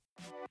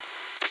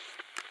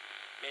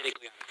Hello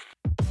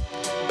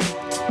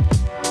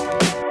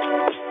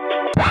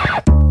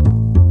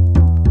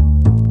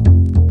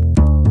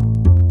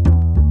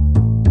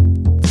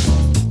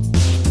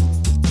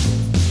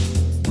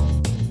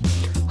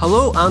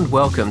and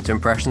welcome to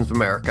Impressions of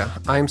America.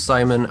 I'm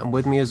Simon, and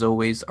with me as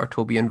always are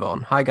Toby and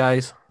Vaughn. Hi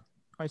guys.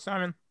 Hi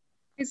Simon.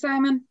 Hey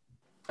Simon.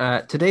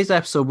 Today's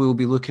episode we will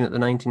be looking at the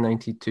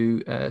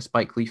 1992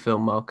 Spike Lee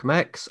film Malcolm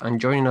X,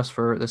 and joining us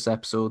for this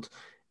episode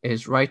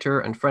is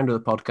writer and friend of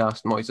the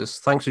podcast, Moises.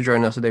 Thanks for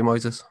joining us today,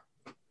 Moises.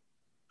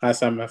 Hi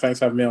Simon, thanks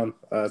for having me on.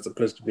 It's a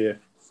pleasure to be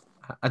here.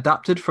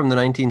 Adapted from the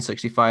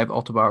 1965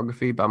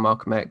 autobiography by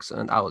Malcolm X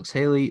and Alex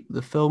Haley,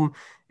 the film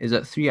is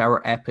a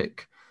 3-hour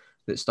epic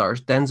that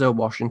stars Denzel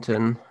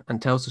Washington and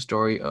tells the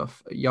story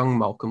of young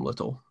Malcolm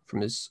Little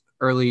from his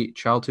early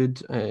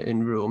childhood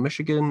in rural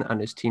Michigan and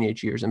his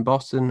teenage years in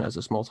Boston as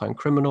a small-town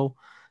criminal,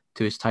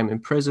 to his time in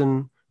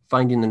prison,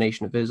 finding the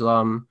Nation of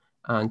Islam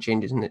and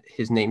changing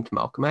his name to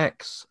Malcolm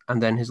X,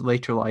 and then his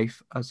later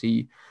life as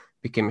he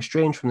became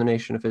estranged from the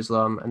Nation of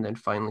Islam, and then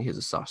finally his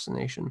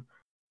assassination.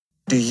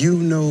 Do you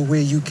know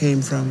where you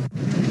came from?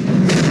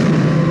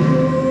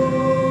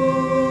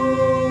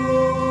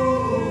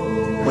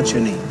 What's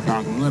your name?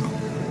 Malcolm Little.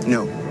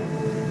 No.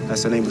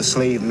 That's the name of the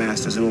slave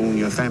masters who own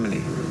your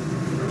family.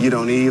 You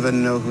don't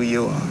even know who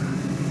you are.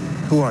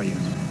 Who are you?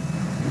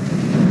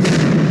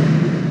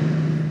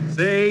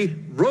 Say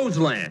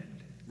Roseland.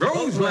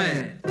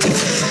 Roseland.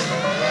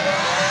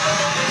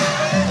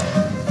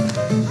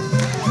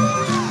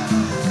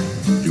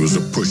 He was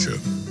a pusher,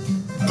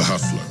 a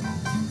hustler,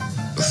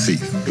 a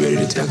thief. You ready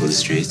to tackle the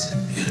streets?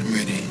 Yeah, I'm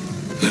ready.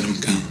 Let him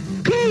come.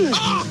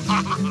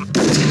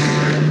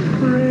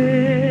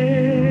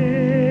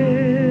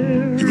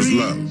 He was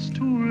loved,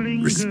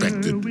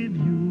 respected,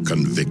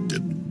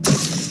 convicted.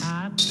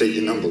 State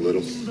your number,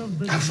 Little.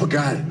 I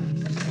forgot it.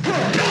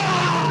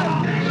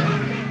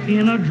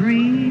 In a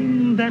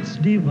dream that's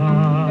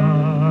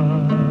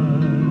divine.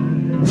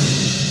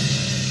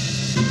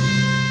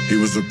 He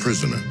was a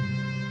prisoner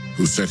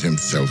who set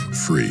himself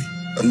free.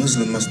 A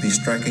Muslim must be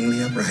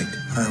strikingly upright.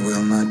 I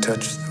will not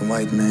touch the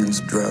white man's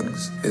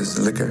drugs, his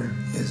liquor,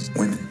 his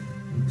women.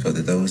 So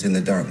that those in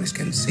the darkness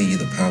can see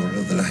the power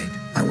of the light.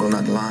 I will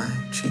not lie,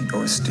 cheat,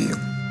 or steal.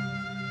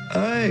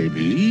 I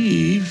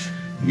believe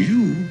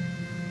you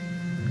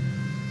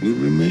will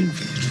remain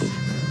faithful.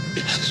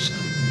 Yes.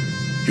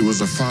 He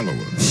was a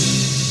follower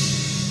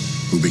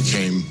who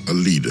became a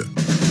leader.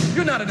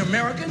 You're not an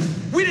American.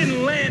 We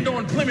didn't land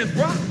on Plymouth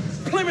Rock.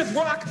 Plymouth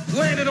Rock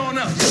landed on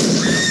us.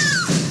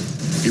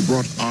 He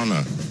brought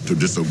honor to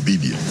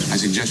disobedience. I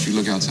suggest you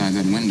look outside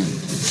that window.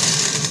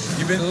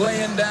 You've been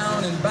laying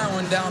down and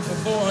bowing down for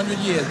 400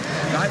 years.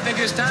 I think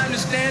it's time to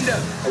stand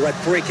up. All right,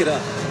 break it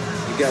up.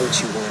 You got what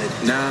you wanted.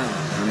 Nah,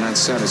 I'm not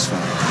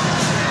satisfied.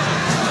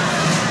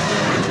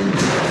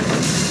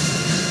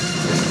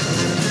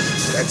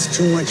 That's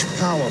too much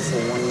power for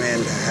one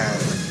man to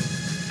have.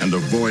 And a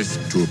voice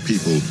to a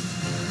people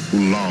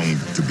who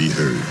longed to be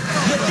heard.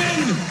 You've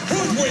been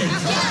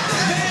hoodwinked,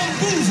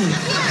 bamboozled,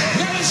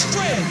 led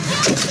astray.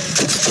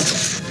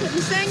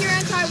 You're saying you're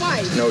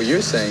anti-white? No,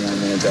 you're saying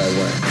I'm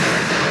anti-white.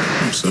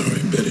 I'm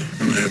sorry, Betty. I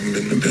haven't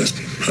been the best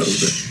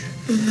husband.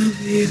 I love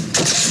you.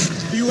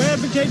 Do you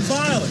advocate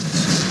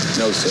violence?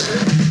 No, sir.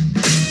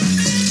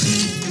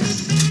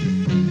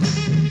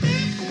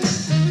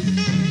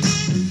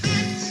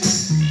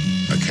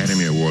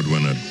 Academy Award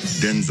winner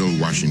Denzel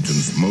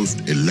Washington's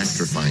most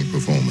electrifying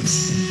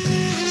performance.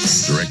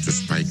 Director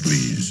Spike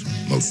Lee's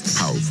most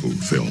powerful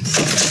film.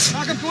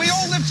 Malcolm, can we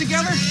all live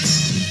together? I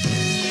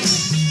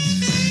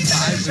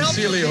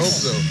sincerely hope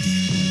so.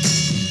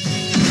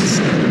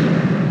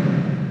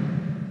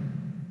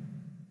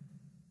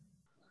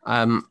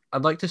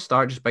 I'd like to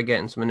start just by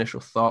getting some initial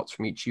thoughts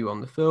from each of you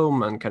on the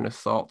film and kind of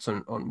thoughts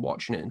on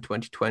watching it in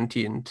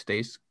 2020 in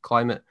today's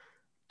climate.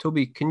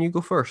 Toby, can you go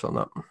first on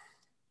that?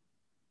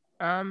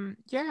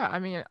 Yeah, I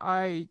mean,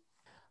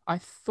 I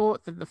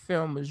thought that the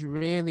film was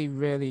really,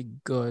 really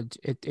good.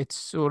 It's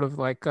sort of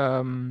like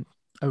a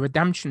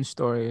redemption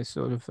story. It's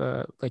sort of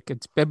like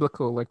it's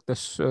biblical, like the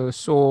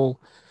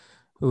Saul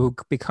who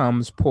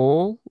becomes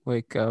Paul.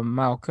 Like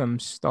Malcolm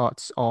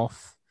starts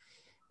off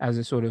as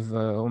a sort of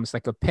almost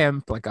like a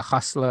pimp, like a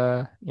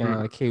hustler. You know,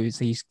 like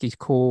he's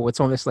cool. It's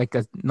almost like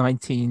a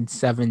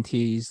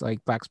 1970s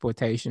like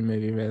blaxploitation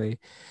movie. Really,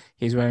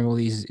 he's wearing all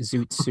these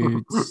zoot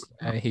suits.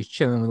 He's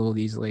chilling with all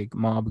these like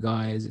mob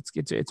guys.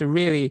 It's a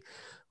really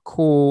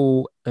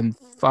cool and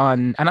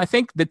fun, and I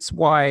think that's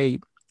why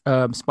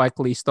Spike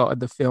Lee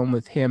started the film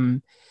with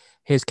him.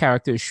 His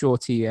character is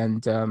Shorty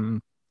and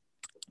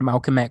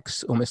Malcolm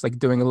X almost like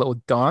doing a little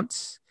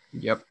dance.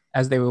 Yep.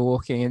 As they were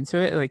walking into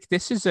it, like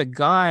this is a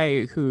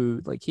guy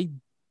who like he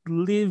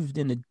lived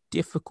in a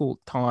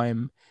difficult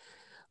time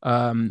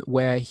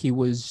where he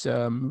was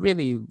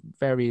really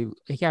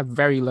he had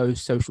very low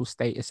social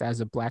status as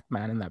a black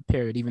man in that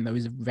period, even though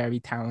he's a very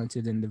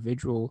talented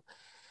individual.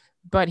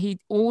 But he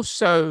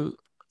also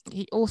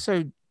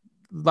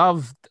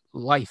loved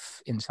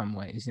life in some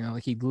ways, you know,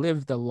 like he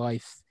lived a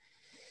life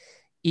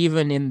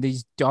even in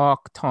these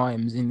dark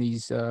times, in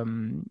these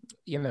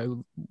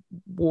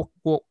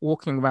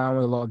walking around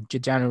with a lot of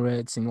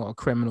degenerates and a lot of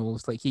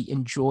criminals, like he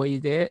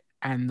enjoyed it,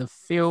 and the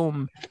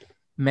film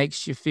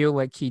makes you feel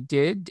like he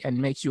did, and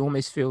makes you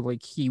almost feel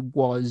like he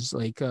was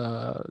like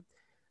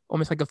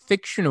almost like a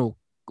fictional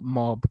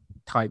mob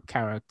type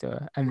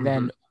character. And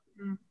then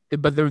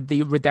but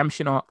the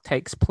redemption arc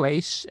takes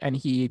place, and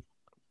he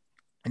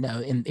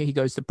he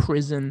goes to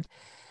prison.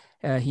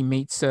 He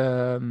meets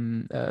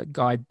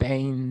Guy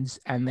Baines,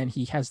 and then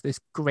he has this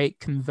great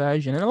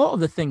conversion. And a lot of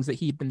the things that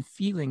he'd been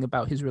feeling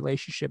about his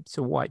relationship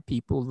to white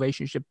people,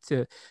 relationship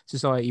to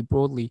society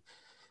broadly,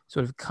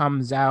 sort of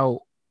comes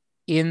out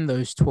in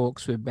those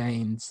talks with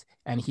Baines.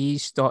 And he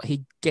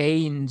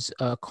gains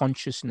a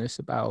consciousness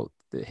about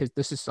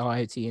the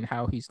society and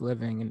how he's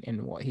living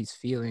and what he's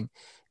feeling,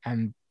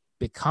 and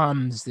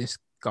becomes this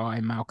guy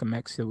Malcolm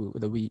X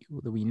that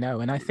we know.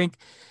 And I think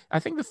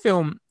the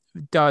film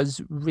does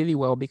really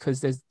well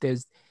because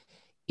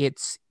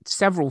it's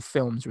several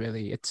films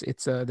really.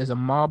 There's a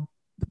mob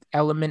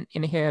element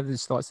in here that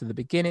starts at the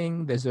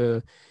beginning. There's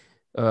a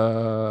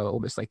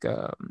almost like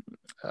a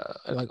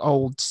like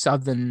old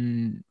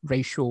Southern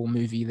racial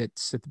movie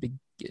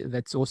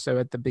that's also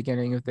at the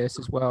beginning of this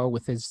as well,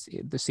 with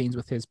the scenes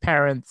with his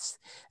parents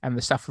and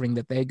the suffering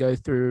that they go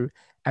through.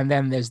 And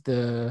then there's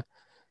the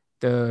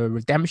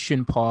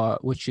redemption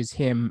part, which is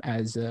him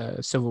as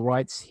a civil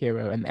rights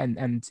hero.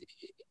 And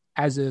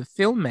as a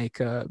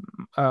filmmaker,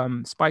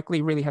 Spike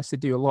Lee really has to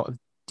do a lot of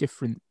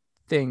different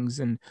things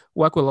and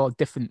work with a lot of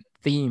different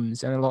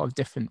themes and a lot of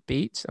different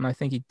beats. And I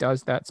think he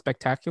does that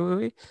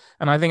spectacularly.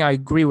 And I think I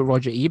agree with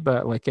Roger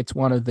Ebert. Like, it's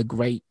one of the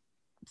great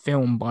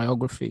film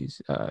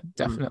biographies,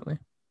 definitely.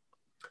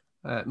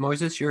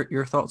 Moises,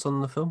 your thoughts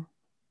on the film?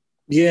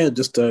 Yeah,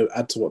 just to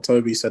add to what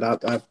Toby said,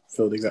 I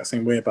feel the exact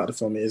same way about the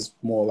film. It is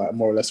more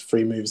or less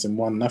three movies in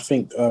one. And I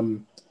think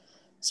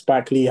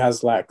Spike Lee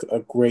has like a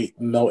great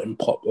melting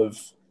pot of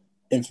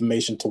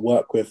information to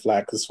work with,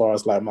 like as far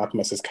as like Malcolm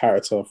X's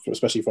character,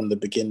 especially from the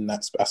beginning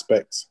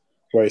aspect,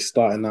 where he's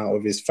starting out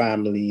with his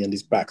family and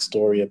his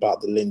backstory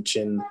about the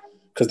lynching,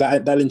 because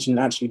that lynching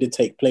actually did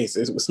take place.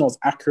 It's not as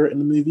accurate in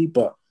the movie,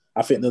 but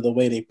I think that the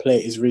way they play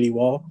it is really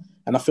well.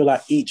 And I feel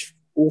like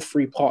all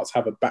three parts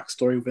have a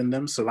backstory within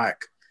them. So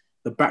like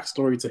the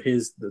backstory to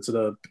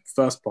the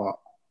first part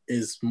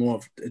is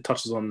it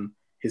touches on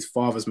his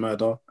father's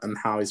murder and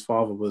how his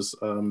father was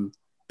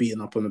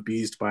beaten up and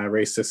abused by a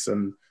racist,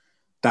 and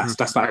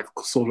that's like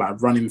sort of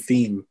like running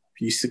theme.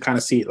 You kind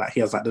of see it, like he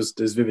has like those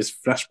vivid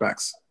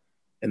flashbacks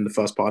in the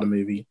first part of the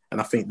movie, and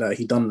I think that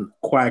he done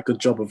quite a good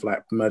job of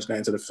like merging that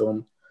into the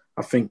film.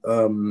 I think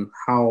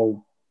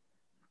how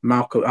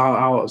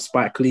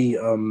Spike Lee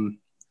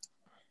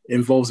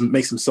involves and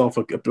makes himself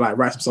like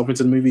writes himself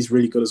into the movie is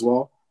really good as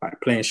well. Like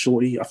playing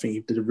Shorty, I think he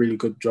did a really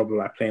good job of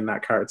like playing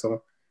that character.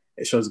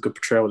 It shows a good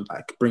portrayal,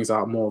 like brings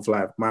out more of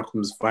like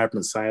Malcolm's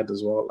vibrant side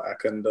as well.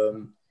 Like, and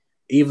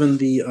even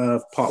the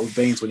part with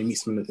Baines when he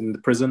meets him in the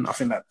prison, I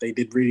think that they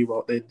did really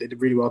well. They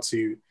did really well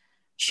to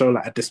show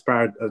like a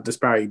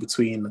disparity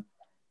between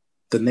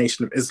the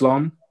Nation of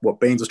Islam,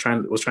 what Baines was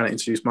trying to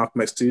introduce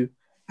Malcolm X to,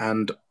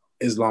 and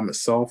Islam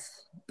itself,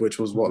 which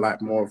was what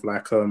like more of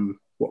like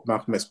what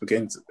Malcolm X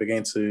began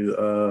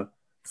to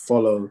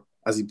follow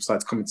as he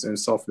decided to come into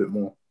himself a bit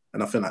more.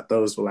 And I think like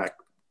those were like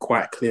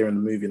quite clear in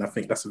the movie, and I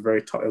think it was a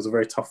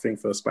very tough thing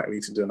for Spike Lee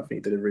to do, and I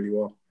think he did it really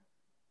well.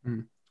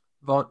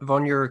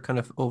 Vaughn, your kind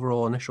of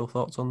overall initial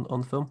thoughts on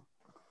the film?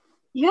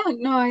 Yeah,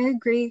 no, I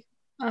agree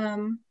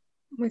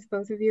with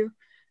both of you.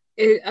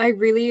 I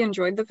really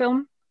enjoyed the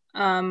film.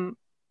 I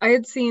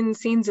had seen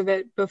scenes of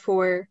it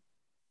before,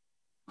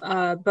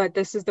 but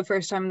this is the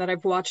first time that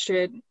I've watched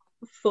it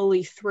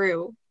fully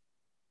through.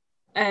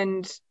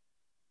 And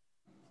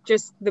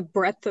just the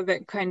breadth of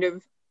it kind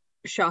of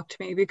shocked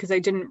me, because I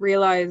didn't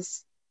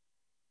realize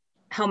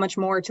how much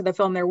more to the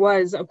film there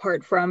was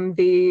apart from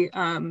the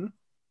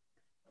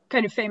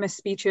kind of famous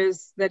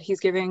speeches that he's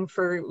giving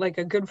for like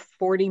a good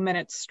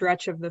 40-minute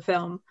stretch of the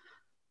film,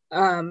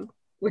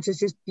 which is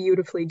just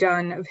beautifully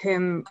done, of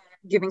him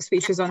giving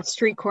speeches on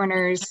street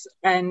corners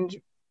and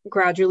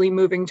gradually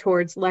moving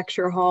towards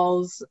lecture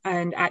halls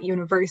and at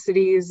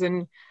universities,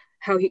 and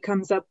how he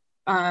comes up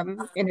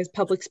in his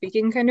public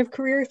speaking kind of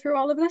career through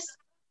all of this.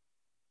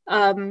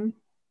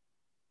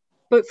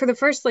 But for the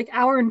first like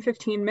hour and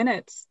 15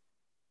 minutes,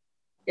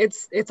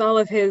 it's all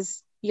of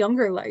his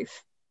younger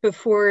life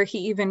before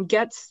he even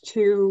gets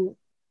to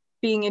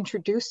being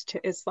introduced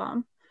to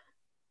Islam.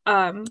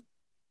 And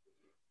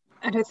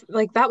it's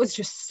like, that was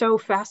just so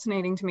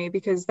fascinating to me,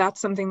 because that's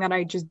something that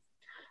I just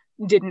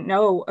didn't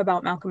know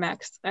about Malcolm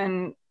X.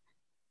 And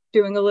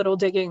doing a little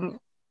digging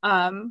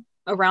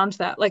around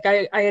that, like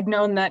I had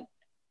known that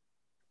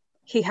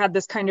he had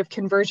this kind of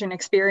conversion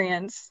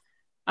experience,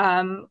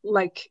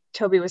 like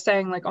Toby was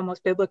saying, like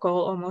almost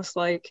biblical, almost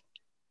like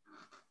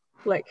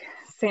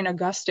St.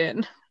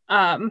 Augustine,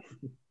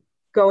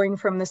 going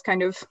from this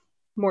kind of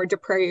more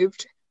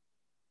depraved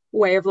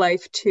way of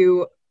life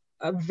to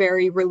a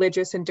very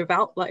religious and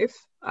devout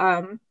life.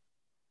 And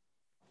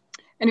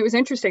And it was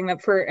interesting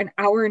that for an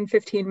hour and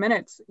 15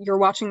 minutes, you're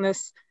watching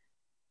this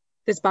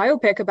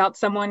biopic about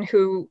someone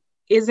who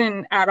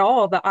isn't at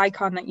all the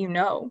icon that you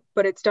know,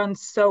 but it's done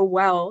so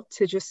well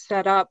to just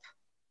set up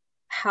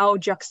how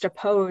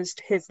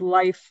juxtaposed his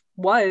life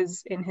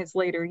was in his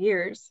later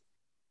years.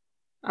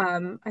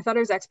 I thought it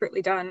was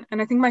expertly done.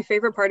 And I think my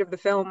favorite part of the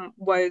film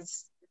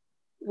was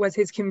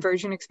his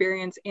conversion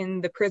experience in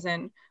the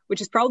prison,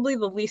 which is probably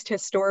the least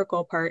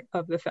historical part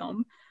of the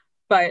film,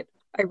 but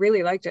I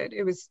really liked it.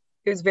 It was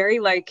very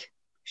like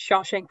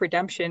Shawshank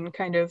Redemption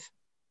kind of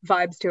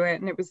vibes to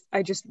it, and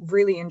I just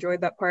really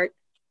enjoyed that part.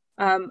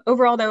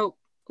 Overall though,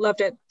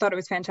 loved it, thought it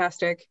was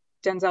fantastic.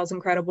 Denzel's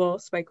incredible,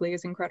 Spike Lee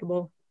is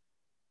incredible.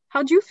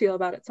 How'd you feel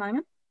about it,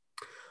 Simon?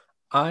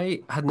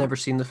 I had never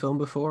seen the film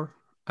before.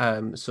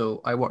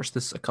 So I watched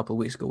this a couple of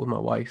weeks ago with my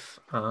wife,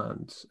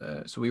 and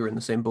so we were in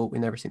the same boat.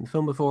 We'd never seen the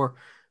film before.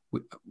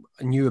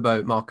 I knew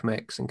about Malcolm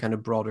X in kind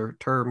of broader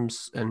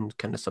terms and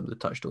kind of some of the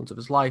touchstones of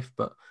his life,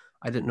 but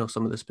I didn't know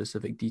some of the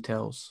specific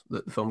details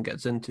that the film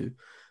gets into.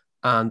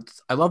 And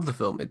I love the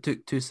film. It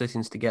took 2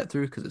 sittings to get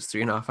through because it's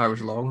 3.5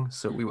 hours long.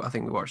 So I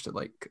think we watched it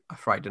like a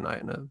Friday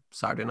night and a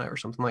Saturday night or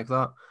something like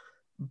that.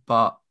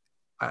 But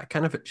I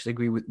kind of just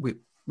agree with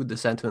the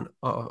sentiment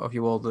of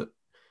you all, that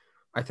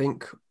I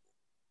think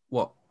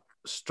what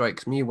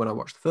strikes me when I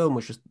watch the film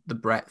was just the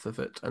breadth of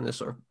it, and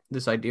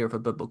this idea of a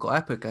biblical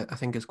epic. I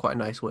think is quite a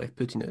nice way of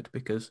putting it,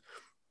 because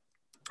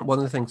one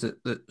of the things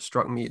that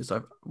struck me is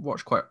I've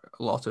watched quite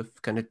a lot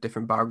of kind of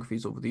different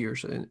biographies over the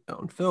years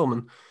on film,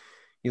 and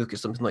you look at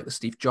something like the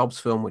Steve Jobs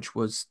film, which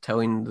was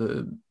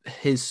telling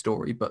his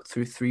story but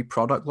through 3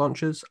 product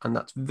launches, and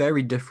that's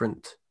very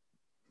different,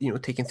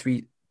 taking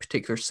 3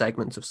 particular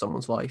segments of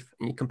someone's life,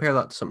 and you compare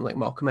that to something like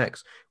Malcolm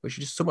X, which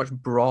is just so much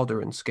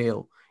broader in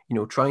scale.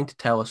 Trying to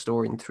tell a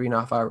story in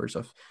 3.5 hours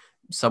of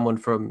someone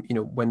from,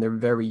 when they're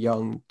very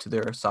young to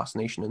their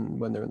assassination and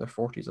when they're in their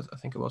 40s, I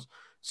think it was.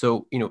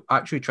 So,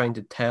 actually trying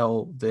to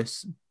tell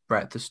this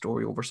breadth of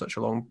story over such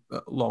a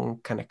long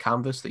kind of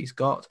canvas that he's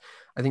got.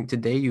 I think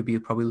today you'd be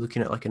probably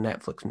looking at like a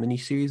Netflix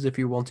miniseries if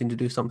you're wanting to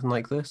do something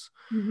like this.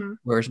 Mm-hmm.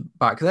 Whereas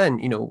back then,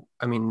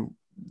 the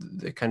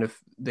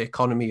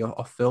economy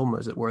of film,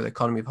 as it were, the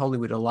economy of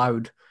Hollywood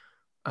allowed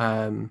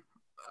a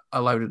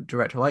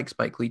director like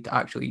Spike Lee to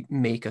actually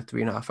make a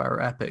 3.5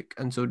 hour epic.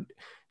 And so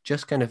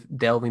just kind of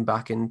delving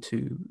back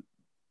into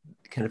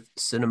kind of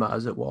cinema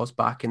as it was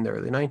back in the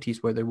early 90s,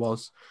 where there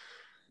was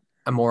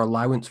a more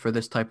allowance for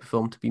this type of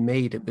film to be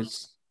made,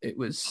 it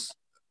was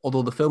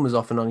although the film is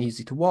often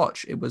uneasy to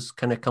watch, it was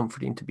kind of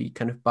comforting to be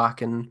kind of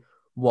back and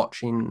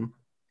watching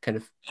kind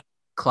of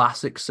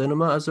classic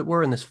cinema, as it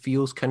were. And this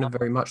feels kind of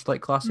very much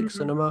like classic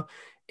cinema.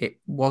 It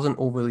wasn't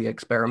overly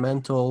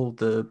experimental.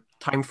 The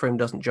time frame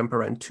doesn't jump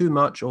around too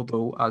much,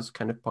 although, as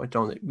kind of pointed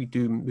on, that we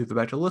do move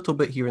about a little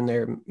bit here and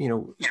there,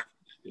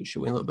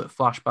 showing a little bit of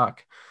flashback,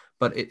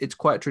 but it's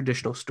quite a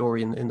traditional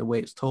story in the way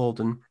it's told.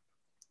 And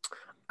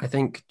I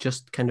think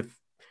just kind of,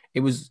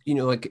 it was,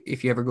 like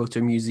if you ever go to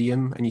a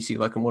museum and you see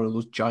like one of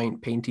those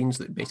giant paintings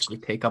that basically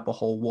take up a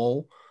whole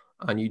wall,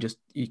 and you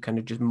kind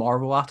of just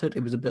marvel at it.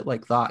 It was a bit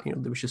like that.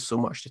 There was just so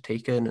much to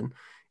take in. And,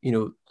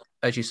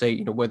 as you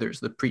say, whether it's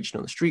the preaching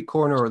on the street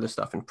corner or the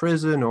stuff in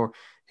prison or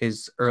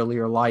his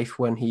earlier life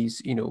when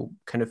he's,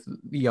 kind of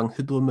the young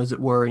hoodlum, as it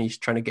were, and he's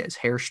trying to get his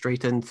hair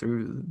straightened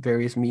through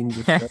various means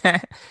of trying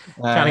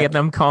to get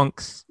them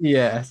conks.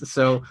 Yeah.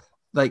 So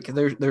like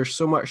there's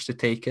so much to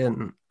take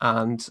in,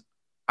 and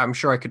I'm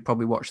sure I could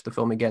probably watch the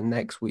film again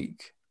next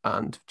week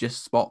and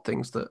just spot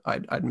things that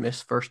I'd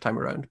missed first time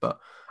around. But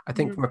I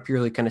think from a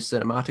purely kind of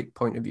cinematic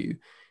point of view,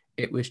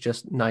 it was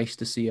just nice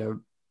to see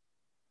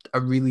a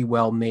really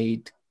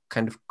well-made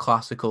kind of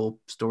classical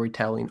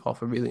storytelling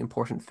of a really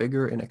important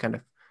figure in a kind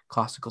of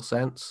classical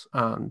sense.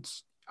 And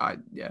I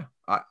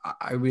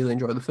really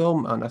enjoyed the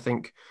film, and I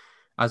think,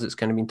 as it's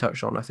kind of been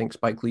touched on, I think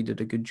Spike Lee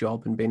did a good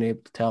job in being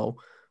able to tell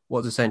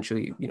what's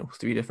essentially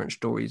 3 different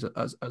stories,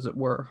 as it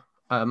were.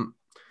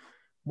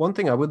 One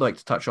thing I would like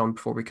to touch on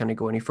before we kind of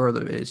go any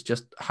further is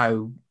just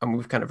how, and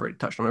we've kind of already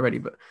touched on already,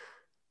 but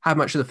how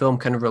much of the film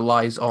kind of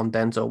relies on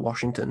Denzel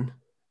Washington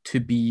to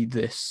be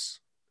this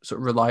sort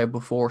of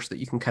reliable force that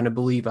you can kind of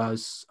believe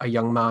as a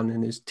young man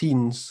in his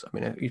teens. I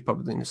mean, he's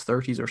probably in his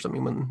 30s or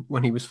something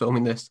when he was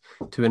filming this,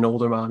 to an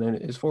older man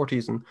in his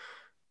 40s. And,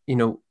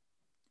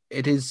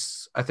 it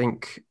is, I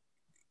think,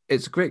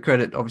 it's a great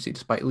credit, obviously, to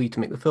Spike Lee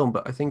to make the film,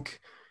 but I think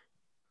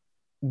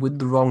with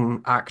the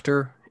wrong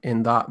actor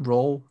in that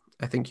role,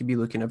 I think you'd be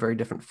looking at a very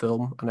different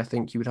film, and I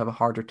think you would have a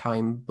harder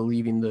time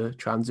believing the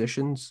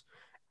transitions.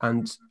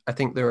 And I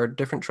think there are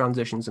different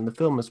transitions in the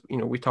film, as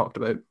we talked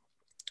about.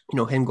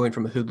 Him going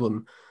from a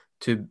hoodlum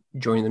to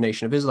joining the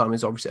Nation of Islam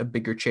is obviously a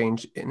bigger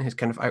change in his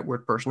kind of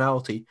outward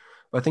personality.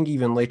 But I think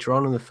even later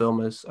on in the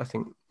film, as I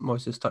think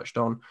Moses touched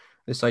on,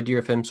 this idea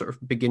of him sort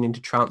of beginning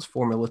to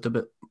transform a little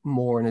bit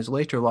more in his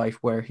later life,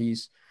 where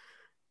he's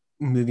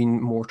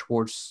moving more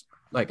towards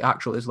like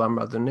actual Islam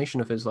rather than Nation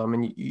of Islam.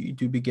 And you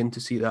do begin to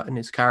see that in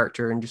his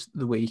character and just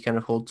the way he kind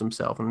of holds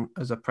himself and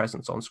as a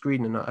presence on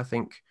screen. And I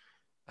think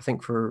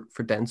for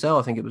Denzel,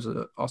 I think it was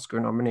an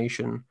Oscar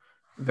nomination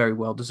very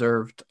well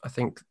deserved. I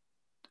think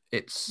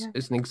it's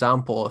an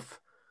example of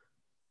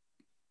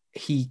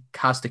he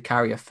has to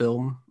carry a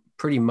film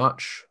pretty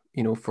much,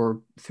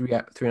 for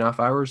 3.5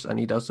 hours, and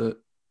he does it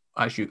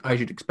as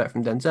you'd expect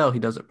from Denzel. He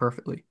does it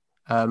perfectly.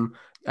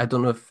 I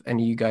don't know if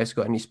any of you guys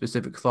got any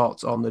specific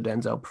thoughts on the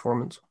Denzel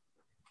performance.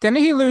 Didn't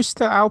he lose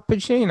to Al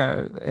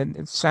Pacino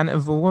in Scent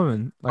of a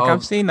Woman? Like,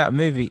 I've seen that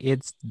movie.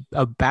 It's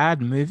a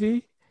bad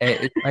movie.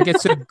 Like,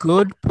 it's a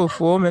good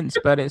performance,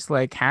 but it's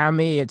like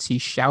hammy.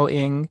 He's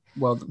shouting.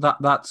 Well,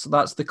 that's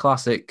the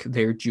classic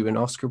they're due an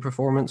Oscar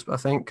performance. I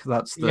think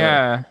that's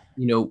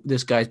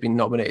this guy's been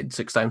nominated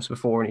 6 times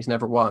before and he's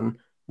never won.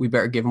 We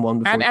better give him one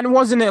before. And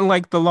wasn't it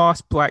like the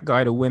last black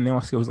guy to win the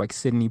Oscar was like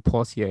Sidney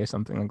Poitier or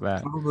something like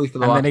that? Probably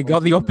for and then they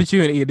got the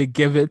opportunity to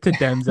give it to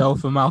Denzel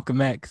for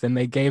Malcolm X, and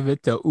they gave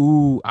it to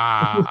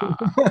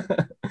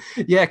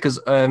Yeah,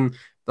 because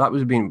that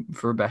was being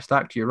for Best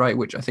Actor, you're right,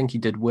 which I think he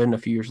did win a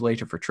few years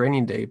later for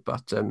Training Day,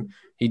 but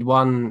he'd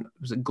won,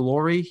 was it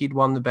Glory? He'd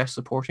won the Best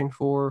Supporting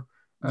for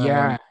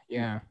years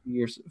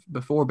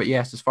before. But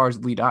yes, as far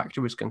as lead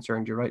actor was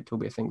concerned, you're right,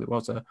 Toby. I think there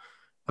was a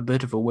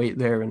bit of a wait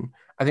there, and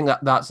I think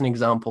that's an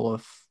example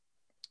of,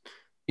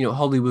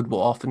 Hollywood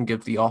will often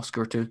give the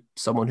Oscar to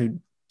someone who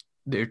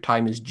their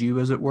time is due,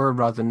 as it were,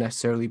 rather than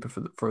necessarily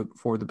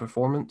for the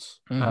performance.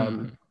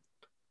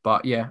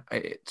 But yeah,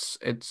 it's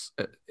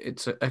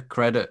a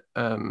credit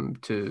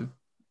to,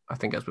 I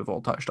think, as we've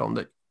all touched on,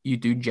 that you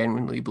do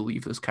genuinely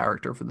believe this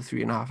character for the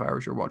 3.5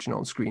 hours you're watching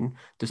on screen,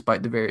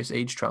 despite the various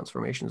age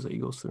transformations that he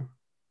goes through.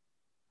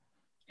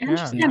 And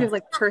just kind of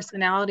like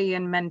personality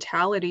and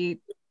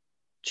mentality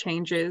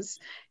changes.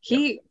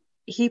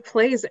 He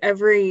plays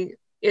every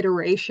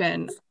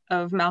iteration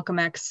of Malcolm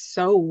X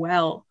so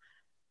well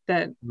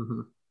that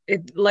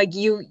it, like,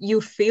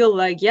 you feel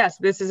like, yes,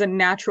 this is a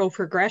natural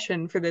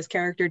progression for this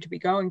character to be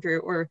going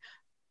through, or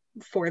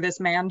for this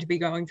man to be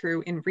going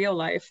through in real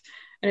life.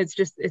 And it's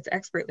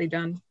expertly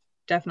done.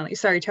 Definitely.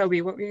 Sorry,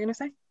 Toby, what were you going to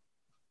say?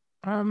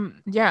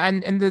 And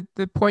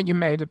the point you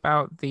made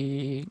about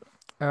the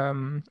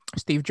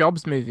Steve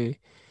Jobs movie,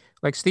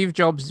 like, Steve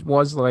Jobs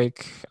was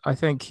like, I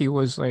think he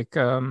was like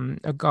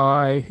a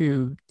guy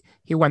who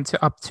he went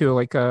up to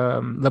like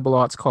a liberal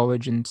arts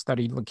college and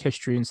studied like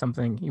history and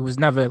something. He was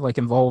never like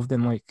involved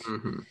in like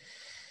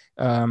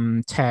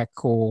tech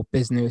or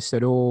business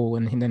at all,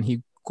 and then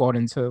he got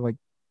into like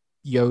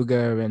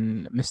yoga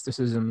and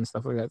mysticism and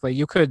stuff like that. Like,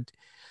 you could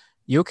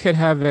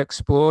have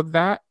explored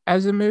that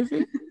as a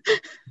movie.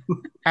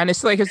 And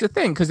it's like, it's a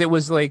thing, because it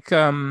was like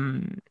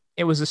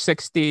it was the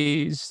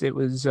 60s, it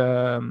was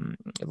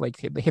like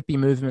the hippie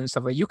movement and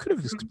stuff. Like, you could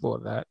have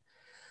explored that,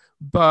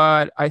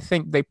 but I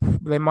think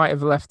they might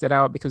have left it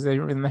out because they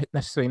didn't really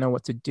necessarily know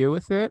what to do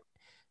with it.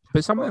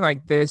 But something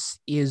like this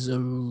is a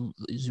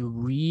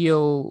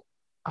real,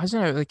 I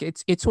don't know, like,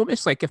 it's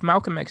almost like if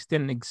Malcolm X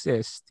didn't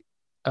exist,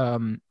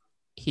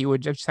 he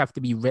would just have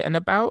to be written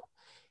about.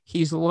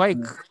 He's like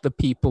the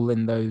people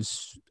in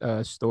those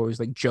stories,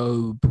 like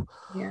Job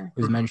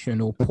was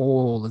mentioned, or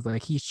Paul.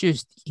 Like,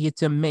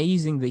 it's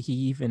amazing that he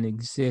even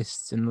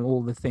exists, and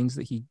all the things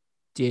that he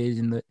did,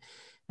 and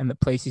the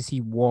places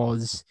he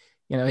was.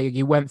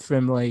 He went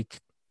from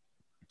like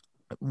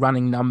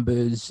running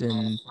numbers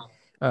and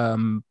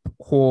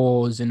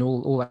whores and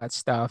all that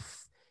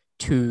stuff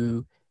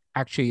to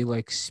actually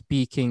like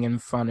speaking in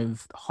front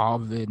of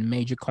Harvard,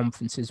 major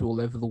conferences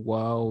all over the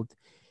world.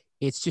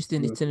 It's just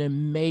it's an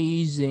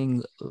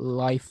amazing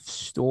life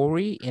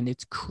story, and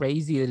it's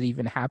crazy that it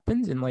even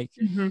happens. And like,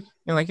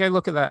 like, I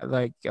look at that,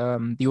 like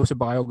the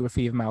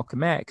autobiography of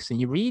Malcolm X,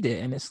 and you read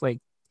it, and it's like,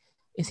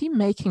 is he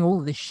making all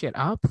this shit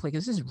up? Like,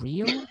 is this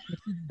real? Did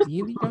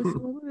he really go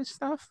through all of this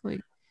stuff? Like,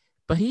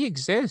 but he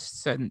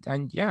exists,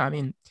 and yeah, I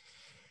mean,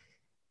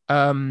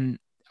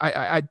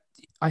 I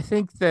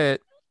think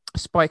that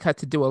Spike had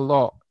to do a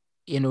lot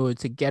in order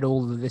to get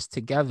all of this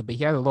together, but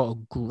he had a lot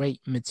of great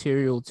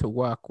material to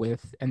work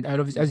with. And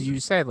as you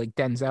said, like,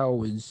 Denzel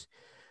was,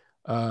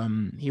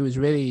 he was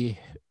really,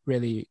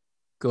 really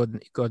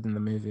good in the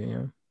movie.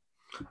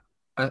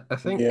 Yeah. I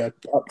think. Yeah.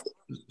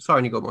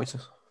 Sorry, Nico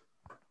Moises.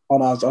 Oh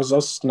no, I was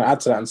just gonna add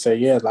to that and say,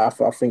 I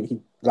think he,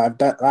 like,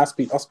 that. I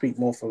speak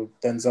more for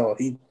Denzel.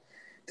 He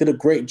did a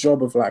great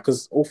job of, like,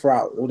 because all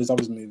throughout all these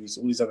other movies,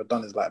 all he's ever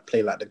done is like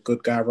play like the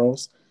good guy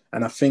roles,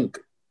 and I think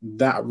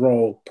that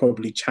role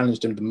probably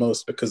challenged him the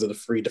most because of the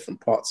 3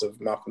 different parts of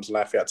Malcolm's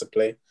life he had to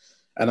play.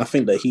 And I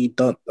think that he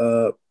done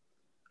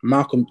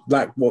Malcolm,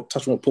 like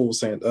touching on what Paul was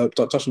saying,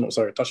 touching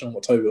on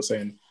what Toby was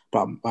saying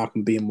about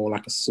Malcolm being more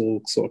like a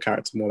Saul sort of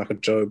character, more like a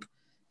Job.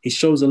 He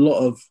shows a lot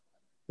of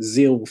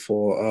zeal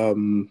for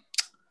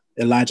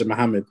Elijah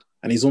Muhammad,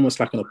 and he's almost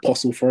like an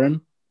apostle for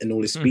him in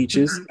all his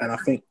speeches. And I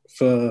think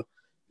for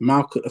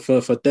Malcolm,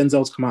 for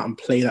Denzel to come out and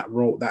play that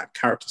role, that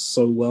character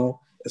so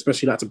well,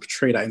 especially like to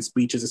portray that in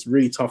speeches, it's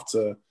really tough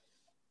to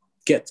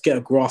get a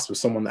grasp of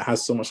someone that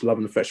has so much love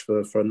and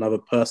affection for another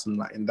person,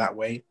 like, in that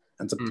way,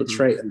 and to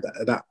portray it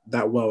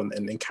that well and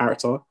in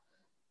character.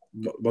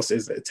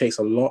 It takes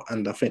a lot,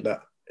 and I think that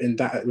in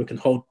that we can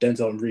hold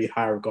Denzel in really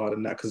high regard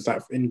in that, because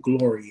like in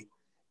Glory,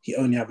 he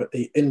only had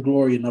in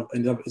Glory and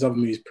in his other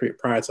movies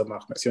prior to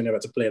Malcolm X, he only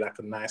had to play like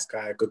a nice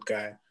guy, a good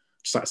guy,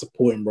 just like a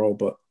supporting role.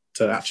 But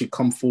to actually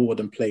come forward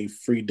and play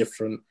three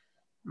different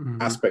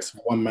aspects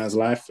of one man's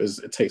life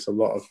it takes a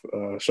lot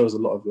of shows a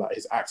lot of like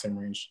his acting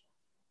range.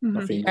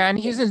 I think. And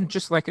he isn't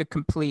just like a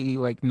completely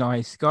like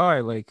nice guy.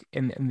 Like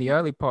in the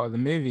early part of the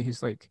movie,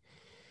 he's like,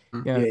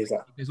 you know,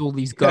 there's all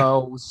these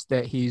girls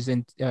that he's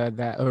in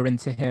that are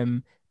into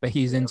him, but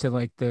he's into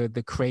like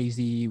the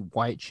crazy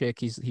white chick.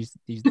 He's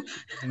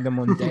taking them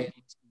on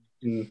dates,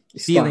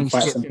 stealing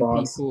shit from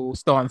people,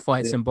 starting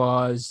fights in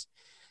bars,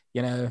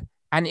 you know.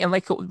 And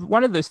like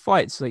one of those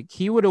fights, like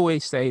he would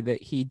always say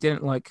that he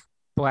didn't like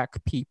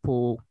black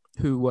people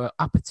who were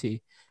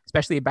uppity,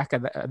 especially back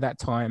at that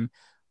time.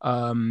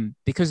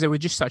 Because they were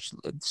just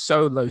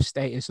so low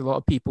status. A lot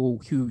of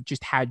people who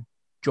just had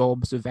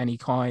jobs of any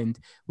kind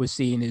were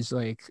seen as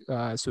like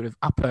sort of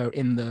upper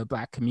in the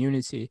black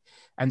community.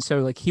 And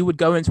so like he would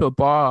go into a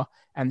bar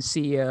and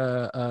see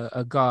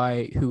a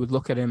guy who would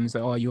look at him and say,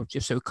 oh, you're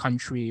just so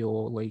country,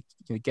 or like,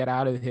 you know, get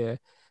out of here.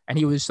 And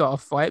he would start a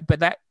fight. But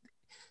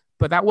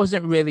that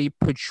wasn't really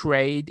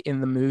portrayed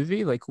in the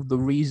movie, like the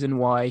reason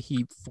why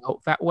he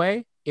felt that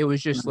way. It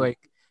was just like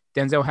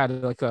Denzel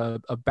had like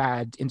a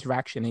bad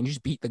interaction and he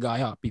just beat the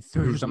guy up. He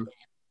threw something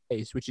in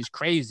his face, which is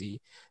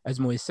crazy. As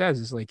Moise says,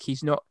 is like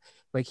he's not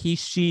like, he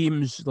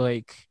seems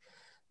like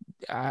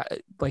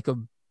a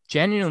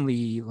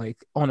genuinely,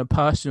 like on a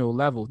personal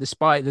level,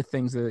 despite the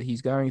things that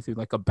he's going through,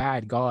 like a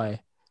bad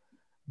guy.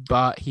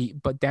 But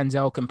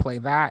Denzel can play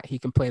that. He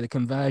can play the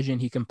conversion.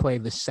 He can play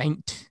the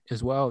saint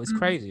as well. It's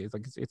crazy. It's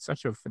like it's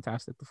such a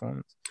fantastic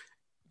performance.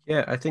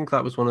 Yeah, I think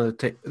that was one of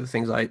the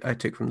things I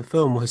took from the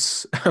film,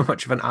 was how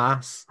much of an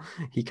ass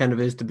he kind of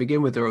is to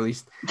begin with, or at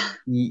least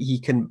he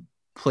can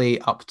play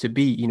up to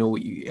beat. You know,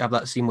 you have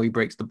that scene where he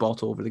breaks the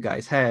bottle over the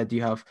guy's head.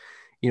 You have,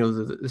 you know,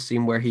 the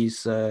scene where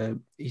he's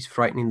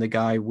frightening the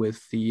guy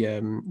with the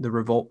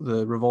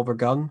revolver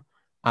gun,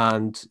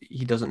 and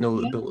he doesn't know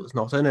that the bullet's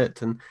not in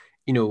it. And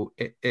you know,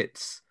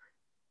 it's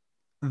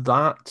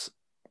that,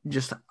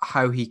 just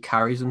how he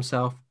carries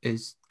himself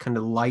is kind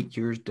of light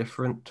years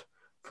different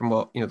from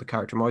what, you know, the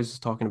character Moise is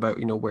talking about,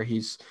 you know, where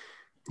he's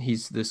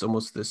this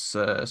almost this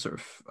sort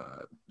of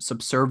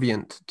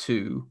subservient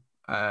to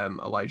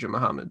Elijah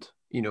Muhammad,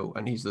 you know,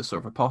 and he's the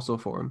sort of apostle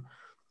for him.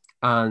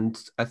 And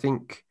I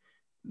think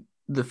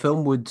the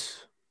film would,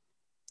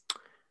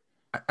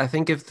 I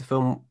think if the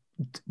film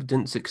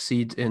didn't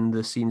succeed in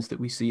the scenes that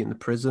we see in the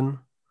prison,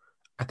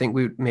 I think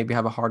we would maybe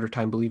have a harder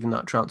time believing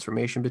that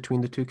transformation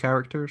between the two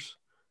characters.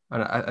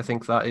 And I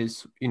think that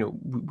is, you know,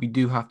 we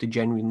do have to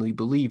genuinely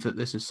believe that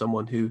this is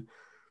someone who,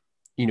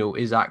 you know,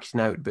 is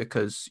acting out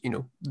because, you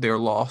know, they're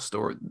lost,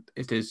 or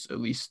it is at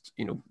least,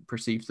 you know,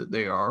 perceived that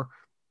they are,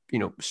 you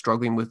know,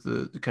 struggling with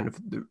the kind of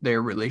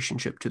their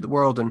relationship to the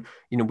world. And,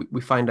 you know,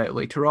 we find out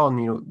later on,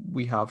 you know,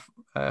 we have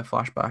a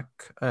flashback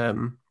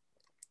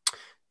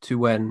to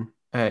when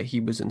he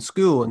was in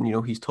school, and, you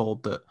know, he's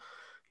told that,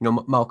 you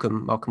know,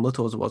 Malcolm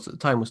Little, as it was at the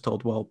time, was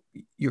told, well,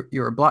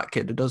 you're a black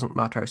kid. It doesn't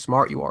matter how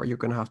smart you are. You're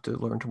going to have to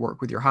learn to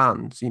work with your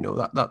hands. You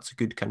know, that's a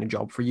good kind of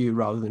job for you,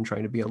 rather than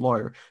trying to be a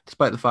lawyer,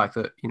 despite the fact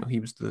that, you know, he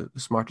was the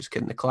smartest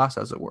kid in the class,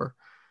 as it were.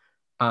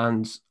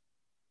 And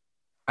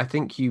I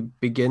think you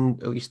begin,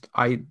 at least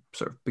I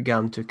sort of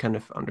began to kind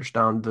of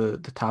understand the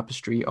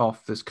tapestry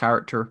of this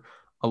character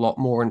a lot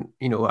more, and,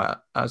 you know,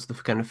 as the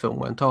kind of film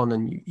went on,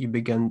 and you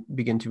begin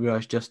to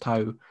realize just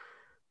how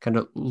kind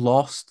of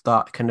lost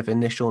that kind of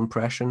initial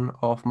impression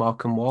of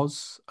Malcolm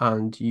was,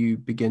 and you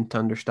begin to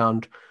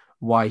understand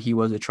why he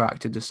was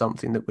attracted to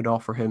something that would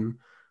offer him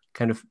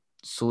kind of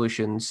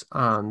solutions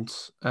and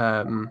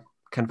kind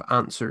of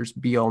answers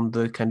beyond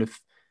the kind of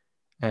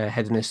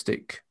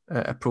hedonistic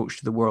approach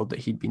to the world that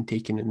he'd been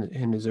taking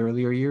in his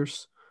earlier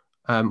years.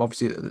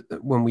 Obviously,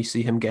 when we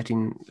see him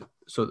getting,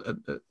 so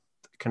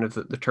kind of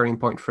the turning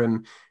point for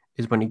him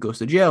is when he goes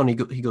to jail, and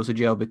he goes to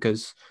jail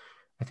because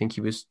I think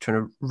he was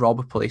trying to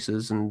rob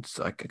places, and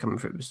I can't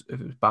remember if it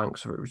was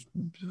banks or it was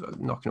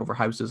knocking over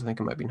houses. I think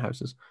it might have been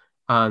houses.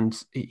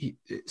 And it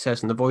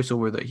says in the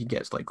voiceover that he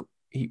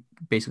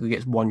basically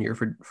gets 1 year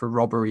for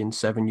robbery and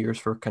 7 years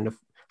for kind of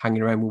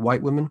hanging around with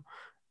white women.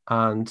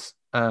 And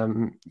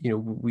you know,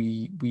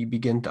 we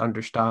begin to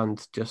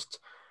understand just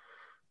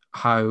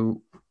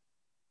how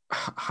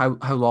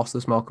lost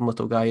this Malcolm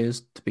Little guy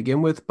is to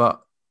begin with,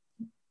 but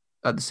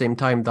at the same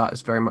time, that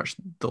is very much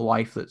the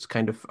life that's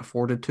kind of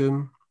afforded to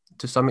him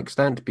to some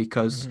extent,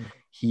 because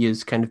he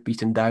is kind of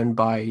beaten down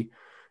by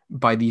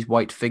these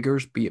white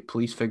figures, be it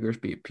police figures,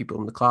 be it people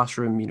in the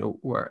classroom, you know,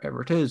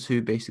 wherever it is,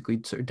 who basically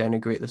sort of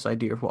denigrate this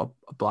idea of what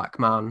a black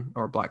man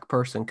or a black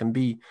person can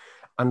be.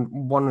 And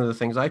one of the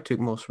things I took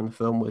most from the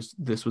film was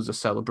this was a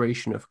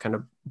celebration of kind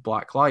of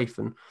black life,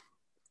 and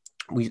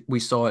we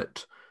saw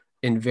it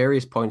in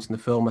various points in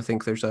the film. I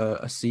think there's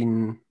a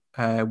scene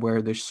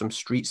where there's some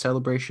street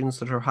celebrations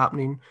that are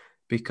happening,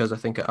 because I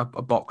think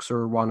a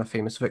boxer won a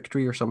famous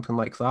victory or something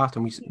like that,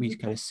 and we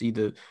kind of see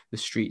the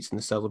streets and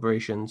the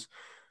celebrations.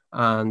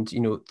 And, you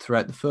know,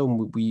 throughout the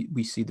film,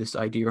 we see this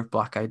idea of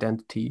black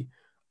identity,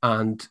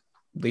 and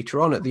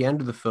later on at the end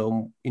of the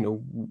film, you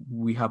know,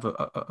 we have a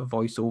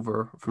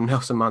voiceover from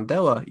Nelson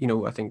Mandela, you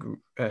know, I think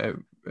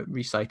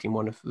reciting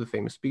one of the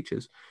famous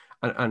speeches.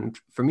 And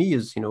for me,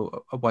 as you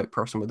know, a white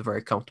person with a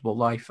very comfortable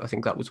life, I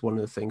think that was one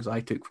of the things I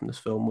took from this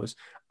film was,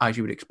 as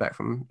you would expect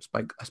from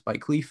a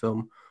Spike Lee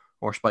film,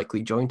 or Spike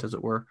Lee joint, as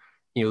it were.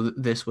 You know,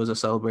 this was a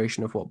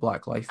celebration of what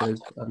Black life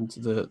is, and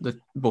the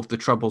both the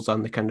troubles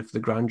and the kind of the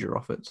grandeur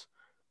of it.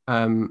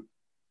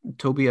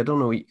 Toby, I don't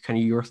know, kind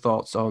of your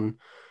thoughts on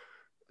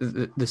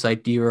this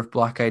idea of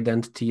Black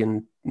identity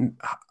and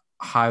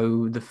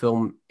how the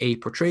film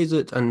portrays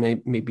it,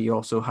 and maybe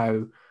also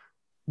how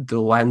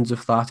the lens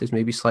of that is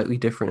maybe slightly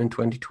different in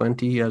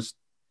 2020 as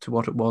to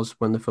what it was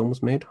when the film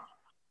was made.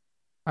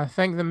 I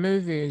think the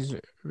movie is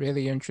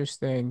really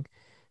interesting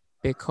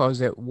because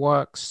it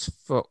works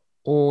for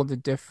all the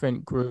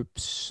different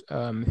groups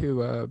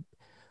who are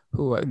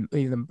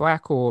either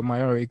Black or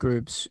minority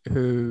groups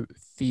who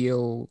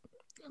feel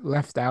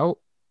left out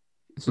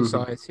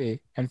society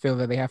and feel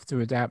that they have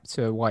to adapt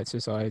to white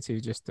society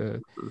just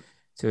to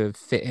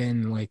fit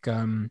in. Like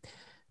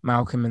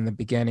Malcolm in the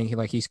beginning,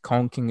 he's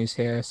conking his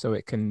hair so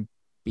it can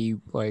be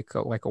like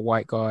a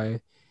white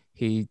guy.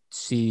 He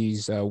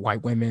sees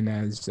white women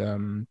as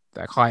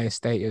like higher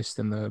status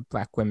than the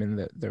Black women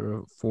that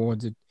are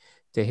afforded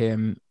to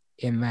him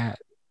in that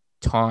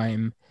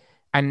time,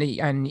 and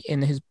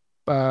in his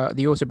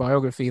the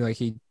autobiography, like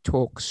he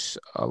talks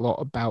a lot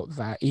about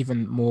that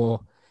even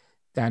more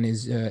than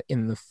is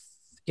in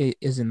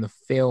the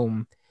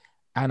film,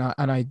 and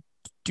I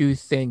do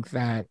think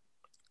that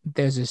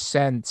there's a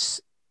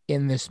sense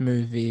in this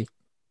movie,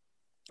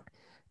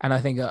 and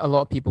I think a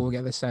lot of people will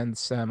get the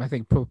sense. I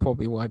think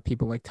probably why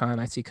people like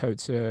Ta-Nehisi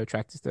Coates are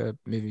attracted to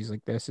movies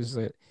like this is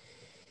that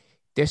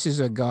this is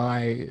a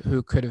guy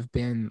who could have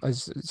been,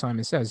 as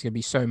Simon says, he could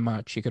be so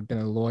much. He could have been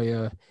a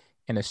lawyer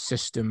in a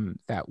system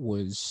that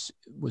was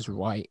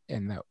right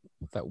and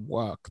that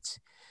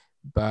worked.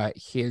 But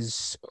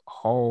his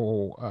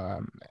whole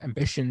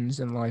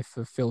ambitions in life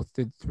are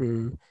filtered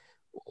through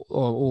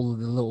all of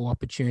the little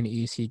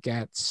opportunities he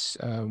gets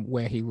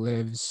where he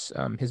lives.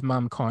 His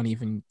mum can't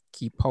even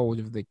keep hold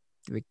of the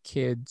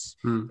kids.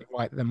 They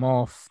write them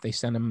off. They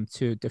send them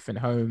to different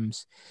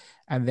homes,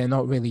 and they're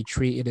not really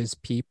treated as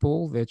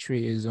people. They're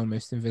treated as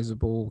almost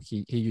invisible.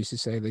 He used to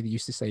say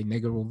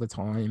nigger all the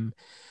time,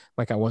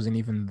 like I wasn't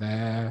even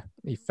there.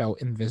 He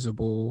felt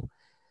invisible.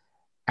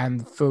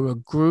 And for a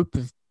group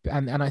of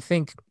and I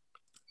think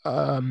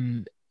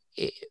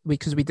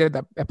because we did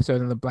that episode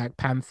on the Black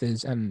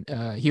Panthers and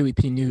Huey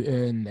P.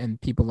 Newton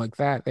and people like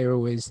that, they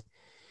always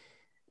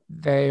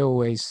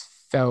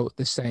felt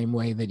the same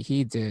way that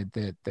he did,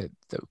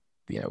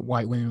 that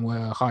white women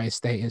were higher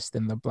status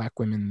than the Black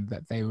women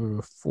that they were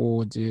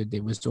afforded.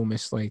 It was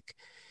almost like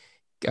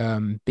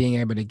being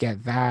able to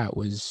get that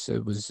was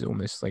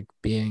almost like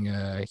being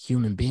a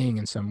human being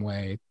in some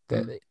way.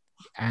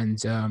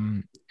 And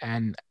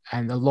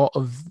a lot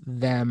of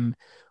them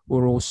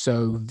were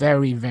also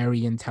very,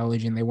 very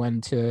intelligent. They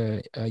went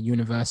to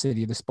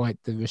university despite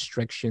the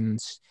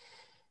restrictions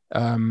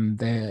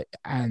there,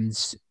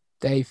 and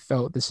they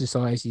felt the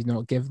society did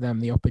not give them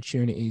the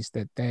opportunities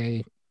that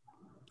they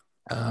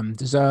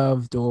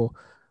deserved or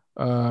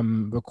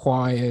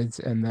required,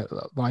 and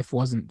that life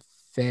wasn't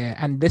fair.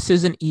 And this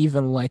isn't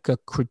even like a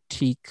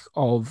critique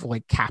of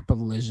like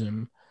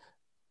capitalism.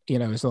 You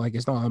know, it's not like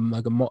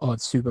a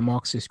super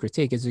Marxist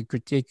critique. It's a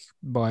critique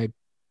by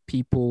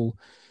people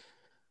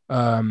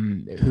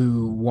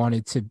who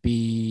wanted to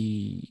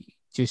be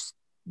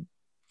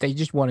they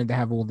just wanted to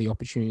have all the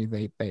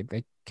opportunity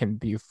they can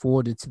be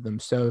afforded to them.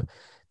 So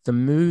the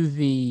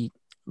movie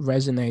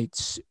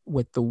resonates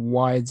with the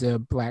wider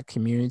Black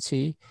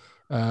community,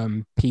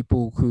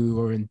 people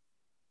who are in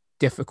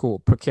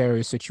difficult,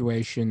 precarious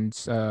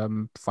situations,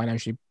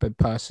 financially but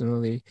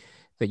personally,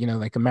 that, you know,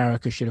 like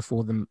America should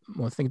afford them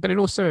more things. But it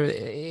also,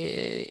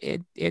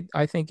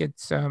 I think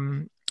it's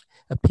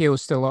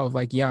appeals to a lot of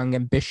like young,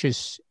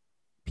 ambitious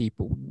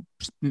people,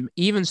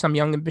 even some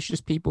young,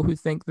 ambitious people who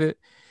think that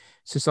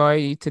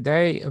society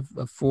today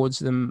affords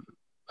them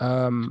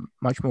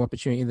much more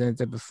opportunity than it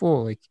did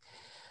before. Like,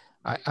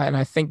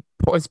 I think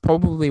it's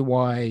probably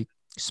why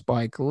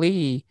Spike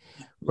Lee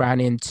ran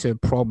into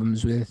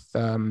problems with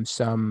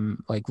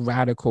some like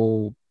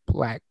radical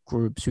Black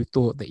groups who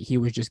thought that he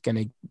was just going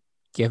to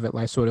give it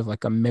like sort of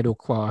like a middle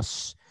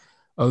class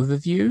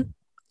overview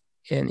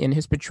in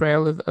his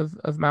portrayal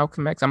of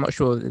Malcolm X. I'm not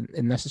sure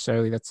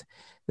necessarily that's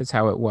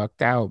how it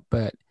worked out,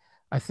 but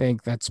I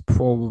think that's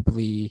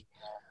probably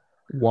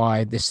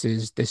why this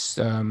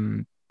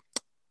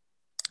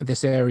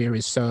area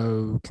is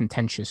so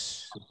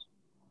contentious.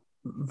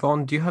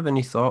 Vaughn, do you have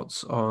any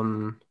thoughts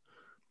on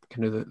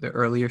kind of the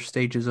earlier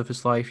stages of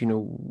his life? You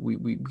know,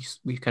 we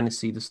kind of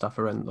see the stuff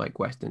around like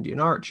West Indian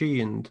Archie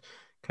and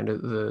kind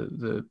of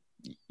the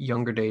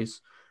younger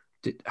days.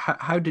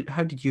 How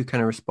did you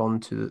kind of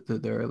respond to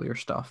the earlier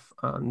stuff?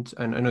 And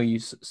I know you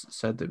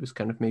said that it was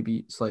kind of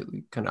maybe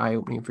slightly kind of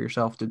eye-opening for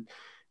yourself.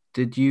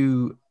 Did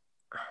you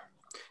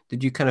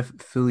kind of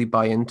fully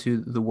buy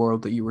into the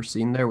world that you were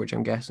seeing there, which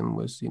I'm guessing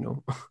was, you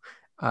know,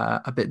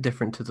 a bit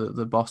different to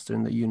the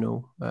Boston that you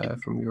know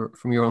from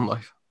your own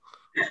life?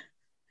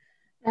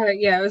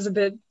 Yeah, it was a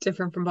bit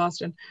different from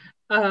Boston.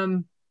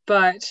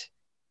 But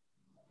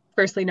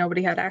firstly,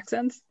 nobody had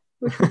accents,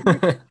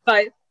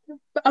 but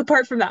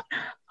apart from that,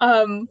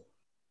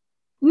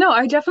 no,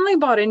 I definitely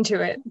bought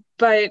into it,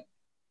 but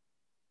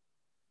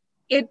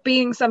it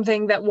being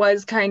something that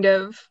was kind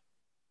of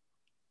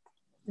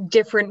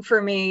different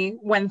for me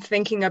when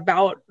thinking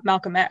about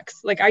Malcolm X.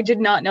 Like, I did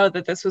not know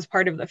that this was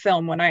part of the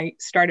film when I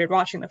started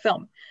watching the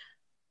film.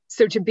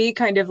 So to be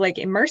kind of like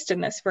immersed in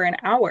this for an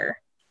hour,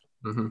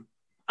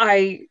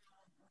 I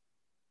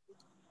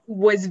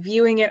was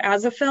viewing it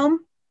as a film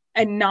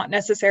and not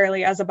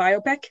necessarily as a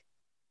biopic,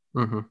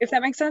 if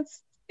that makes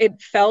sense. It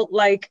felt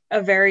like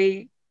a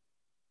very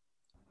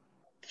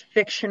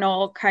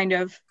fictional kind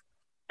of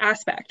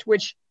aspect,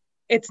 which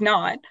it's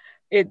not.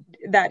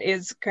 That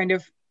is kind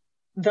of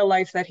the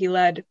life that he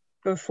led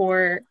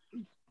before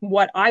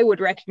what I would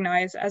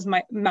recognize as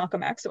my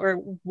Malcolm X, or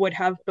would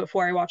have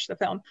before I watched the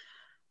film.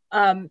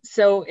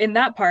 So in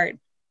that part,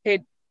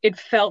 it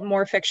felt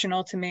more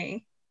fictional to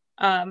me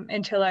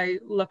until I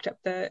looked up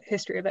the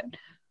history of it.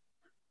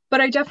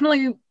 But I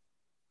definitely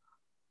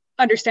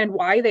understand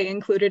why they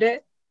included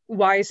it,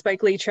 why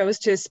Spike Lee chose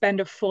to spend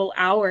a full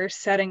hour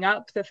setting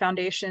up the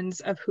foundations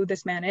of who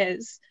this man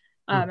is,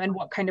 and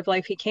what kind of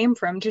life he came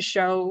from, to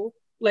show,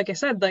 like I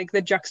said, like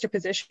the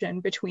juxtaposition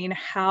between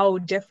how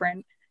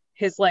different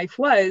his life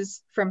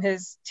was from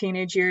his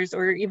teenage years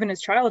or even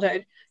his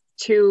childhood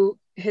to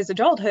his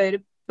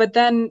adulthood. But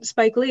then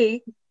Spike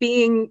Lee,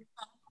 being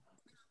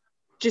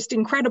just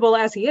incredible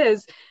as he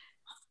is,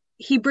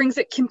 he brings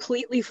it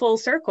completely full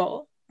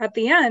circle at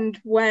the end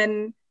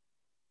when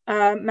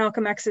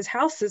Malcolm X's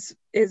house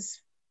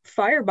is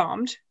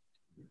firebombed,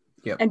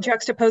 and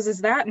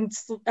juxtaposes that and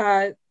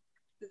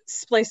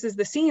splices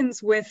the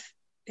scenes with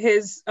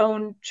his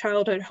own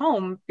childhood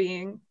home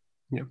being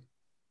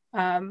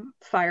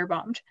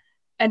firebombed.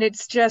 And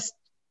it's just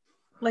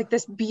like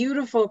this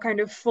beautiful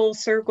kind of full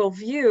circle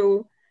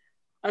view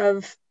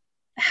of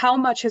how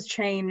much has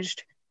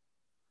changed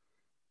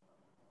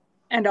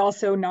and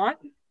also not,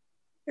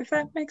 if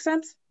that makes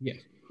sense.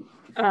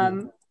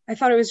 I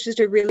thought it was just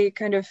a really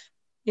kind of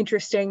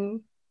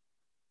interesting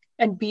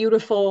and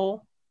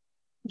beautiful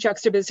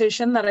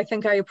juxtaposition that I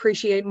think I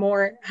appreciate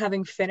more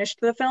having finished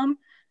the film.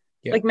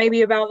 Like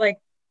maybe about like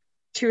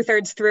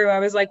 2/3 through, I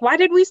was like, why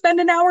did we spend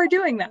an hour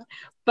doing that?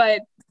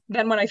 But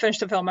then when I finished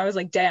the film, I was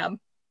like, damn,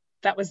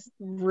 that was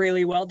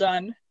really well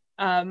done.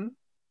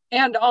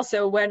 And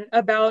also when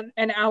about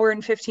an hour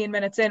and 15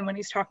 minutes in, when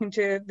he's talking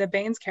to the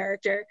Baines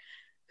character,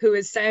 who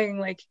is saying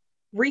like,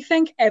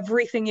 rethink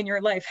everything in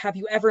your life. Have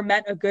you ever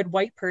met a good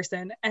white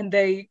person? And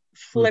they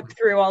flip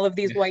through all of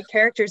these white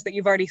characters that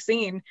you've already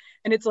seen.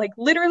 And it's like,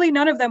 literally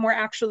none of them were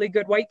actually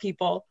good white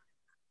people.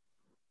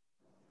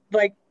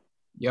 Like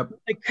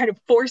kind of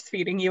force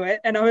feeding you it.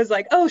 And I was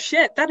like, oh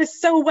shit, that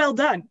is so well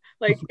done.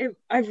 Like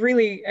I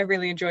really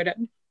enjoyed it.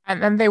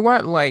 And they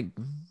weren't like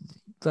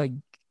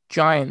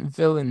giant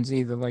villains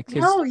either. Like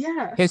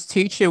his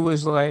teacher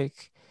was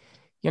like,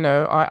 you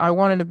know, I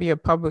wanted to be a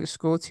public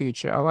school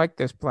teacher. I like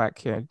this black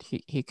kid.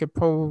 He could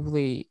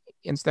probably,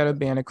 instead of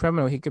being a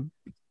criminal, he could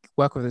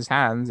work with his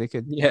hands. He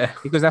could,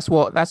 because that's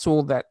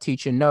all that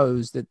teacher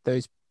knows,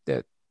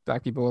 that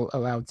black people are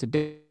allowed to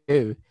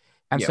do.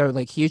 And so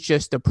like he's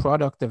just a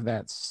product of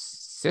that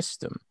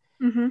system,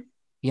 you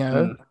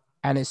know.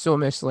 And it's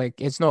almost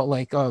like, it's not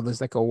like, oh, there's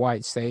like a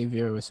white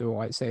savior or some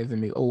white savior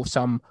me, or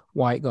some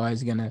white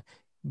guy's gonna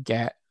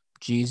get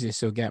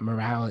Jesus or get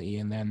morality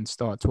and then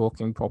start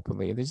talking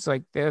properly. It's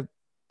like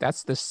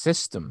that's the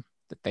system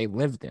that they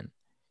lived in,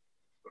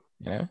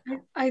 you know.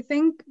 I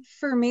think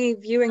for me,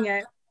 viewing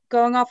it,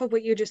 going off of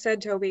what you just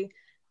said, Toby,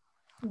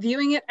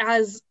 viewing it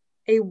as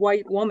a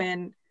white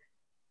woman,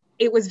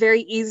 it was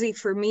very easy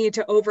for me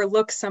to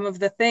overlook some of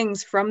the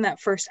things from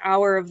that first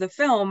hour of the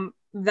film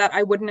that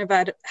I wouldn't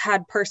have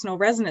had personal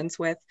resonance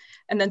with.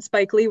 And then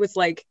Spike Lee was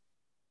like,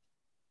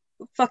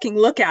 fucking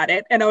look at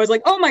it. And I was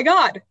like, oh my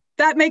God,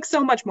 that makes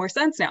so much more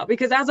sense now.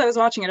 Because as I was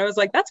watching it, I was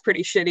like, that's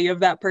pretty shitty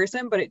of that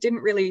person, but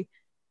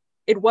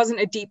it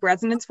wasn't a deep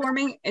resonance for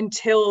me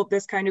until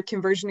this kind of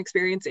conversion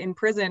experience in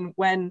prison,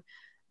 when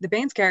the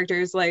Baines character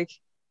is like,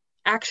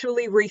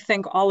 actually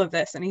rethink all of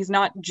this. And he's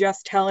not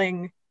just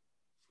telling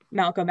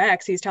Malcolm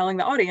X, he's telling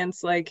the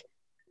audience, like,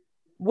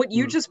 what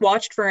you just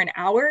watched for an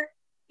hour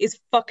is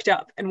fucked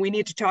up and we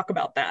need to talk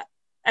about that.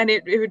 And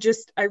it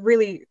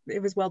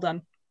was well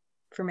done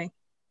for me.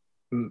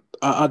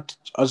 I'd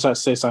just like to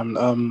say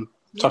something,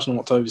 touching on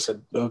what Toby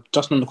said,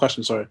 just on the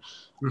question, sorry,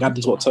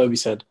 adding to what Toby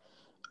said.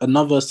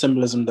 Another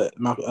symbolism that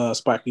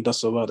Spike Lee does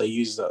so well, that he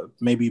uses that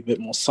maybe a bit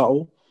more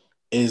subtle,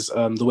 is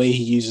the way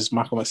he uses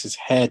Malcolm X's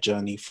hair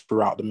journey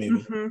throughout the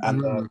movie.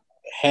 And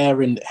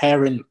hair in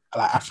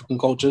like African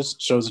cultures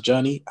shows a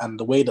journey, and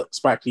the way that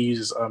Spike Lee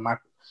uses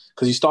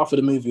because you start with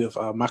the movie of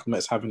Malcolm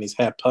X having his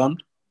hair permed,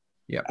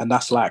 and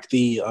that's like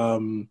the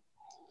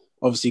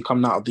obviously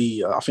coming out of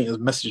the I think the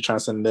message trying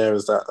to send there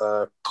is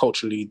that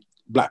culturally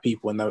black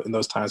people in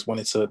those times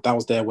wanted to, that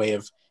was their way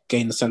of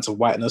gaining a sense of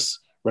whiteness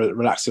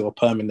relaxing or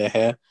perming their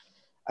hair.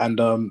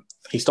 And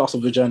he starts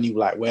off the journey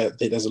like where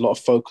there's a lot of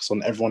focus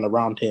on everyone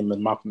around him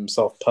and Malcolm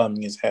himself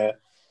perming his hair.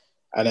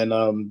 And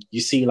then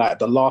you see like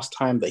the last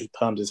time that he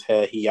permed his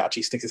hair, he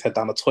actually sticks his head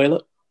down the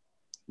toilet.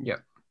 Yeah.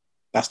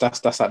 That's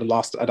like the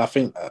last, and I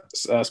think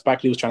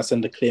Spike Lee was trying to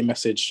send a clear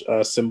message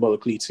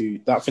symbolically to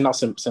that. I think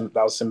that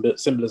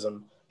was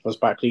symbolism from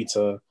Spike Lee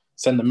to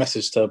send a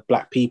message to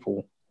Black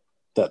people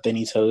that they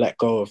need to let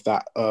go of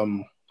that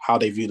how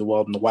they view the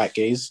world in the white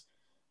gaze.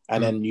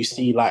 And then you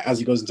see like as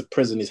he goes into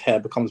prison, his hair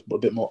becomes a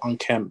bit more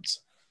unkempt,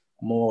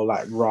 more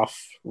like rough,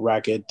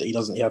 ragged. He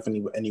doesn't have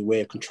any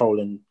way of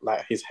controlling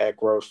like his hair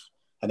growth.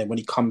 And then when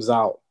he comes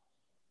out,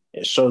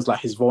 it shows like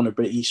his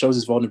vulnerability. He shows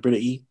his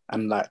vulnerability,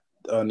 and like.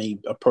 And he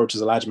approaches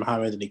Elijah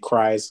Muhammad and he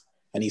cries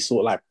and he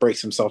sort of like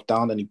breaks himself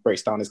down and he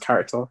breaks down his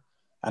character,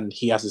 and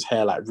he has his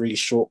hair like really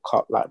short,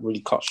 cut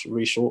really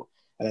short.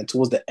 And then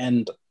towards the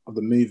end of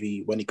the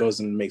movie, when he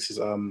goes and makes his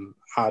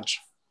Hajj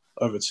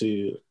over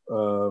to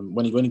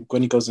when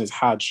he goes in his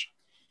Hajj,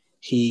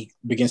 he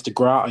begins to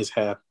grow out his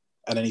hair,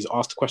 and then he's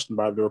asked a question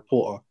by the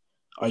reporter,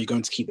 "Are you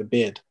going to keep the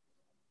beard?"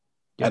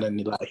 Yeah. And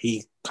then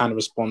he kind of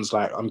responds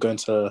like, "I'm going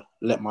to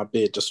let my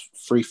beard just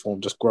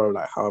freeform, just grow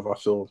like however I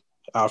feel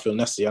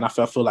necessary." And I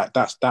feel like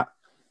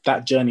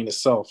that journey in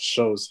itself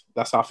shows.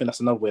 I think that's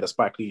another way that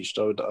Spike Lee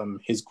showed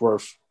his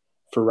growth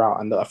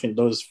throughout. And I think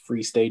those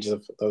three stages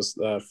of those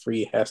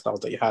three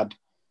hairstyles that he had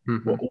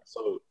were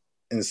also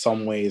in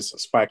some ways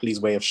Spike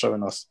Lee's way of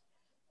showing us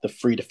the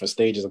three different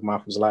stages of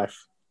Malcolm's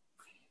life.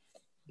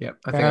 Yeah,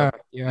 I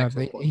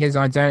think his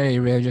identity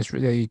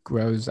really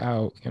grows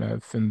out,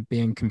 from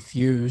being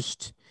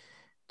confused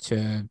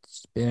to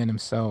being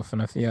himself.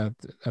 And I think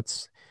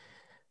that's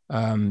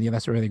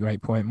that's a really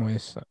great point,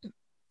 Moise.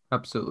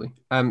 Absolutely.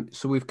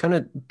 So we've kind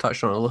of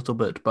touched on it a little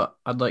bit, but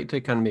I'd like to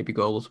kind of maybe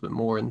go a little bit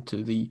more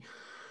into the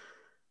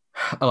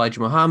Elijah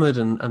Muhammad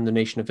and the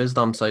Nation of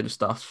Islam side of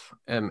stuff.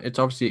 It's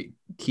obviously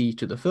key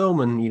to the film,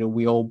 and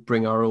we all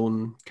bring our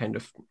own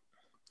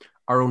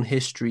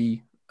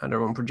history and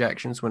our own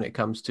projections when it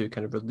comes to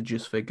kind of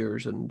religious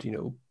figures and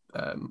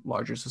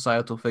larger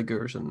societal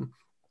figures and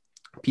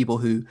people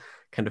who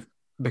kind of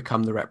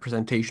become the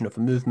representation of a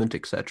movement,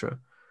 etc.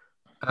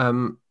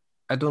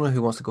 I don't know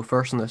who wants to go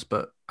first on this,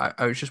 but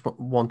I was just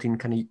wanting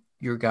kind of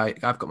your guy.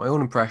 I've got my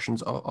own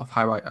impressions of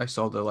how I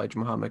saw the Elijah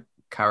Muhammad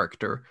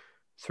character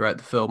throughout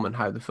the film and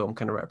how the film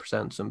kind of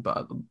represents him. But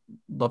I'd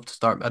love to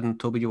start. I don't know,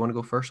 Toby, do you want to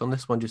go first on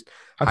this one? Just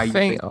I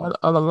think on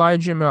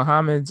Elijah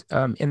Muhammad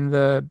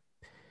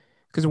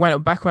because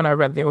back when I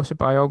read the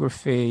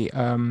autobiography,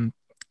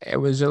 it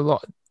was a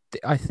lot.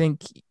 I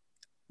think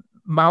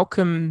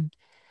Malcolm's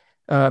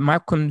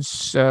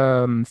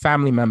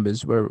family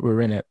members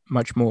were in it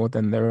much more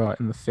than there are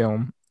in the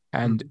film.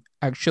 And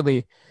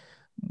actually,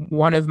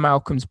 one of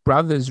Malcolm's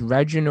brothers,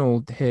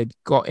 Reginald, had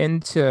got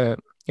into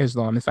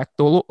Islam. In fact,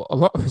 a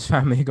lot of his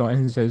family got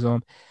into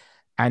Islam.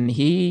 And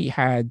he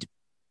had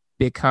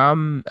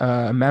become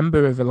a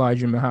member of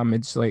Elijah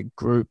Muhammad's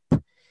group.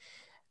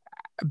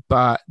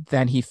 But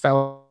then he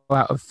fell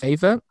out of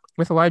favor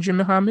with Elijah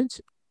Muhammad.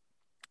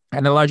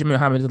 And Elijah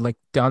Muhammad had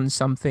done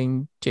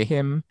something to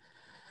him.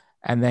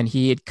 And then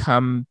he had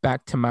come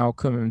back to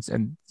Malcolm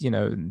and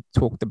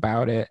talked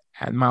about it,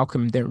 and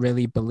Malcolm didn't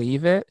really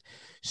believe it.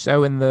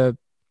 So in the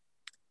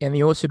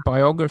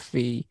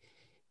autobiography,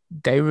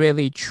 they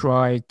really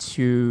try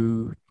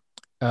to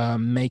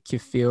make you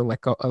feel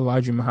like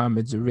Elijah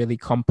Muhammad's a really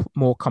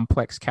more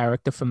complex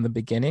character from the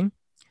beginning.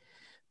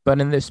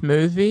 But in this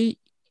movie,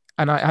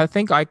 and I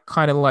think I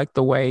kind of like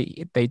the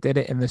way they did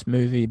it in this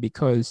movie,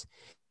 because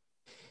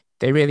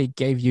they really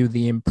gave you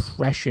the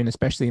impression,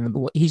 especially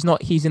he's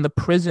in the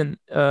prison.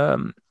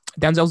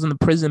 Denzel's in the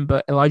prison,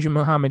 but Elijah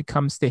Muhammad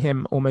comes to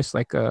him almost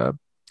like a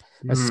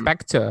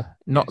specter,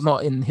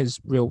 not in his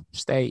real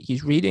state.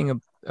 He's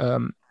reading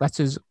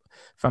letters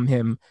from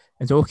him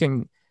and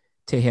talking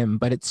to him,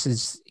 but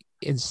he's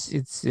this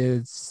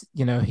is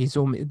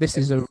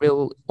a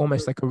real,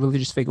 almost like a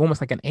religious figure,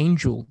 almost like an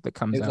angel that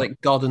comes out. It's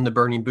like God in the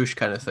burning bush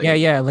kind of thing.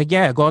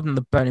 God in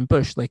the burning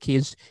bush. Like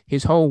his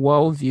whole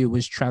worldview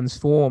was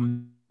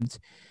transformed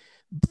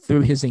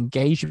through his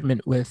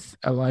engagement with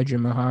Elijah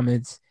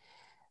Muhammad.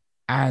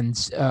 And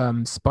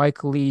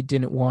Spike Lee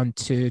didn't want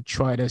to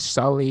try to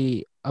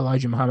sully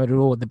Elijah Muhammad at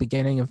all at the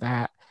beginning of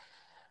that.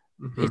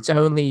 It's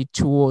only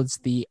towards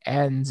the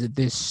end that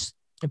this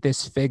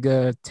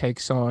figure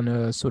takes on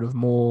a sort of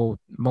more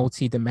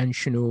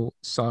multi-dimensional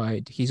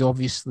side. He's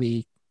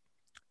obviously,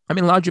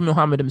 Elijah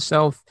Muhammad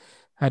himself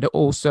had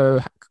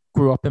also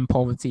grew up in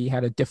poverty,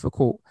 had a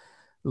difficult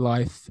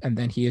life, and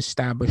then he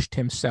established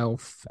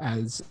himself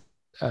as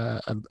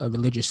a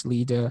religious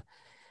leader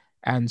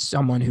and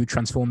someone who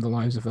transformed the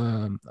lives of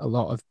a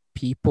lot of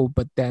people.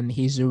 But then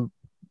he's a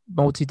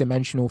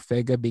multi-dimensional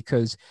figure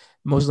because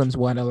Muslims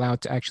weren't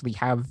allowed to actually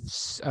have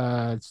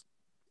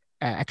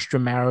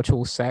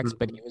extramarital sex,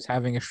 but he was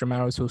having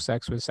extramarital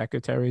sex with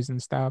secretaries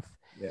and stuff.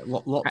 Yeah,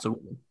 lots of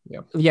women.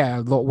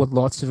 With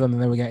lots of them,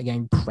 and they were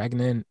getting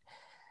pregnant,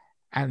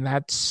 and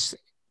that's.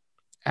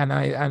 And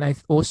I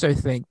also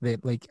think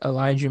that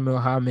Elijah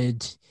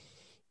Muhammad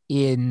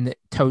in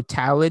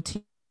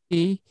totality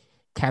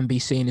can be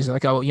seen as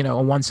like, oh,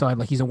 on one side,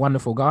 like he's a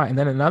wonderful guy, and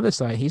then another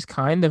side, he's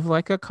kind of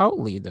like a cult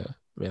leader,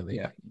 really.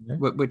 Yeah,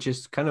 which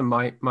is kind of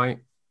my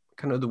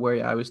kind of the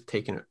way I was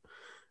taking it.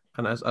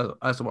 And as I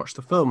watched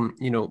the film,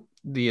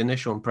 the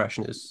initial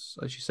impression is,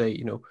 as you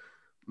say,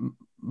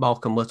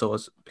 Malcolm Little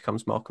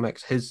becomes Malcolm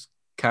X. His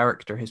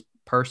character, his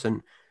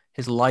person,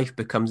 his life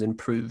becomes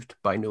improved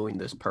by knowing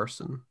this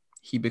person.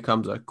 He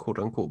becomes a quote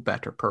unquote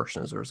better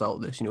person as a result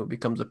of this.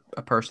 Becomes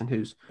a person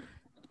who's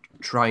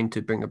trying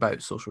to bring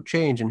about social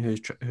change and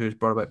who's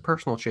brought about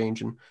personal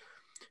change. And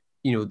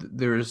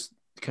there's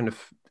kind of,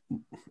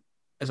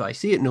 as I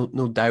see it, no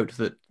doubt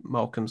that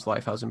Malcolm's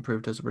life has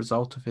improved as a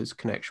result of his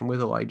connection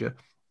with Elijah.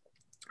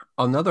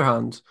 On the other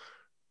hand,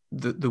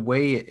 the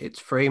way it's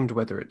framed,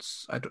 whether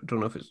it's, I don't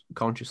know if it's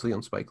consciously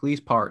on Spike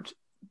Lee's part,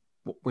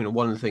 one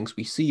of the things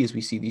we see is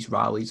these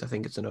rallies. I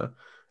think it's in a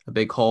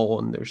big hall,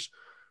 and there's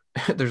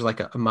like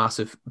a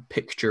massive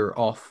picture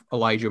of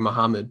Elijah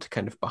Muhammad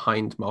kind of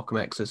behind Malcolm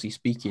X as he's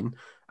speaking.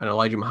 And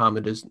Elijah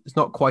Muhammad it's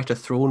not quite a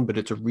throne, but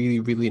it's a really,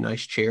 really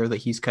nice chair that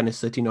he's kind of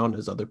sitting on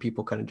as other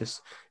people kind of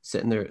just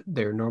sit in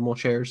their normal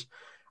chairs.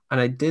 And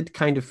I did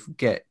kind of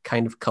get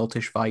kind of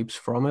cultish vibes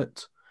from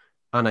it.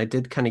 And I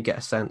did kind of get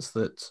a sense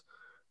that,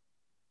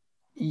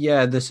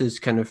 yeah, this is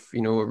kind of, a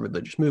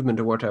religious movement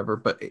or whatever,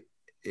 but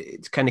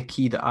it's kind of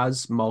key that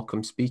as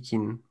Malcolm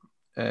speaking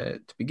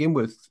to begin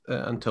with,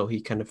 until he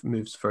kind of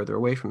moves further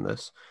away from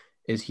this,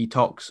 is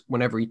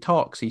whenever he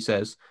talks, he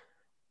says,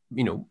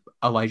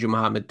 Elijah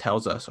Muhammad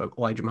tells us, or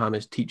Elijah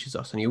Muhammad teaches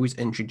us, and he always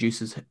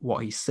introduces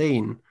what he's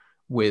saying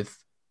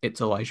with, it's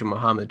Elijah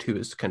Muhammad who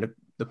is kind of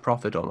the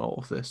prophet on all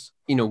of this.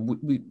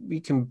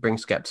 We can bring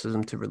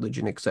skepticism to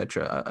religion,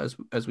 etc.,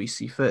 as we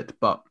see fit,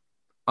 but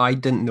I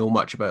didn't know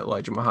much about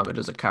Elijah Muhammad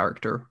as a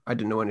character. I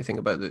didn't know anything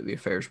about the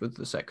affairs with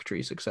the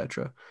secretaries,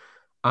 etc.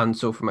 And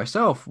so for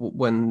myself,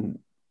 when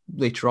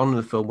later on in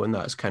the film, when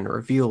that is kind of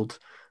revealed,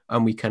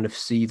 and we kind of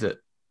see that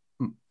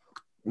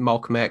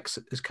Malcolm X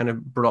is kind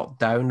of brought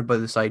down by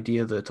this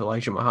idea that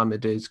Elijah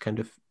Muhammad is kind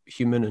of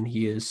human, and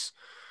he is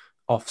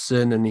off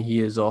sin, and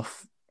he is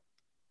off,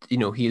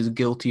 he is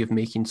guilty of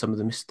making some of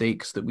the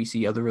mistakes that we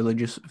see other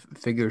religious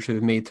figures who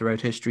have made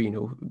throughout history,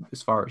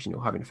 as far as,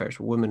 having affairs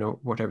with women or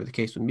whatever the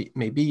case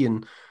may be.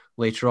 And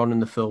later on in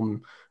the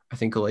film, I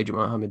think Elijah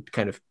Muhammad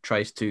kind of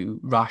tries to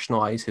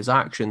rationalize his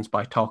actions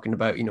by talking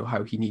about,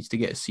 how he needs to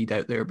get his seed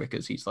out there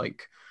because he's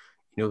like,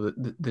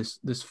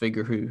 this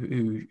figure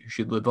who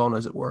should live on,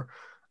 as it were.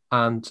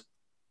 And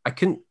I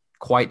couldn't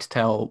quite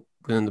tell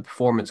within the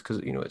performance, because,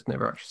 it's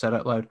never actually said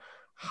out loud,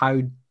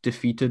 how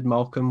defeated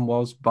Malcolm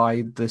was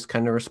by this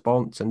kind of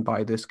response and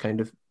by this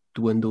kind of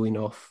dwindling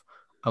of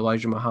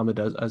Elijah Muhammad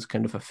as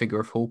kind of a figure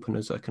of hope and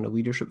as a kind of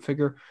leadership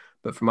figure.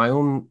 But from my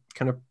own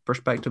kind of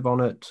perspective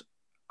on it,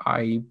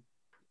 I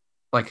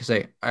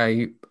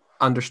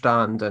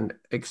understand and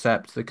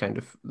accept the kind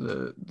of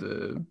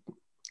the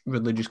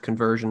religious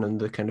conversion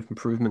and the kind of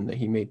improvement that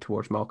he made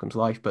towards Malcolm's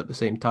life. But at the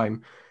same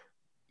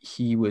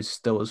he was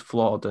still as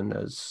flawed and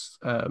as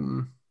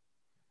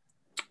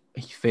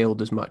he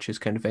failed as much as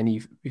kind of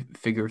any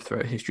figure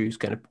throughout history who's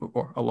kind of,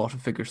 or a lot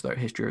of figures throughout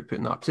history are put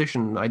in that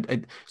position. I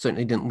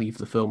certainly didn't leave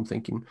the film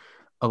thinking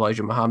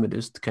Elijah Muhammad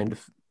is kind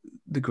of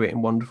the great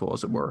and wonderful,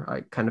 as it were.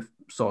 I kind of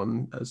saw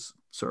him as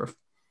sort of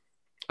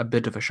a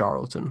bit of a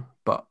charlatan.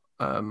 But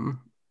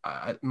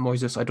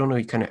Moises, I don't know,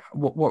 you kind of,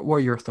 what are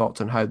your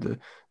thoughts on how the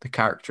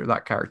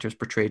character is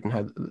portrayed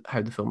and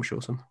how the film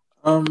shows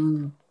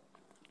him?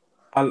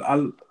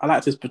 I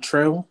liked his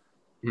portrayal.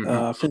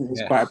 I think it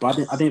was quite, but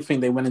I didn't think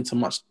they went into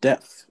much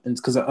depth,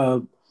 because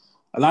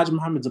Elijah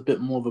Muhammad's a bit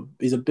more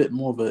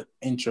of an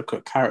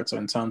intricate character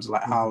in terms of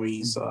like how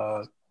his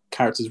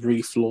character is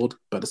really flawed,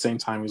 but at the same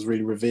time he's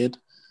really revered.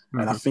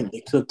 And I think they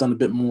could have done a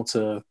bit more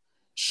to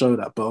show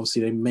that, but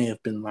obviously it may have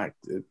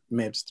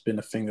just been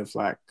a thing of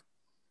like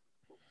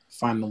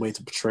finding a way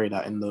to portray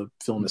that in the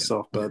film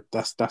itself. But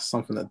that's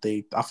something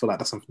that I feel like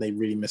that's something they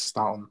really missed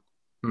out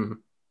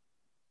on.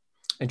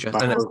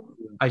 Interesting. And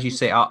as you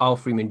say, Al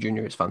Freeman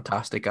Jr. is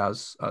fantastic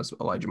as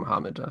Elijah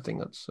Muhammad. I think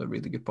that's a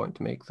really good point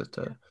to make, that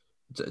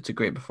it's a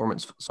great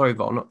performance. Sorry,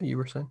 Vaughn, you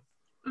were saying?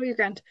 Oh, you're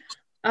grand.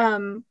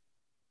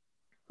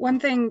 One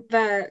thing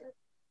that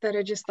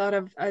I just thought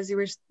of as you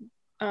were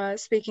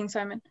speaking,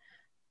 Simon,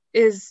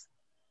 is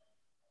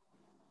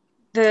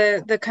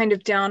the kind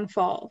of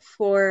downfall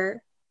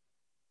for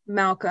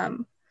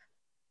Malcolm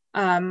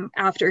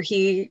after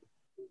he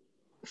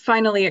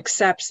finally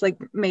accepts, like,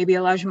 maybe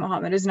Elijah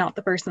Muhammad is not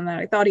the person that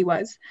I thought he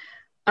was.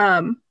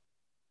 There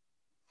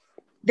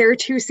are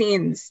two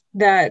scenes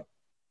that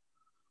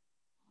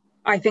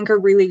I think are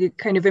really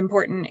kind of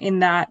important in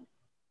that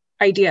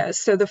idea.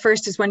 So the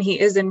first is when he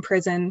is in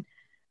prison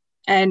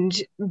and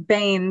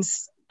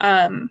Baines,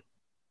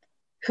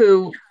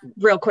 who,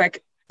 real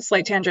quick,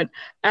 slight tangent,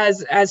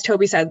 as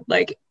Toby said,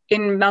 like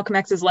in Malcolm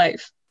X's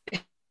life,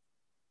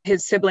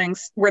 his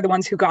siblings were the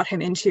ones who got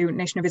him into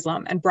Nation of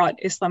Islam and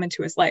brought Islam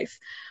into his life.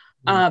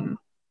 And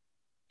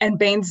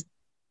the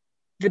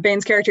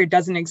Baines character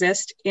doesn't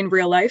exist in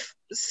real life.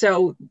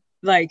 So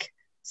like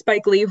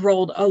Spike Lee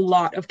rolled a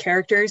lot of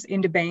characters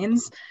into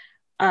Baines,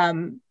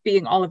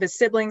 being all of his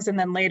siblings, and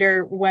then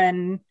later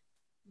when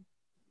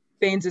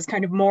Baines is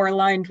kind of more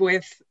aligned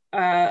with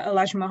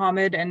Elijah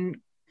Muhammad, and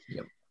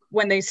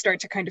when they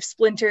start to kind of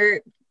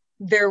splinter,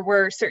 there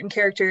were certain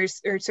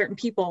characters or certain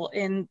people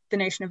in the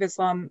Nation of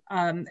Islam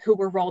who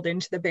were rolled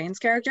into the Baines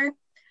character.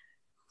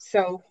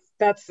 So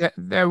that's...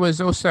 There was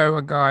also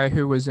a guy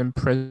who was in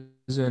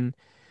prison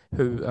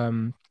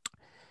who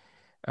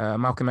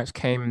Malcolm X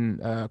came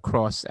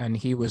across, and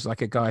he was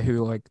like a guy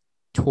who like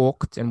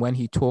talked, and when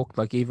he talked,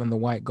 like even the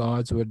white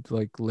guards would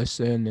like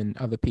listen, and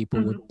other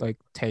people would like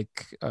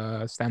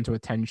stand to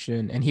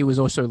attention. And he was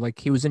also like,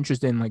 he was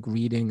interested in like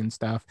reading and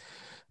stuff,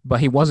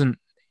 but he wasn't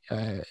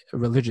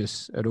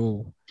religious at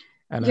all.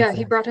 And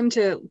he brought him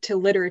to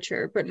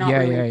literature, but not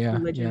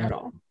religion at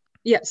all.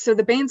 So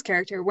the Baines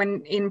character,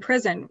 when in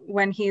prison,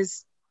 when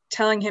he's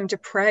telling him to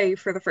pray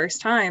for the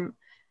first time,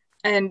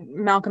 and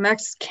Malcolm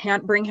X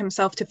can't bring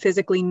himself to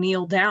physically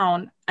kneel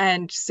down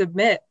and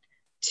submit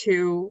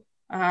to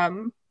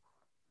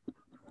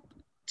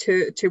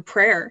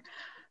prayer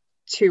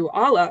to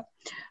Allah,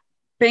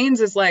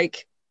 Baines is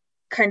like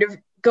kind of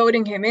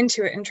goading him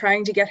into it and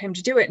trying to get him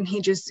to do it, and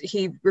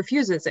he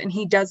refuses, and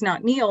he does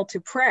not kneel to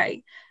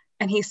pray,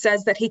 and he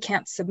says that he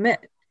can't submit.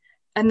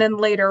 And then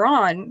later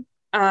on,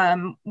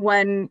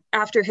 when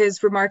after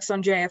his remarks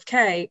on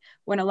JFK,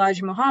 when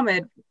Elijah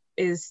Muhammad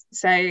is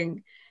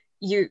saying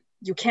you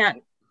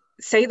can't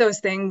say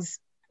those things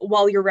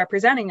while you're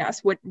representing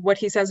us, what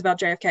he says about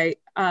JFK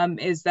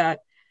is that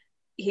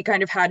he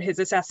kind of had his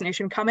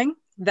assassination coming,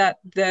 that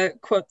the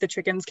quote, "the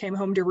chickens came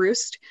home to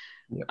roost,"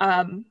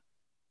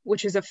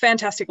 which is a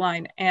fantastic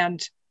line,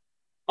 and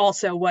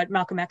also what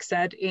Malcolm X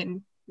said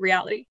in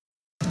reality.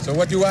 So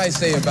what do I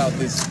say about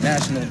this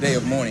National Day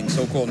of Mourning,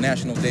 so-called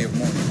National Day of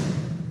Mourning?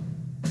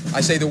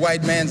 I say the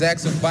white man's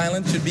acts of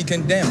violence should be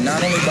condemned,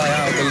 not only by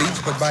our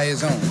beliefs, but by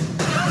his own.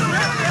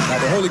 Now,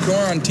 the Holy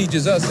Quran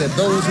teaches us that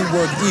those who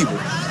work evil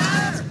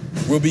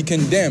will be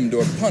condemned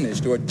or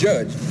punished or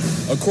judged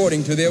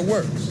according to their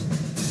works.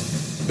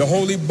 The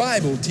Holy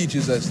Bible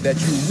teaches us that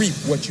you reap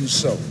what you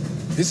sow.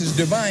 This is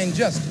divine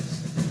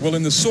justice. Well,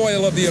 in the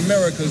soil of the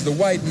Americas, the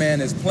white man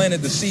has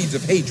planted the seeds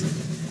of hatred.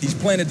 He's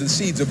planted the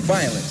seeds of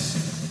violence.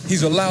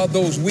 He's allowed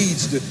those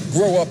weeds to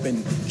grow up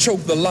and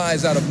choke the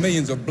lives out of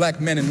millions of black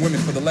men and women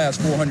for the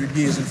last 400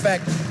 years. In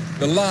fact,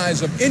 the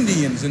lives of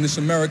Indians in this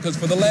Americas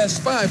for the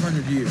last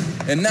 500 years.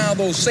 And now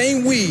those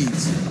same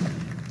weeds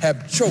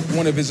have choked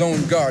one of his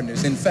own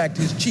gardeners, in fact,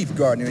 his chief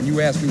gardener. And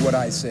you ask me what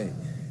I say.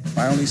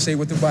 I only say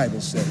what the Bible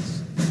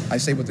says. I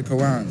say what the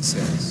Quran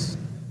says.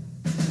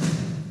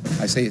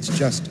 I say it's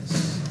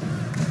justice.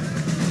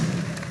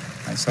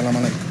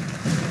 Assalamu alaikum.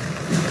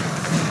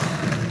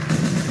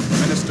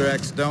 Mr.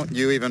 X, don't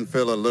you even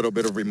feel a little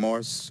bit of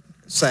remorse,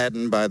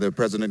 saddened by the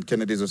President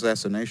Kennedy's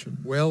assassination?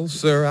 Well,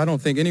 sir, I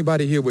don't think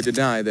anybody here would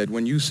deny that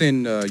when you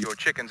send your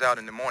chickens out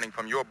in the morning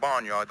from your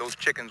barnyard, those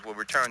chickens will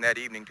return that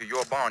evening to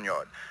your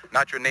barnyard,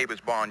 not your neighbor's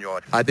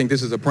barnyard. I think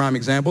this is a prime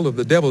example of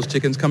the devil's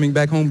chickens coming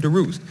back home to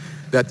roost.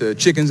 That the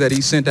chickens that he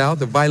sent out,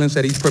 the violence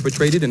that he's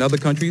perpetrated in other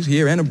countries,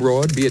 here and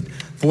abroad, be it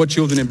 4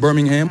 children in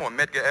Birmingham or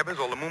Medgar Evers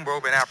or Lumumba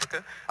in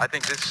Africa, I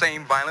think this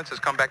same violence has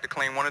come back to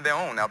claim one of their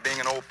own. Now, being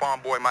an old farm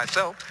boy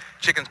myself,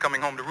 chickens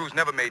coming home to roost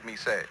never made me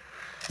sad.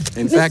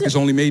 In fact, it's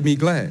only made me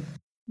glad.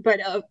 But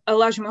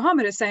Elijah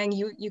Muhammad is saying,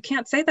 you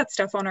can't say that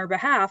stuff on our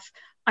behalf.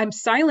 I'm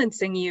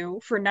silencing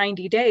you for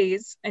 90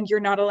 days, and you're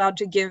not allowed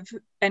to give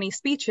any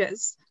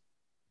speeches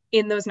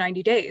in those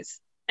 90 days.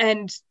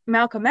 And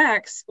Malcolm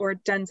X, or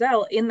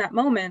Denzel, in that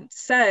moment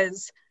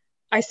says,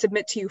 I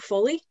submit to you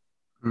fully.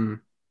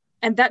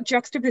 And that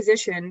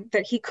juxtaposition,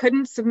 that he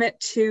couldn't submit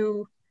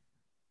to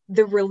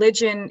the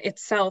religion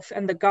itself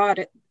and the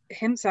God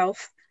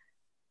himself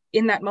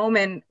in that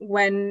moment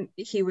when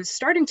he was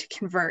starting to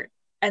convert,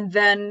 and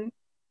then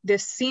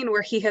this scene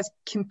where he has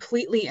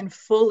completely and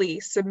fully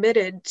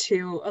submitted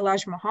to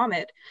Elijah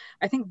Muhammad,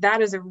 I think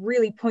that is a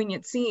really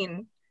poignant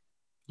scene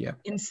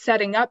in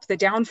setting up the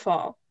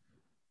downfall,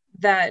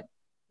 that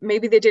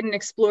maybe they didn't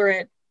explore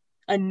it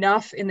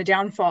enough in the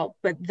downfall,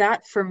 but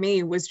that for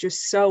me was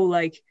just so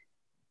like,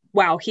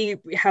 wow, he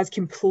has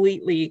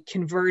completely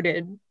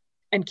converted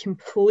and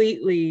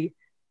completely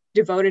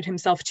devoted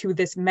himself to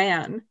this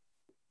man.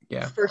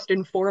 First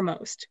and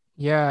foremost.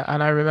 Yeah,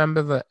 and I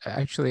remember that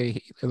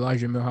actually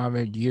Elijah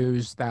Muhammad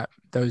used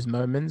those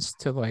moments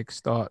to like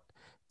start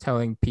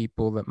telling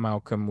people that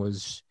Malcolm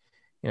was,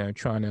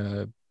 trying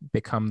to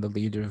become the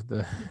leader of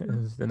the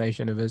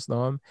Nation of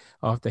Islam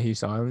after he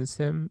silenced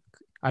him.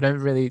 I don't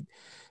really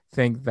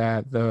think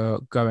that the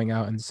going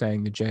out and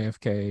saying the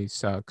JFK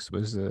sucks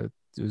was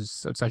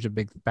such a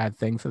bad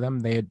thing for them.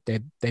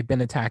 They've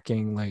been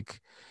attacking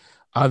like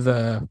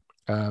other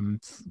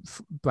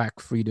black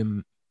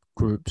freedom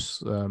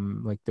groups,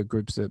 like the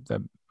groups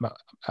that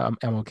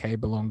MLK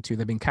belonged to.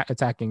 They've been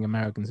attacking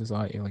American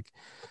society,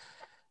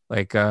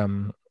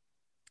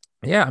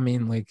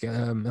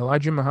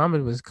 Elijah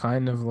Muhammad was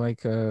kind of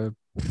like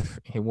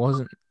he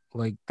wasn't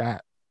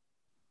that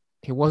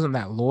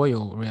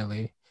loyal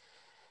really,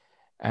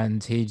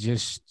 and he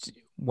just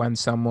when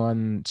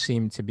someone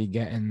seemed to be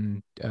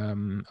getting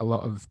a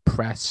lot of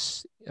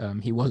press,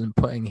 he wasn't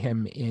putting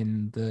him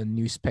in the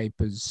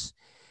newspapers,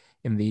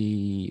 in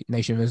the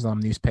Nation of Islam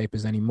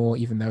newspapers anymore,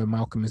 even though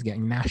Malcolm was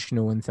getting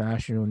national,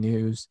 international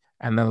news.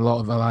 And then a lot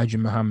of Elijah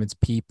Muhammad's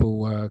people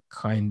were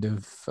kind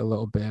of a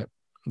little bit,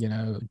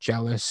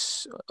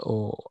 jealous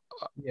or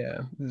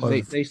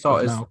they saw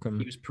it as Malcolm.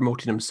 He was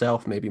promoting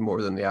himself maybe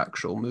more than the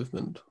actual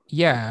movement.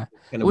 Yeah,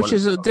 which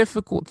is a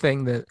difficult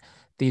thing that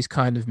these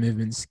kind of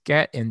movements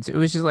get into. It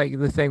was just like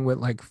the thing with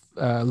like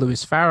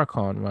Louis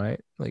Farrakhan, right?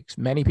 Like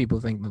many people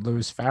think that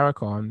Louis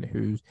Farrakhan,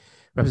 who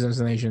represents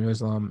the Nation of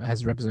Islam,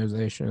 has represented the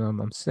Nation of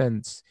Islam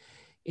since,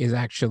 is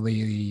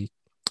actually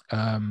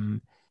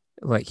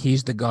like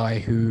he's the guy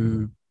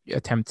who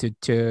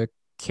attempted to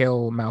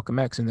kill Malcolm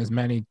X, and there's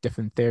many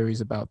different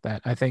theories about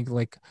that. I think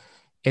like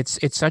it's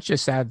such a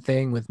sad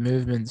thing with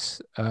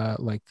movements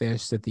like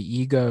this, that the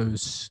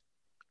egos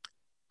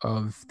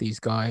of these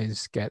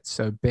guys get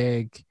so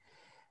big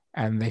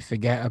and they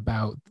forget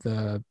about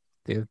the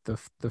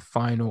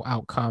final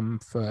outcome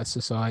for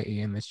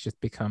society, and this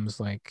just becomes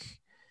like,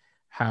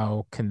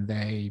 how can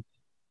they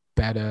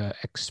better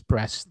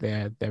express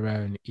their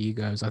own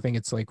egos? I think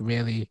it's like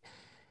really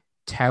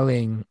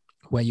telling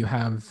where you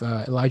have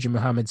Elijah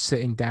Muhammad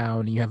sitting down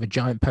and you have a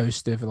giant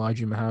poster of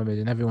Elijah Muhammad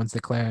and everyone's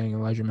declaring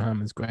Elijah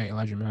Muhammad's great,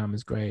 Elijah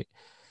Muhammad's great.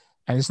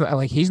 And it's not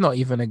like, he's not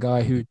even a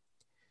guy who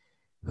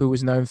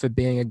was known for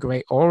being a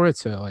great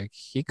orator. Like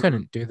he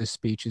couldn't do the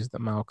speeches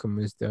that Malcolm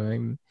was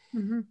doing.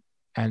 Mm-hmm.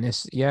 And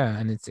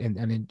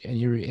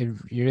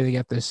you really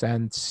get the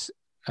sense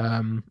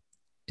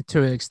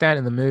to an extent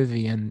in the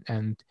movie,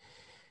 and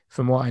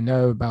from what I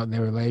know about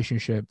their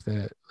relationship,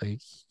 that like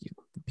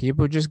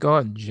people just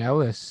got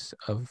jealous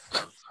of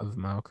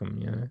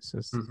Malcolm. It's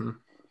just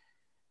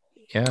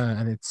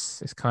and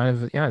it's kind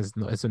of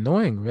it's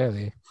annoying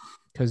really,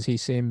 because he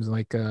seems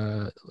like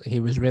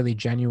he was really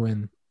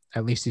genuine.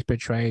 At least he's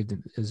portrayed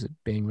as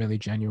being really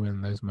genuine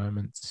in those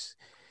moments.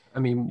 I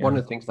mean, one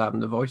of the things that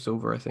happened in the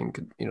voiceover, I think,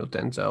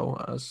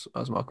 Denzel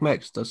as Malcolm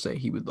X does say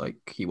he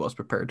was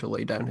prepared to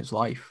lay down his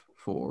life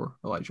for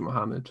Elijah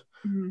Muhammad.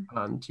 Mm-hmm.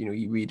 And,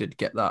 you really did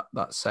get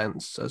that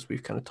sense, as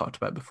we've kind of talked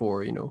about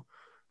before.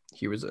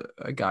 He was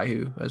a guy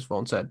who, as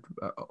Vaughn said,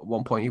 at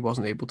one point he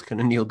wasn't able to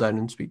kind of kneel down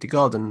and speak to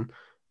God, and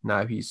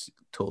now he's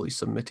totally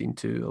submitting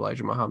to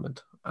Elijah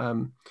Muhammad.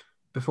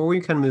 Before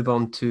we kind of move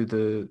on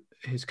to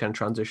his kind of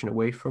transition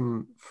away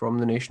from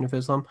the Nation of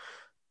Islam,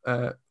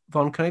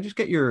 Vaughn, can I just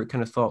get your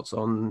kind of thoughts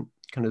on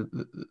kind of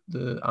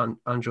the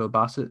Angela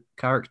Bassett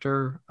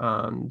character,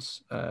 and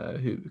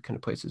who kind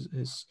of plays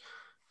his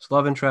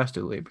love interest,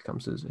 who later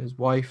becomes his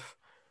wife,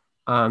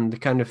 and the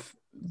kind of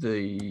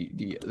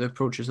the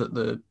approaches that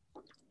the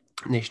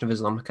Nation of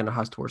Islam kind of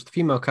has towards the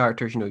female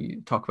characters.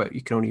 You talk about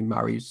you can only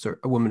marry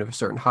a woman of a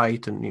certain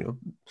height and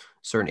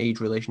certain age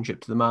relationship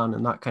to the man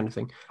and that kind of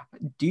thing.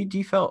 Do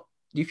you feel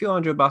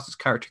Angela Bassett's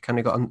character kind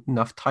of got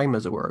enough time,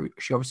 as it were?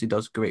 She obviously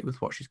does great with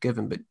what she's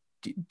given, but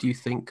do you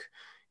think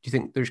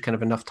there's kind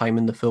of enough time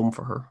in the film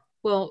for her?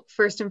 Well,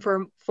 first and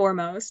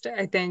foremost,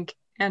 I think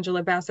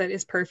Angela Bassett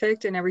is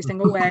perfect in every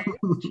single way.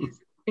 She's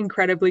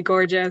incredibly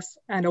gorgeous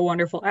and a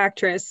wonderful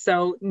actress,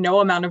 so no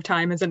amount of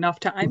time is enough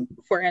time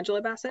for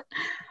Angela Bassett.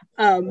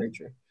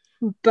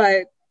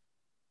 But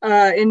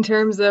in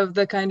terms of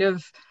the kind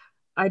of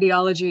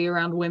ideology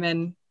around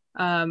women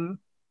in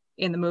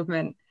the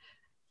movement,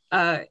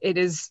 it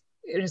is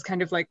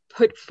kind of like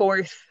put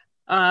forth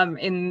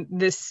in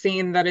this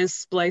scene that is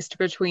spliced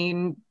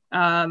between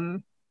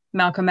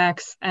Malcolm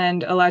X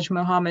and Elijah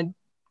Muhammad,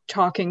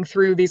 talking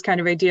through these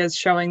kind of ideas,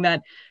 showing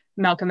that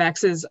Malcolm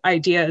X's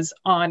ideas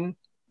on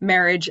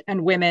marriage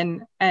and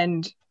women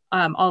and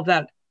all of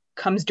that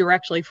comes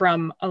directly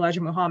from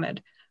Elijah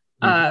Muhammad.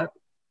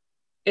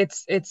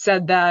 It's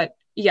said that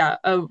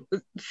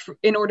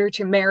in order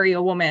to marry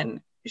a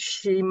woman,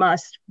 she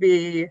must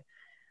be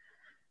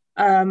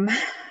the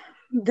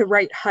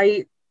right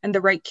height and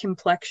the right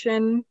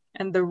complexion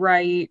and the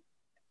right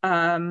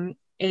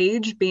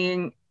age,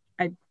 being,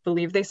 I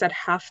believe they said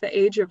half the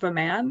age of a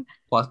man.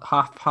 Plus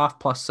half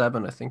plus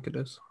 7, I think it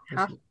is.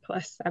 Half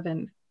plus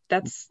 7.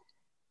 That's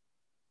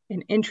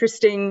an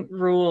interesting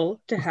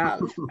rule to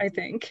have, I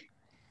think.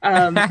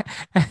 And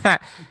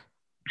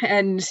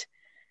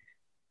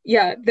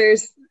yeah, there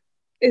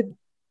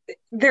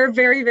are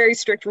very, very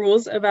strict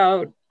rules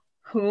about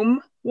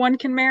whom one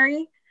can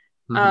marry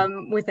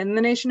within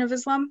the Nation of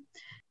Islam.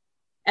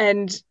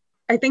 And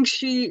I think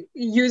she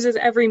uses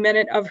every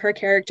minute of her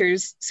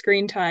character's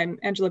screen time,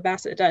 Angela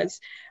Bassett does,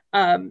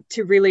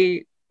 to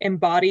really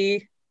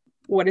embody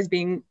what is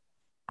being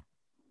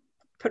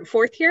put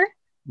forth here.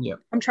 Yeah,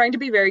 I'm trying to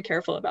be very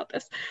careful about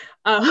this.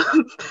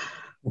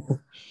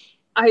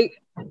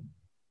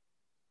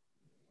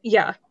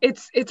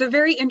 It's a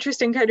very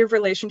interesting kind of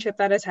relationship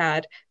that is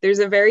had. There's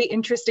a very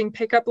interesting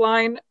pickup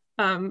line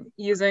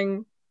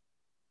using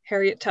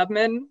Harriet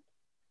Tubman,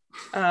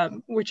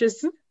 which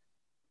is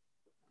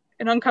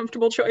an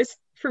uncomfortable choice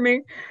for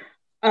me,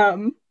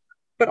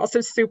 but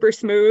also super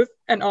smooth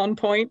and on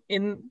point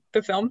in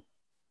the film.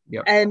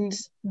 Yep. And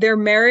their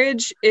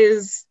marriage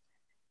is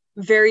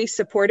very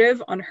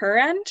supportive on her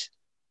end.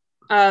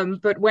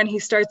 But when he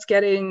starts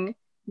getting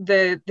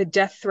the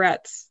death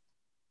threats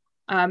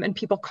and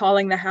people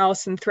calling the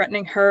house and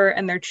threatening her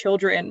and their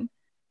children,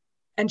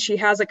 and she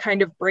has a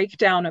kind of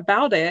breakdown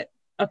about it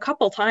a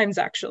couple times,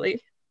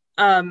 actually.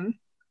 I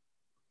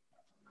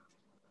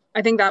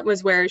think that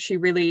was where she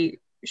really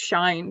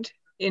shined,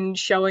 in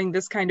showing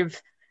this kind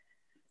of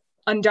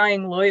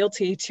undying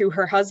loyalty to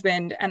her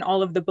husband and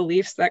all of the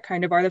beliefs that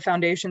kind of are the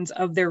foundations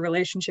of their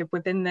relationship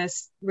within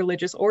this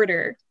religious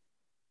order,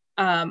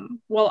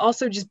 while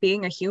also just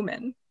being a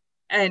human.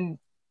 And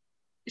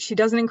she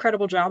does an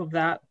incredible job of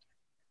that.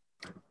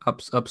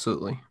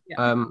 Absolutely.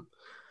 Yeah.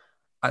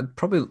 I'd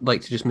probably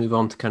like to just move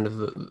on to kind of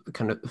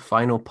the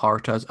final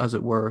part, as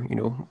it were. You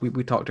know,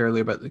 we talked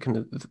earlier about the kind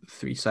of the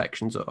three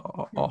sections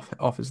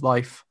of his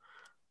life.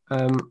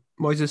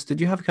 Moises,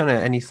 did you have kind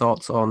of any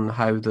thoughts on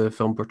how the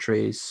film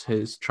portrays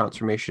his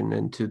transformation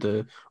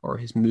into or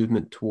his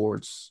movement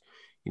towards,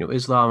 you know,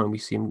 Islam? And we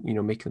see him, you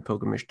know, making the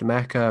pilgrimage to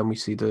Mecca, and we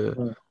see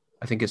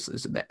I think it's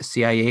the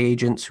CIA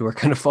agents who are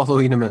kind of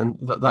following him and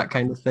that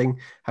kind of thing.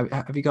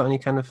 Have you got any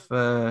kind of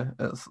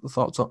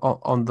thoughts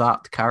on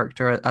that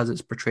character as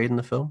it's portrayed in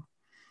the film?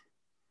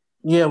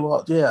 Yeah,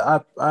 well, yeah.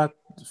 I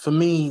for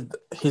me,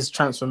 his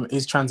transition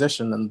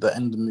and the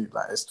end of the movie,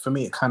 like, for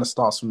me, it kind of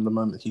starts from the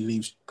moment he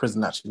leaves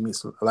prison, actually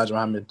meets Elijah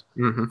Muhammad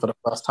for the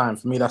first time.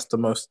 For me, that's the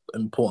most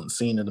important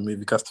scene in the movie,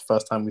 because the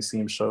first time we see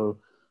him show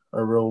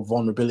a real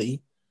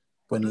vulnerability,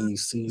 when he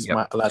sees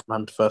Elijah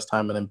Muhammad the first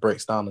time and then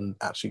breaks down and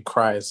actually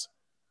cries,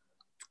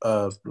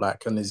 and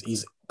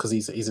he's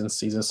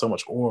in so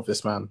much awe of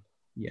this man,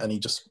 and he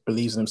just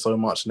believes in him so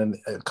much, and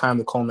then it kind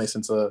of culminates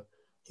into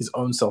his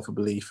own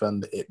self-belief,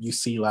 and you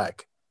see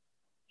like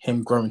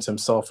him growing to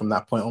himself from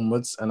that point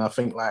onwards. And I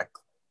think like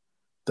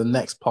the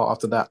next part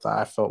after that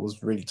I felt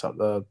was really tough,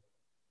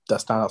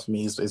 that stand out for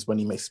me is when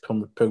he makes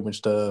his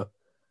pilgrimage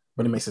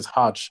when he makes his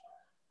Hajj,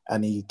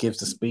 and he gives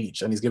the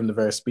speech, and he's giving the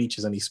various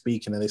speeches, and he's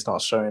speaking, and they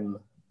start showing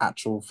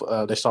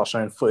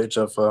footage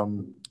of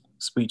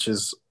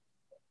speeches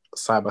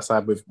side by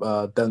side with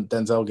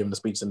Denzel giving the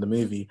speech in the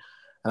movie.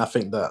 And I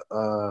think that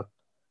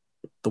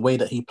the way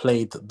that he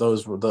played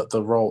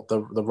the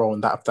role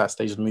in that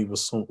stage of the movie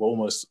was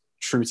almost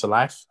true to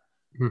life,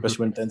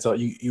 especially when Denzel,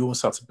 you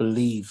almost have to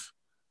believe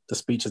the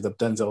speeches that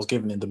Denzel was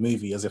giving in the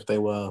movie as if they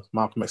were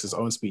Malcolm X's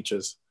own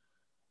speeches.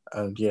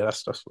 And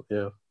that's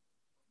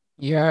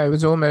it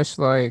was almost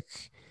like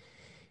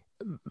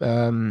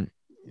the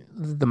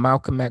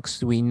Malcolm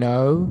X we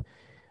know.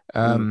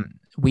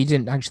 We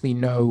didn't actually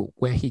know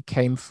where he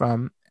came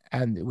from,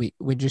 and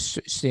we're just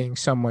seeing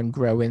someone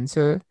grow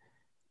into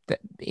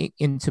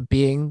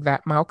being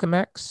that Malcolm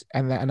X.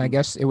 And I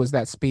guess it was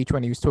that speech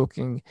when he was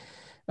talking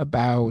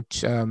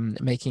about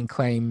making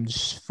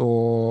claims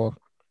for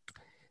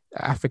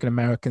African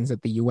Americans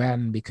at the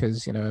UN,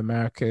 because, you know,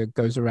 America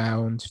goes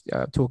around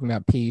talking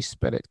about peace,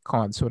 but it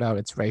can't sort out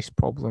its race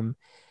problem.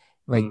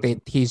 Like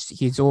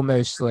he's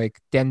almost like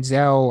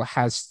Denzel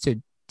has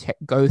to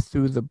go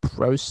through the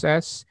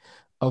process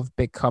of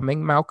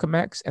becoming Malcolm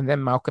X, and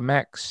then Malcolm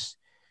X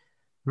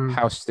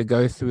has to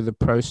go through the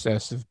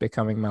process of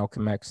becoming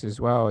Malcolm X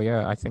as well.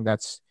 Yeah, I think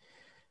that's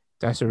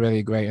a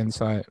really great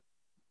insight.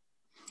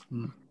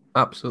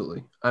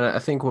 Absolutely. And I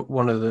think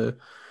one of the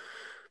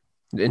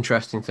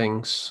interesting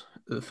things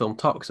the film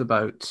talks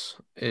about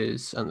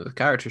is, and the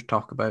characters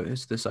talk about,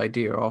 is this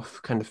idea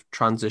of kind of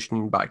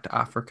transitioning back to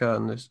Africa,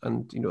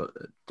 and you know,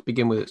 to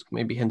begin with, it's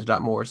maybe hinted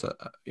at more as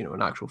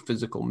an actual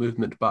physical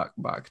movement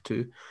back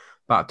to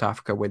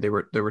Africa, where they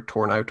were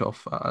torn out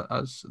of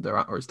as their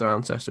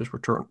ancestors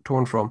were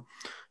torn from.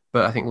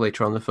 But I think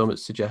later on in the film, it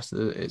suggests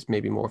that it's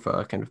maybe more of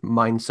a kind of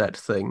mindset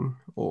thing,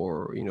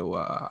 or, you know,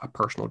 a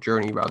personal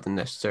journey rather than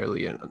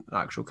necessarily an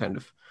actual kind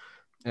of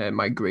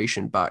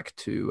migration back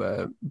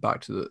to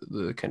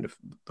the kind of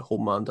the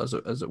homeland, as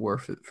it were,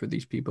 for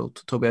these people.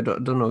 Toby, I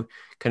don't know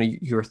kind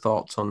of your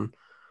thoughts on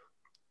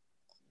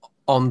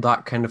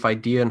that kind of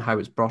idea and how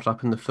it's brought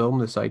up in the film,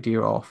 this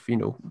idea of, you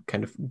know,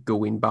 kind of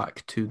going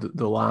back to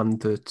the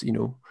land that, you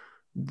know,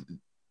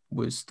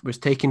 was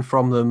taken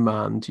from them,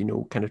 and, you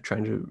know, kind of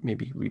trying to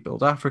maybe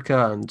rebuild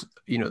Africa, and,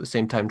 you know, at the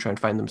same time trying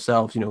to find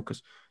themselves, you know,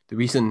 because the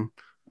reason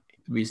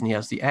he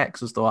has the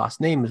X as the last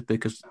name is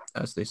because,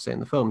 as they say in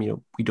the film, you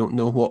know, we don't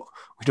know what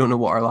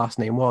our last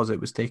name was.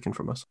 It was taken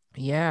from us.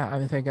 Yeah,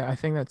 I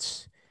think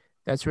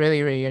that's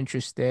really, really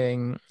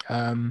interesting.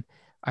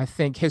 I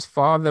think his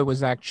father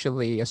was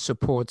actually a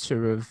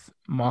supporter of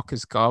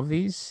Marcus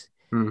Garvey's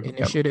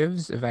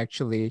initiatives of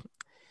actually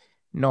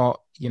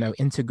not, you know,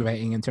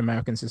 integrating into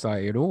American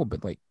society at all,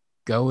 but like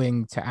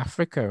going to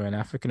Africa, and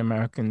African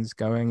Americans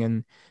going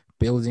and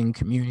building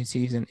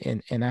communities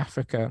in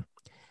Africa.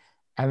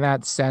 And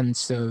that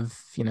sense of,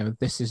 you know,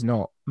 this is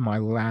not my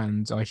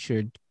land, I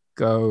should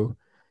go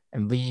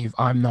and leave.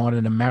 I'm not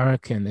an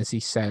American, as he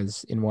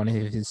says in one of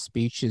his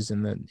speeches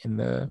in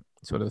the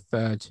sort of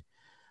third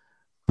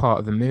part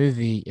of the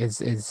movie,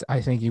 is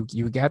I think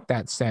you get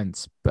that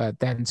sense. But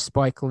then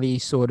Spike Lee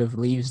sort of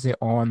leaves it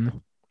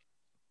on,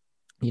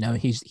 you know,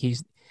 he's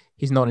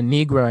he's not a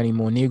Negro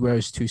anymore. Negro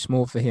is too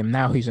small for him.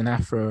 Now he's an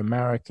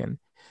Afro-American.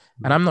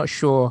 And I'm not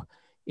sure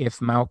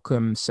if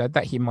Malcolm said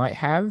that. He might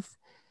have,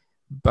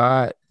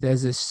 but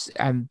there's this,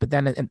 but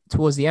then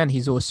towards the end,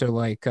 he's also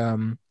like,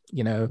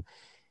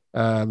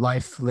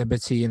 life,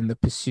 liberty, and the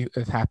pursuit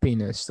of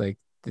happiness. Like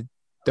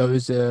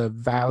those are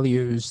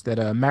values that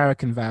are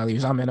American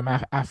values. I'm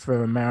an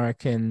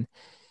Afro-American.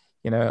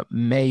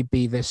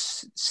 Maybe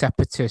this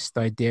separatist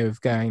idea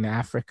of going to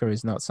Africa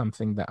is not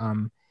something that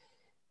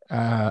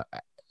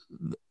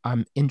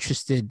I'm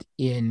interested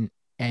in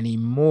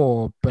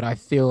anymore. But I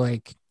feel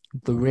like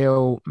the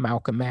real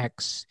Malcolm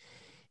X,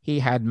 he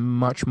had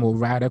much more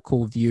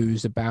radical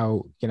views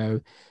about,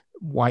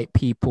 white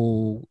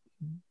people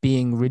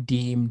being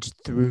redeemed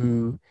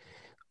through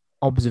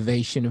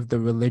observation of the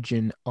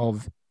religion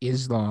of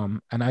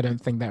Islam. And I don't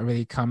think that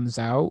really comes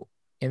out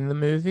in the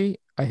movie.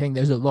 I think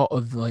there's a lot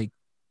of like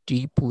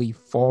deeply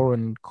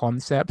foreign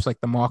concepts,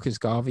 like the Marcus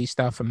Garvey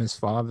stuff from his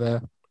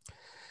father,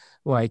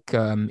 like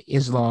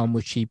Islam,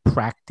 which he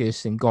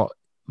practiced and got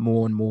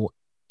more and more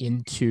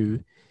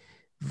into,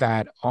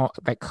 that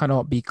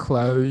cannot be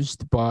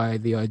closed by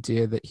the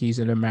idea that he's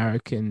an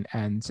American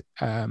and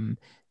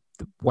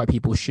white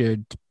people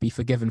should be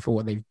forgiven for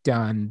what they've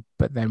done,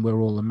 but then we're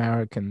all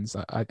Americans.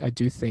 I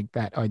do think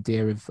that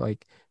idea of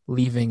like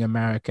leaving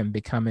America and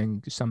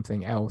becoming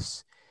something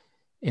else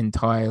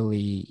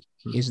entirely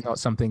is not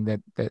something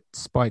that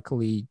Spike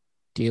Lee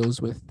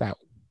deals with that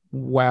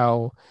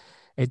well.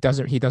 He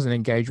doesn't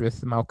engage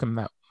with Malcolm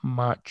that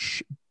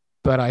much,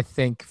 but I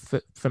think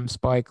from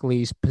Spike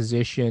Lee's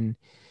position,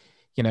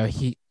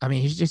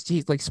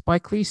 he's like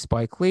Spike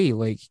Lee,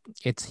 like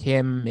it's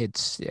him,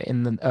 it's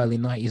in the early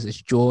 90s,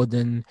 it's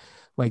Jordan,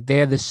 like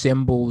they're the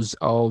symbols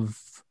of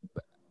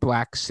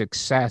Black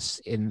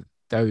success in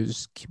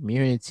those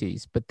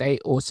communities, but they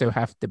also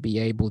have to be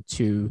able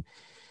to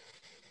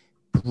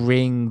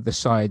bring the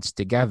sides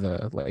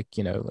together, like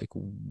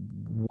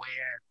we're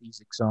these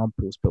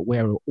examples, but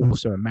we're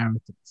also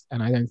Americans.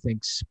 And I don't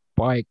think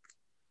Spike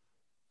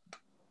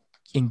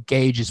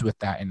engages with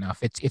that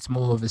enough. It's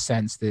more of a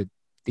sense that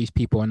these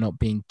people are not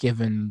being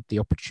given the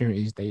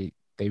opportunities they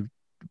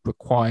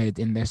required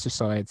in their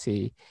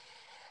society,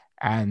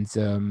 and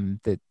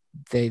that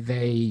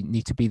they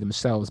need to be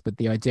themselves. But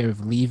the idea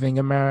of leaving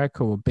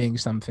America or being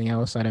something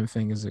else, I don't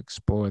think is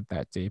explored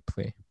that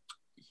deeply.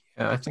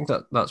 Yeah, I think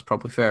that's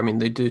probably fair. I mean,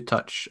 they do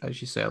touch, as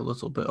you say, a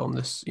little bit on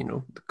this,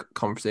 the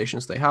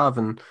conversations they have,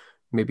 and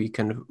maybe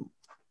kind of,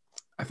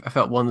 I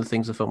felt one of the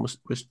things the film was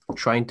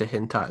trying to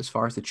hint at as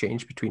far as the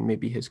change between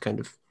maybe his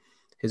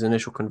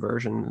initial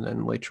conversion and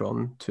then later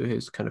on to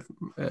his kind of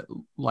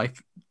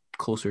life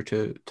closer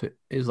to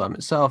Islam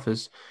itself,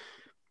 is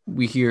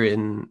we hear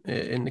in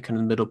the kind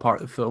of middle part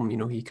of the film,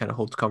 he kind of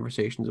holds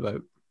conversations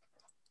about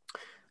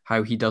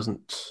how he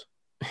doesn't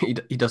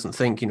think,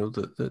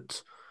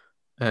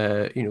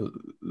 that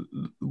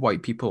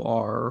white people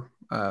are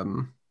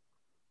kind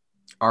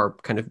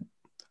of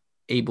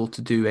able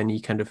to do any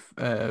kind of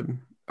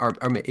are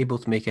able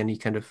to make any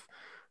kind of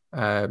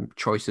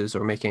choices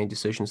or make any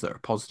decisions that are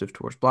positive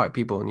towards Black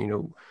people.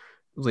 And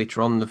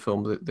later on in the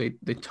film,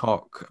 they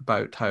talk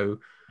about how,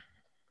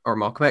 or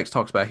Malcolm X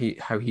talks about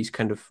how he's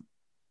kind of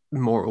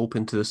more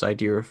open to this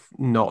idea of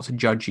not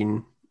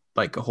judging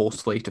like a whole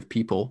slate of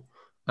people,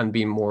 and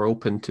being more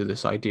open to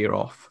this idea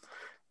of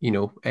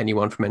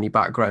anyone from any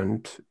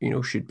background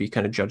should be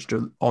kind of judged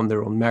on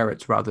their own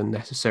merits rather than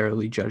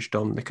necessarily judged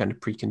on the kind of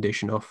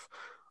precondition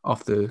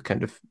of the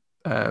kind of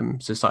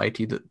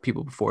society that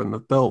people before them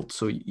have built.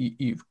 So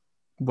you've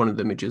one of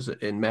the images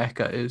in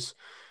Mecca is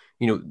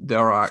there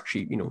are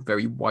actually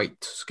very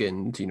white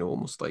skinned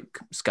almost like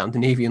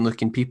Scandinavian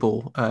looking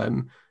people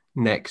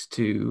next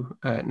to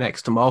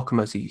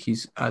Malcolm as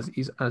he's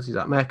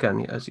at Mecca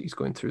and as he's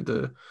going through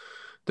the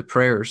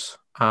prayers.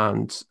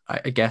 And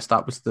I guess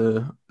that was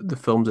the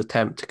film's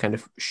attempt to kind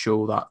of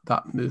show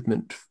that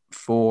movement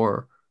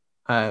for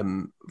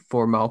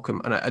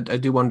Malcolm. And I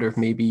do wonder if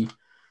maybe,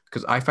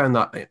 because I found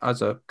that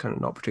as a kind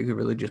of not particularly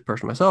religious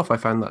person myself, I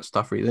found that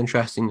stuff really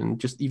interesting, and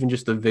just the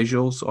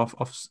visuals of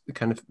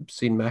kind of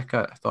seeing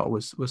Mecca I thought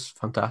was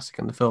fantastic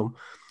in the film.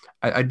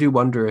 I do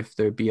wonder if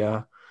there'd be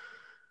a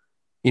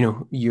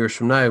years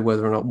from now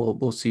whether or not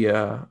we'll see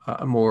a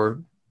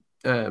more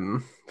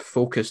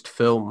focused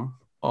film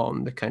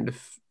on the kind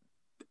of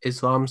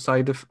Islam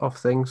side of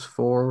things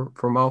for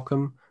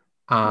Malcolm,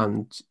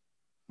 and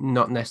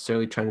not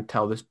necessarily trying to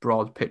tell this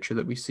broad picture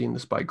that we see in the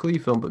Spike Lee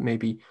film, but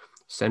maybe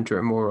center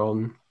it more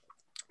on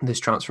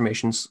this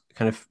transformations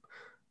kind of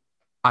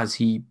as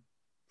he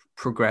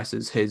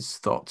progresses his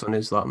thoughts on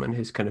Islam and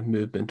his kind of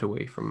movement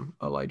away from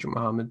Elijah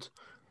Muhammad.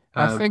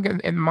 I think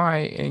in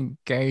my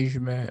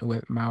engagement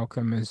with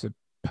Malcolm as a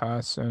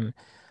person,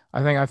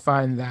 I think I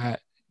find that,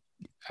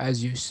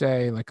 as you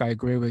say, like I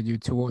agree with you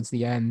towards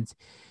the end,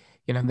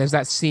 there's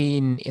that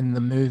scene in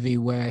the movie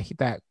where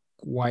that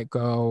white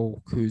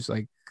girl who's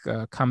like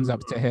comes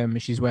up to him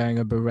and she's wearing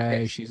a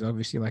beret. She's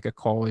obviously like a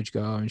college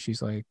girl, and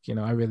she's like,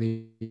 I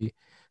really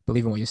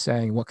believe in what you're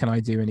saying. What can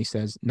I do? And he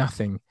says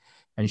nothing,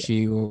 and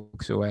she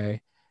walks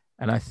away.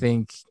 And I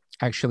think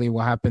actually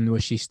what happened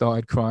was she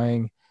started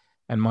crying,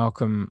 and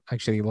Malcolm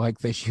actually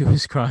liked that she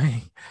was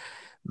crying.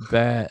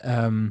 But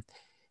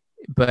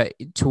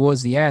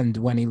towards the end,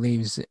 when he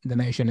leaves the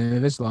Nation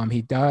of Islam,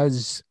 he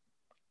does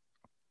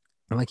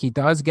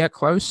get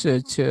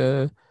closer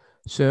to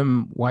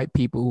some white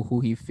people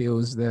who he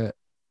feels that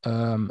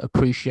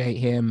appreciate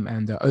him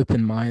and are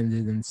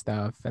open-minded and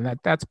stuff, and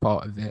that's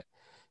part of it,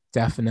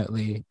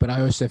 definitely. But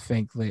I also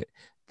think that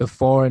the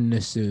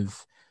foreignness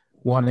of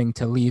wanting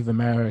to leave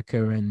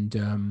America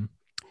and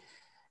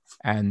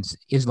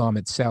Islam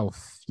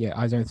itself,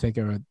 I don't think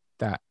are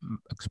that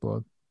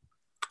explored.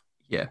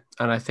 Yeah,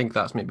 and I think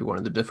that's maybe one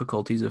of the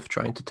difficulties of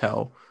trying to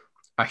tell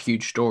a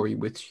huge story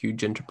with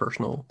huge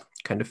interpersonal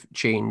kind of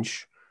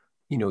change.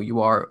 You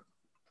are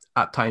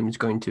at times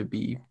going to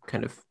be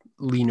kind of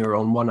leaner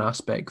on one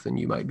aspect than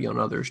you might be on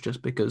others,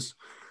 just because,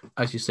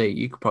 as you say,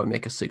 you could probably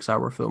make a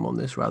 6-hour film on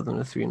this rather than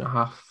a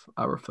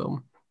 3.5-hour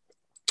film.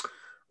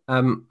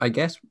 I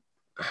guess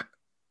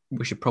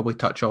we should probably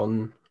touch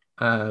on,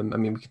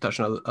 we could touch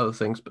on other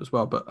things as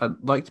well, but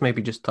I'd like to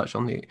maybe just touch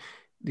on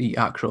the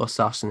actual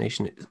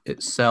assassination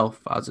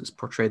itself as it's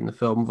portrayed in the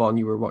film. Vaughn,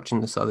 you were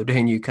watching this the other day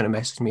and you kind of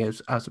messaged me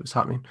as it was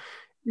happening.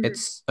 Mm-hmm.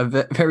 It's a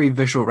very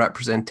visual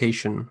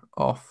representation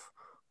of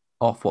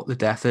what the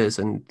death is,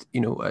 and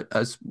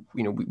as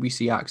we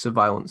see acts of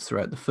violence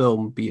throughout the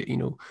film, be it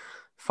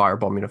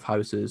firebombing of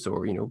houses,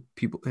 or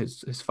people,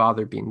 his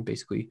father being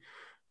basically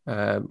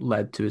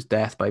led to his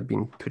death by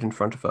being put in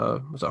front of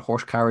a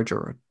horse carriage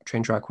or a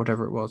train track,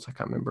 whatever it was, I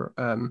can't remember.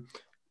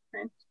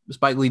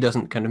 Spike Lee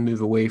doesn't kind of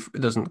move away,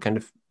 doesn't kind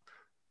of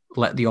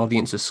let the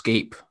audience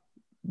escape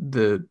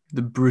the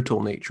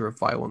brutal nature of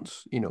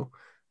violence,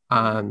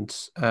 and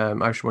I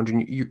was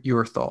wondering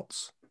your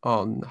thoughts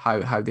on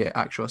how the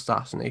actual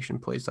assassination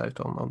plays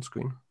out on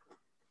screen.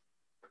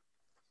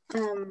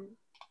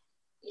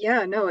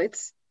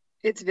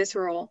 It's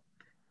visceral.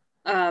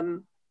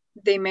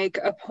 They make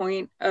a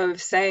point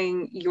of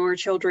saying your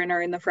children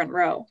are in the front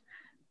row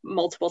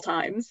multiple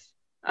times,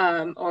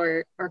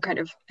 or kind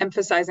of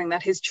emphasizing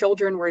that his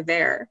children were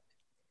there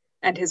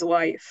and his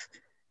wife.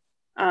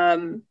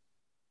 And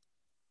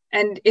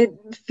it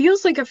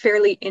feels like a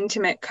fairly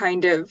intimate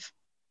kind of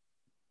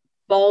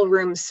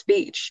ballroom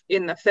speech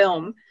in the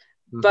film,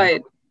 mm-hmm.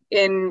 But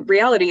in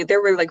reality,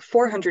 there were like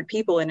 400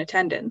 people in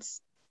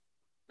attendance.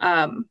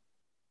 And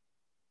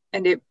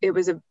it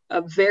was a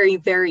very,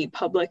 very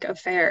public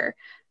affair.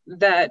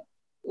 That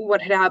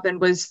what had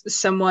happened was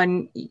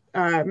someone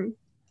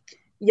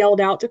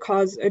yelled out to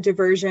cause a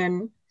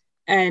diversion,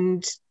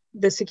 and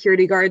the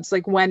security guards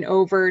went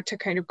over to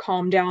kind of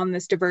calm down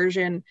this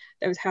diversion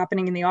that was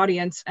happening in the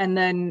audience. And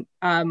then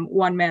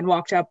one man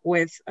walked up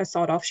with a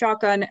sawed-off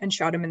shotgun and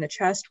shot him in the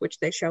chest, which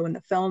they show in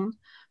the film.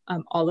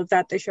 All of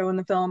that they show in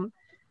the film.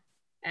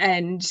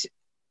 And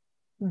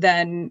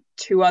then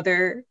 2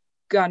 other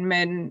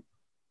gunmen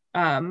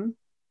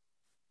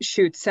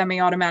shoot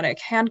semi-automatic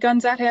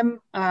handguns at him,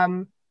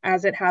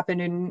 as it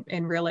happened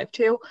in real life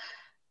too.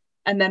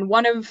 And then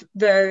one of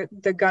the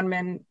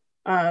gunmen,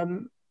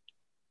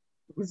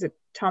 was it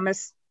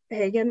Thomas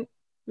Hagen?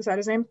 Was that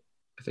his name?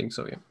 I think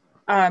so, yeah.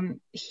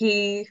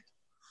 He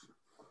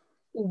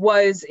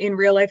was in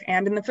real life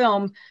and in the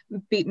film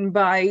beaten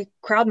by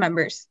crowd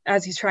members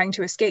as he's trying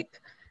to escape.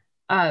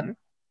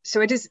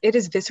 So it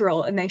is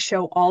visceral, and they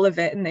show all of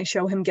it, and they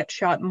show him get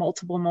shot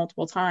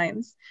multiple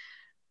times.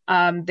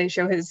 They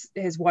show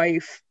his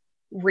wife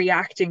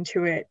reacting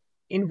to it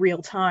in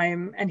real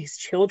time, and his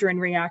children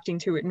reacting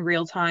to it in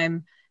real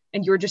time,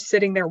 and you're just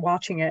sitting there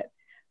watching it.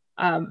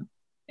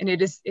 And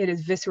it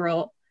is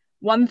visceral.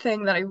 One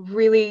thing that I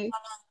really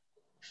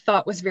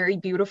thought was very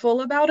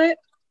beautiful about it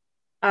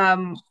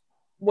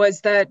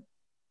was that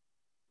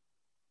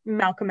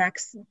Malcolm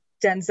X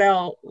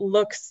Denzel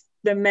looks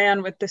the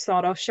man with the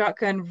sawed-off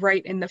shotgun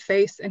right in the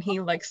face, and he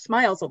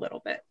smiles a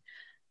little bit.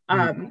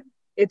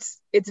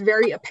 It's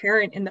very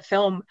apparent in the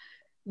film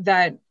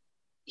that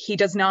he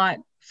does not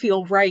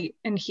feel right,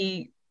 and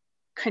he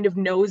kind of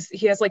knows,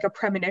 he has a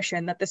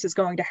premonition that this is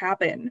going to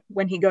happen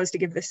when he goes to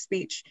give this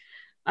speech.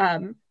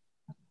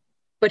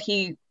 But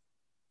he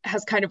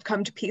has kind of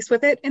come to peace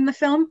with it in the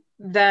film,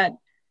 that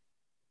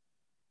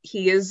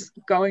he is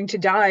going to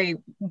die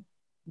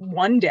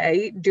one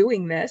day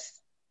doing this.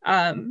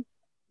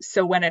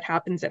 So when it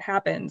happens, it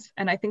happens.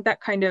 And I think that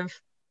kind of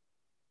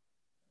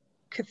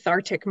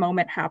cathartic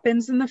moment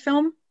happens in the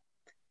film,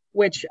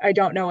 which I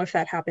don't know if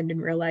that happened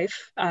in real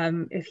life.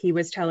 If he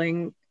was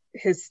telling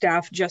his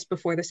staff just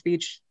before the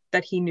speech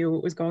that he knew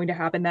it was going to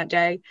happen that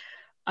day.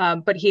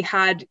 But he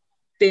had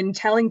been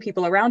telling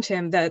people around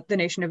him that the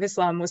Nation of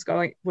Islam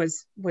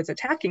was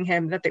attacking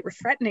him, that they were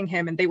threatening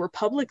him, and they were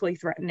publicly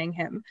threatening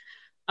him.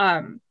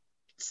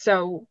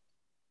 So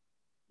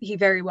he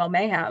very well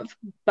may have,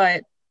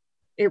 but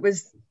it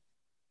was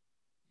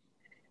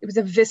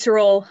a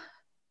visceral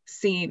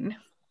scene.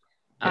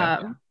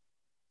 Yeah.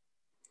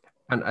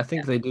 And I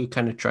think they do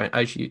kind of try,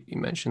 as you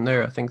mentioned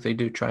there, I think they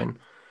do try and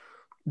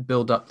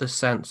build up the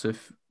sense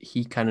of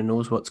he kind of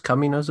knows what's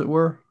coming, as it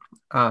were.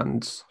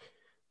 And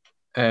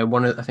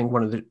one of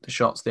the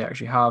shots they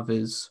actually have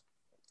is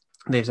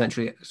they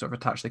essentially sort of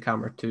attach the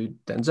camera to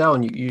Denzel,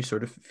 and you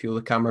sort of feel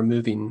the camera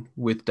moving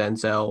with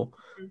Denzel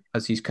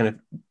as he's kind of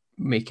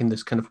making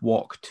this kind of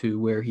walk to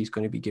where he's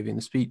going to be giving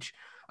the speech.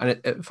 And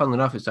funnily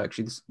enough, it's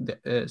actually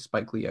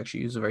Spike Lee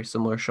actually used a very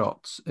similar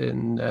shots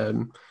in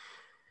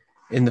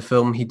the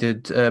film he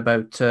did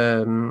about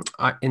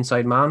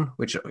Inside Man,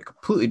 which is a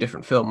completely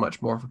different film,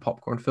 much more of a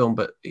popcorn film.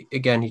 But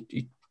again,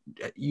 he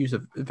used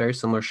a very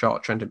similar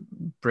shot, trying to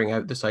bring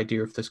out this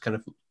idea of this kind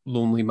of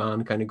lonely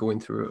man kind of going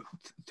through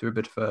a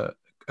bit of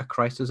a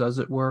crisis, as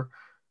it were.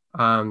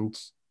 And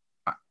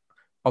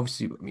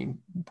obviously, I mean,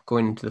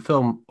 going into the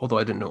film, although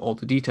I didn't know all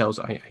the details,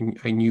 I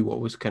knew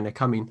what was kind of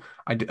coming.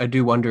 I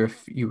do wonder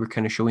if you were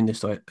kind of showing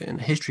this in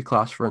a history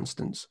class, for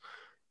instance,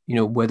 you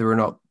know, whether or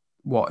not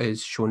what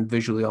is shown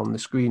visually on the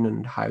screen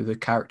and how the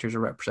characters are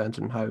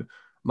represented and how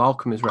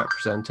Malcolm is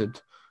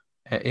represented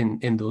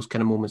in those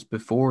kind of moments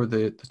before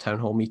the town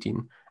hall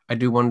meeting. I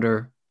do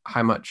wonder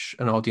how much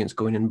an audience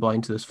going in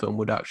blind to this film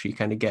would actually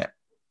kind of get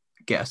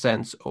a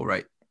sense, all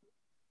right,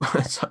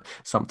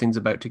 something's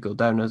about to go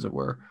down, as it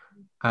were.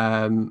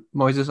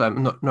 Moises,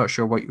 I'm not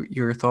sure what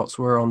your thoughts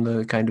were on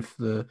the kind of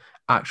the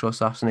actual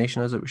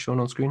assassination as it was shown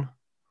on screen.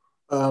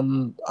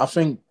 I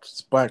think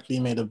Spike Lee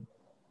made a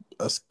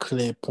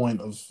clear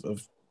point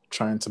of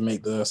trying to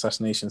make the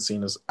assassination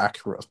scene as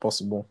accurate as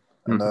possible.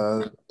 And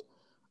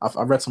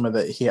I read somewhere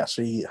that he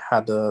actually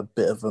had a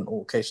bit of an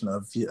altercation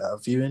of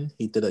viewing.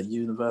 He did at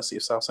University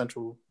of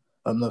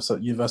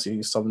University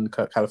of Southern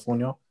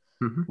California,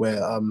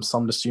 where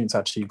some of the students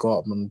actually got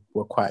up and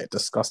were quite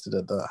disgusted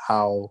at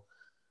how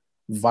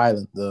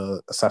violent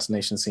the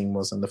assassination scene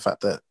was, and the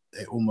fact that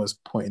it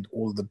almost pointed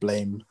all of the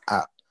blame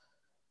at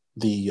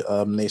the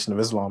Nation of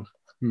Islam.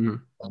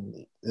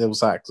 And it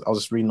was like, I was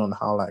just reading on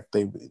how like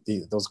there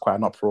was quite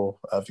an uproar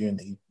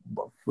viewing.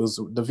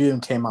 The viewing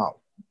came out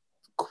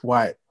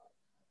quite.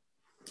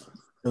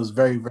 It was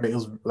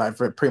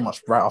pretty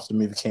much right after the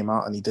movie came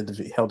out, and he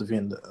held the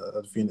viewing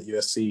at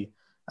USC.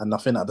 And I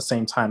think at the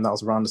same time, that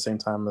was around the same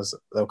time as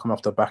they were coming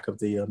off the back of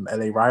the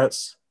LA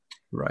riots.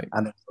 Right.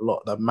 And there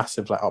was a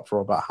massive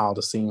uproar about how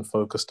the scene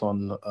focused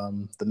on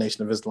the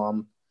Nation of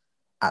Islam,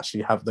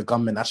 actually have the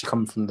gunmen actually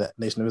coming from the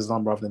Nation of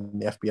Islam rather than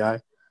the FBI.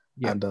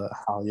 Yeah. And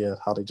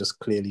how they just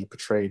clearly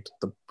portrayed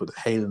the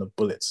hailing of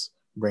bullets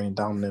raining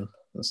down on them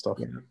and stuff.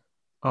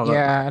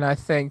 Yeah. And I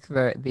think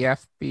that the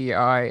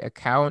FBI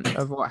account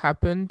of what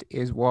happened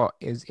is what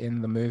is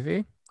in the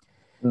movie.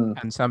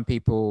 And some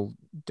people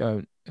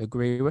don't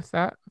agree with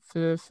that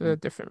for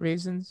different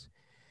reasons.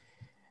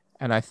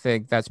 And I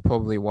think that's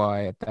probably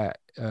why at that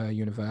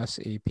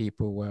university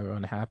people were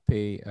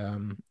unhappy.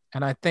 And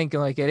I think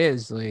like it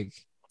is like,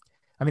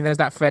 I mean, there's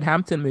that Fred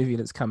Hampton movie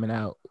that's coming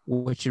out,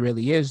 which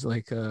really is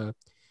like, you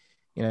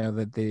know,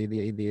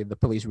 the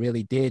police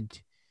really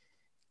did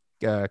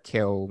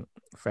kill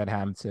Fred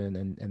Hampton,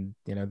 and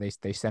you know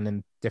they sent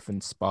in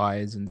different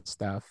spies and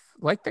stuff,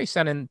 like they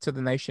sent in to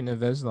the Nation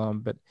of Islam.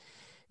 But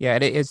yeah,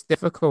 it's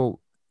difficult.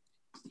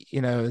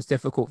 You know, it's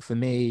difficult for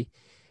me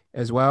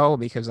as well,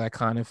 because I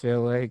kind of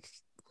feel like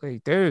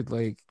dude,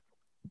 like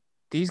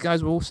these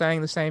guys were all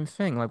saying the same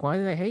thing. Like, why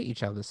do they hate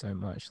each other so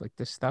much? Like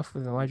this stuff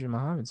with Elijah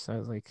Muhammad.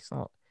 So like, it's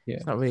not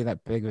really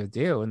that big of a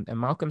deal. And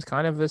Malcolm's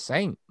kind of a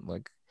saint.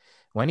 Like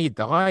when he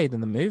died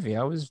in the movie,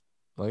 I was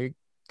like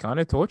kind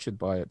of tortured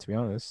by it, to be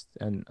honest.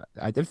 And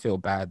I did feel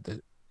bad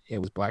that it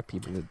was black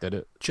people that did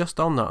it. Just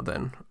on that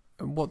then,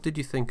 what did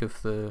you think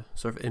of the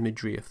sort of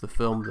imagery of the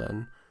film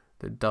then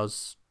that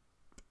does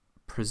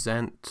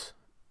present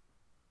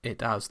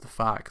it as the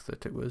fact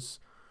that it was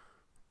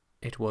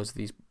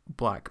these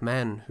black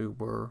men who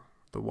were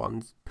the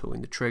ones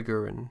pulling the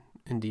trigger and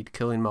indeed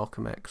killing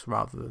Malcolm X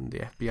rather than the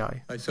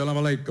FBI?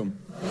 Assalamu alaikum.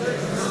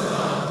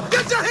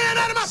 Get your hand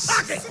out of my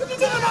pocket! Get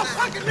your hand out of my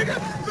pocket, nigga!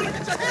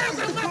 Get your hands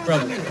out of my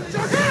pocket! Get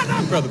your hand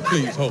out! Brother,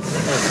 please, hold on.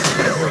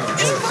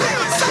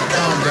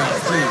 Calm down,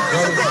 please,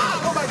 brother.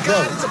 Oh my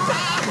God!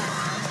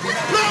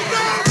 No!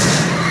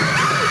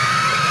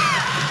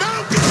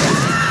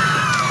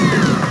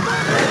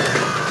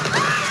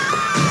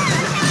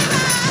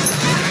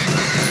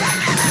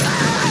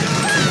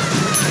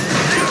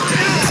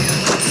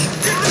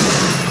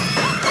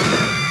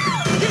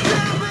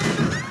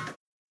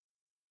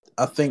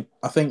 I think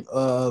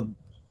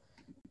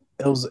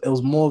it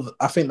was more of,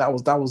 I think that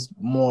was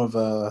more of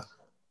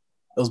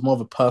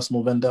a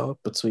personal vendetta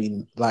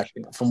between, like,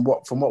 from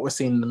what we're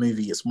seeing in the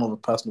movie, it's more of a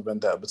personal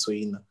vendetta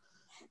between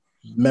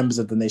members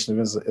of the Nation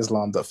of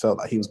Islam that felt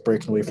like he was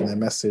breaking away from their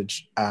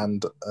message,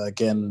 and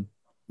again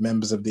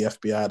members of the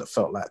FBI that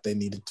felt like they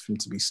needed him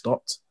to be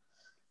stopped.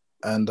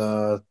 And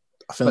I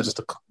think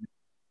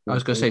I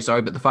was going to say,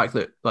 sorry, but the fact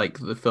that like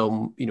the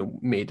film, you know,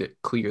 made it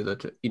clear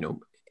that, you know,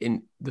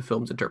 in the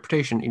film's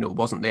interpretation, you know, it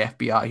wasn't the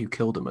FBI who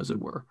killed him, as it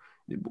were.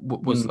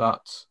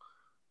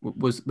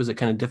 Was it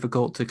kind of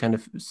difficult to kind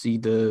of see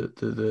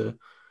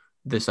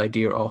this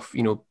idea of,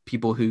 you know,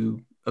 people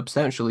who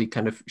essentially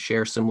kind of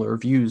share similar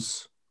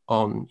views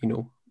on, you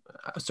know,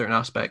 certain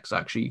aspects,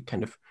 actually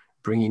kind of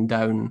bringing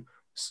down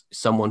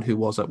someone who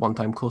was at one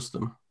time close to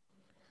them?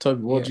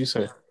 Toby, what would you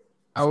say?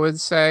 I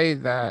would say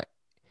that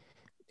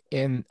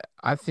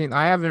I think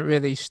I haven't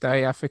really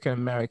studied African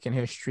American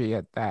history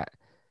at that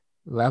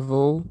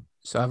level,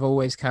 so I've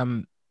always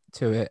come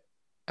to it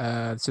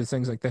to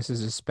things like this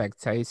as a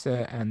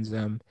spectator,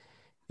 and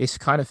these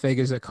kind of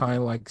figures are kind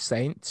of like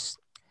saints,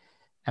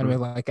 and with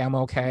like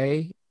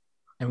MLK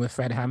and with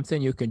Fred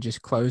Hampton, you can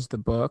just close the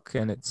book,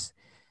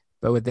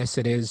 but with this,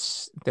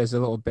 there's a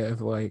little bit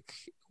of like,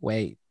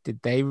 wait,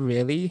 did they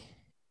really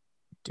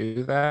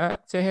do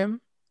that to him?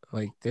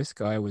 Like, this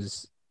guy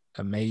was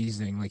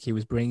amazing. Like, he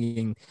was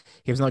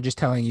not just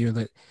telling you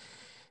that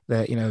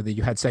that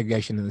you had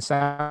segregation in the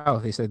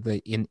South. He said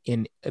that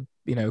in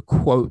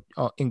quote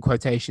in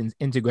quotations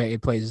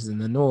integrated places in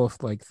the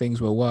North, like,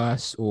 things were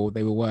worse, or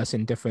they were worse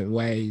in different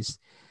ways.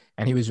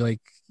 And he was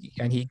like,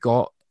 and he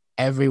got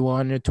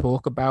everyone to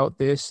talk about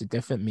this,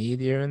 different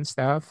media and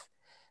stuff.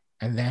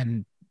 And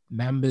then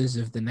members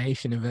of the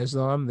Nation of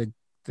Islam,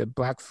 the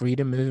Black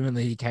Freedom Movement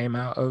that he came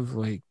out of,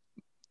 like,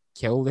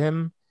 killed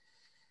him.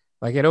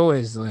 Like, it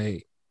always,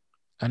 like,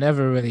 I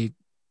never really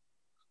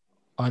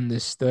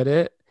understood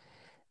it.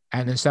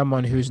 And as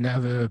someone who's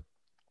never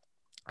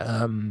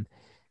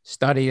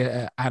studied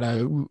at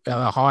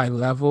a high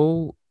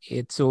level,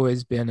 it's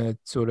always been a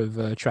sort of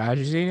a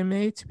tragedy to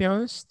me, to be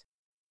honest.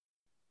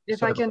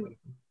 If I can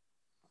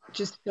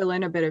just fill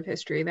in a bit of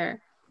history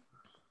there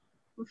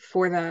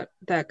for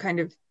that kind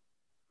of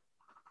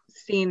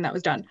scene that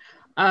was done.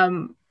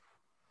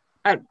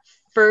 At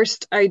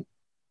first, I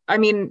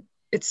mean,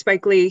 it's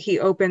Spike Lee. He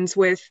opens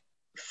with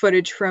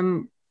footage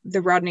from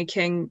the Rodney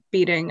King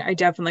beating. I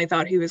definitely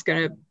thought he was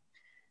going to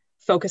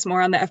focus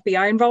more on the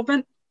FBI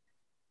involvement,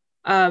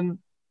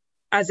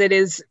 as it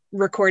is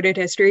recorded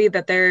history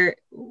that there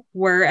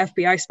were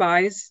FBI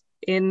spies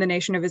in the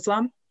Nation of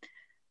Islam.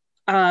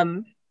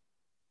 And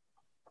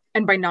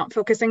by not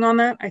focusing on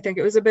that, I think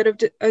it was a bit of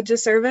a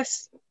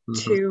disservice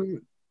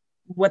to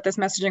what this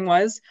messaging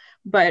was.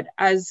 But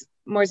as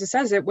Moises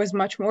says, it was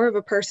much more of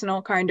a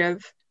personal kind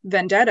of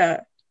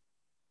vendetta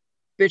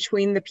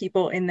between the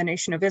people in the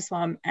Nation of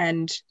Islam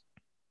and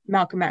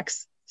Malcolm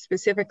X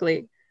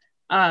specifically.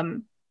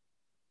 And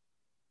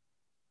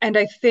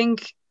I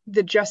think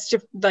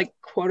the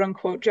quote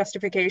unquote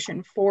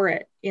justification for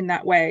it in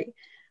that way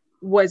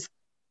was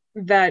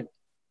that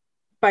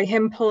by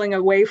him pulling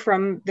away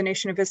from the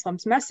Nation of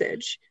Islam's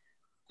message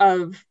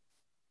of,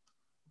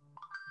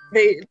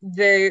 they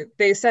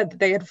said that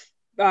they had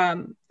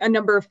a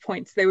number of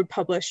points they would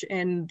publish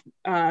in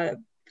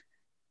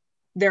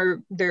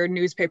their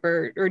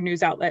newspaper or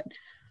news outlet.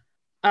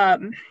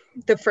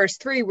 The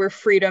first three were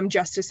freedom,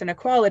 justice, and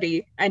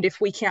equality. And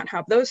if we can't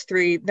have those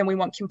three, then we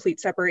want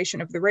complete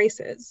separation of the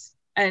races.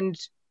 And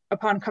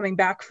upon coming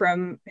back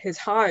from his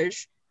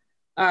Hajj,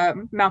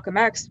 Malcolm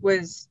X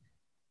was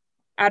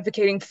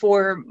advocating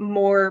for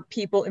more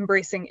people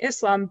embracing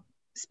Islam,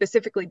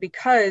 specifically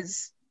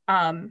because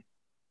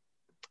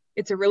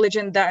it's a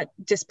religion that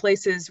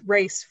displaces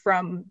race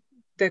from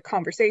the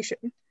conversation.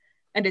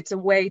 And it's a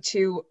way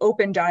to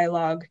open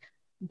dialogue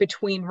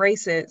between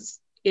races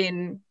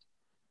in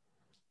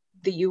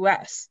the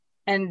US.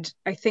 And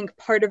I think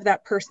part of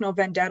that personal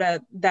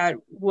vendetta that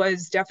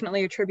was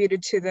definitely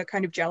attributed to the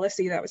kind of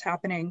jealousy that was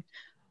happening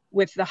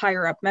with the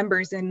higher up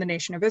members in the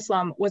Nation of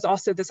Islam was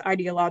also this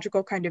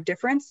ideological kind of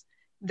difference,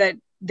 that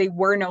they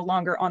were no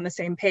longer on the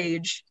same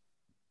page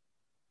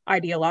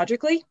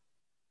ideologically.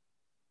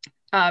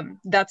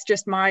 That's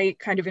just my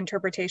kind of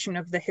interpretation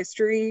of the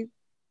history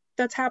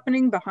that's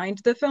happening behind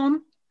the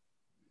film.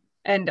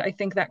 And I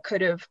think that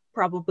could have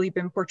probably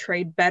been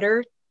portrayed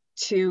better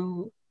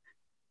to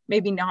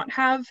maybe not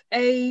have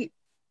a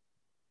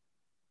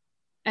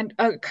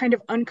kind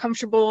of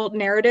uncomfortable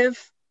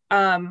narrative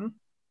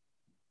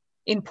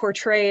in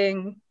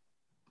portraying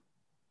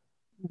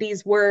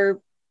these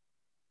were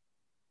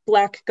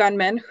Black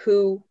gunmen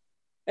who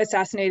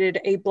assassinated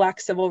a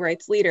Black civil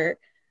rights leader.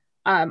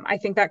 I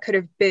think that could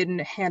have been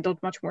handled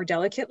much more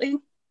delicately,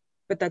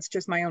 but that's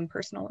just my own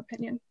personal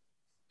opinion.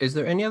 Is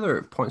there any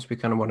other points we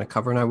kind of want to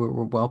cover now?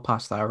 We're well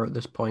past the hour at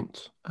this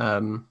point.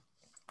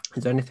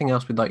 Is there anything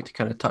else we'd like to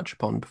kind of touch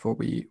upon before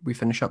we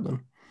finish up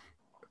then?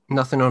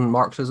 Nothing on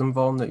Marxism,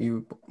 Vaughn, that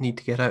you need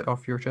to get out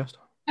off your chest?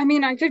 I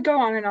mean, I could go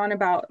on and on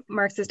about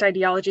Marxist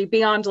ideology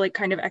beyond like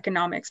kind of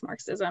economics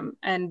Marxism,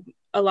 and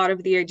a lot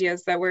of the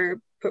ideas that were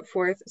put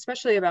forth,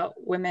 especially about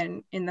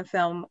women in the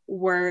film,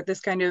 were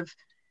this kind of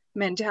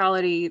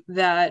mentality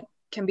that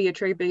can be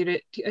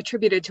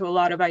attributed to a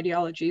lot of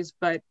ideologies.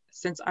 But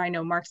since I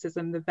know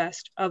Marxism the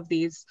best of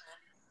these,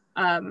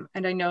 and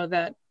I know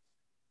that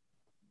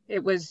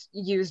it was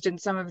used in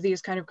some of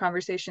these kind of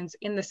conversations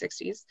in the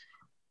 60s,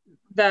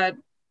 that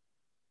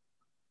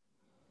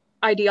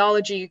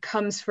ideology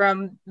comes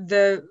from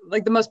the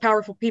most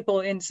powerful people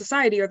in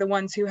society are the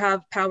ones who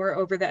have power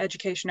over the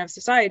education of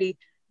society,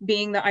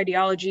 being the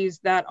ideologies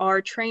that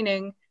are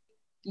training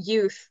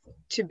youth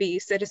to be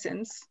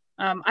citizens.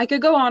 I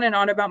could go on and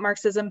on about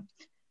Marxism.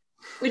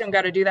 We don't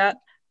got to do that.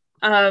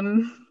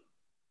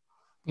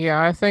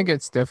 Yeah, I think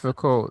it's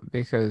difficult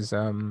because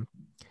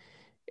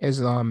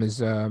Islam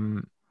is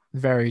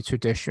very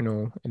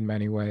traditional in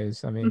many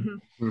ways. I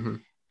mean,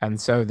 and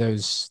so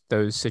those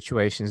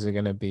situations are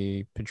going to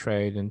be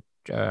portrayed and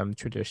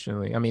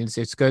traditionally. I mean,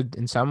 it's good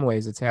in some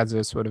ways. It has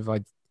a sort of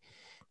like,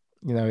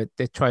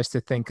 it tries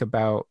to think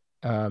about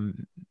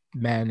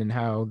men and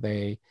how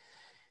they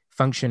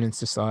function in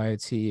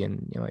society,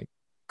 and like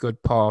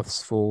good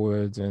paths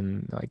forward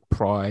and like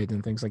pride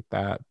and things like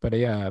that. But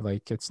yeah,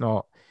 like it's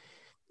not,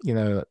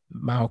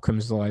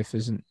 Malcolm's life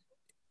is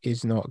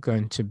not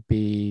going to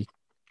be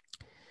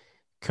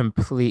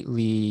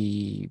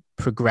completely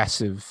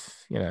progressive,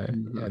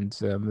 and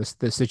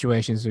the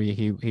situations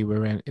he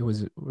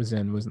was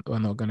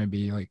not going to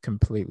be like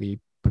completely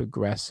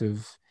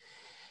progressive.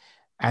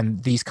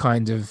 And these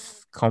kind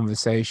of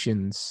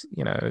conversations,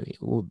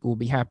 will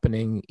be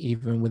happening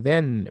even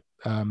within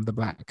the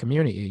Black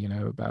community,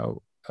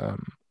 about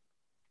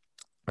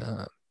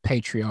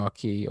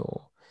patriarchy,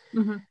 or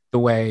the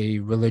way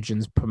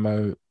religions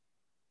promote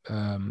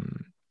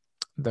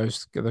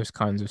those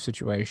kinds of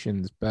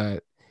situations.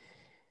 But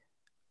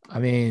I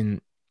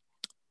mean,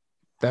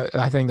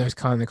 I think those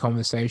kind of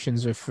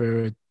conversations are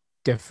for a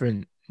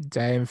different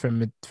day and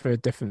for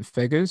different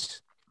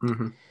figures.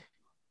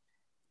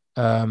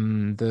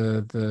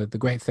 The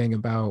great thing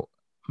about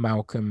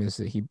Malcolm is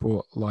that he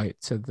brought light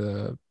to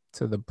the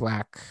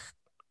Black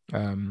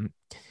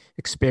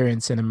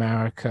experience in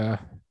America,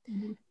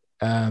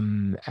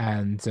 and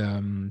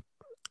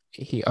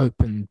he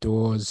opened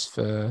doors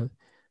for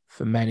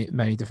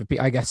many different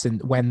people. I guess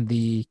when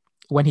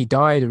he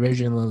died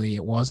originally,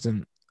 it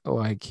wasn't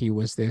like he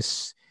was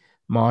this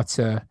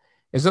martyr.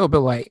 It's a little bit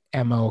like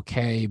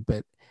MLK,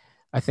 but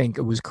I think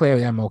it was clear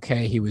with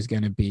MLK he was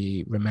going to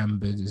be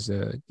remembered as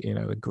a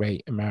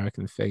great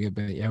American figure.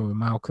 But with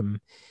Malcolm,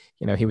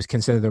 he was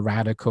considered a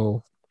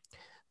radical.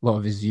 A lot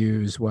of his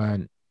views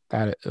weren't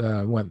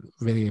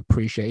really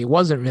appreciated. It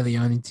wasn't really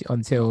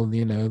until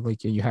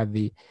like you had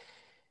the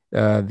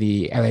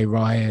LA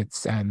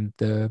riots and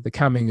the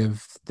coming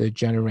of the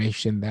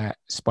generation that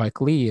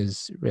Spike Lee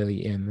is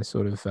really in, the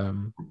sort of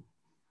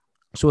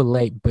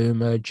late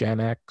boomer, Gen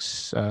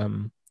X,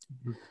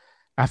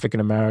 African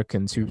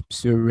Americans who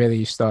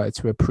really started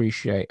to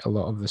appreciate a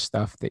lot of the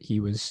stuff that he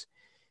was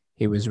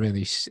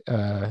really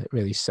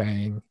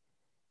saying,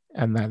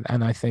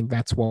 and I think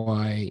that's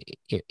why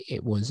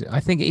it was. I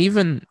think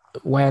even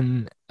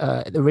when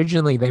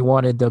originally they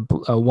wanted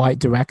a white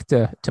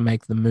director to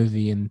make the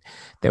movie, and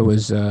there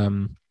was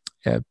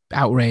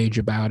outrage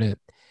about it,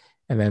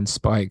 and then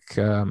Spike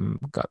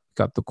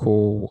got the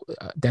call.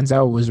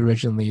 Denzel was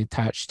originally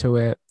attached to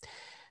it,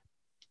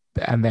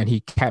 and then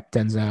he kept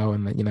Denzel,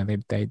 and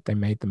they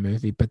made the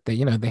movie. But they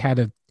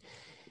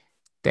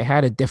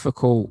had a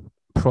difficult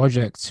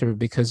project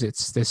because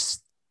it's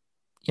this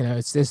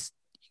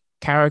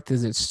character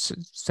that's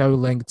so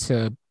linked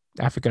to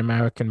African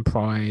American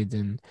pride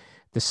in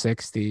the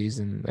 60s,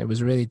 and it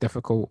was a really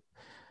difficult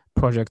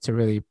project to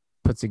really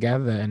put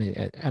together.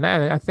 And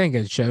I think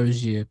it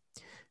shows you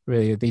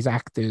really these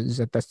actors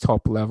at the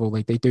top level,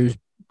 like they do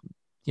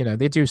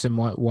some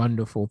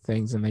wonderful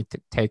things, and they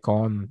take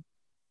on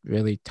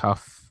really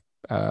tough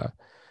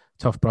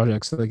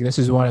projects. Like this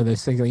is one of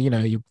those things,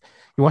 you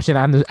watch an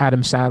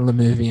Adam Sandler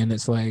movie and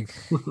it's like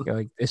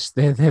this,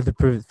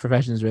 the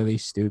profession is really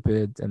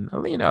stupid. And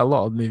a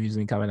lot of movies have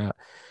been coming out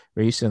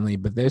recently,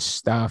 but this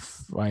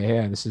stuff right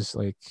here, this is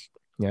like,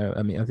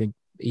 I mean, I think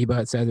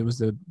Ebert said it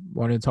was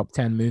one of the top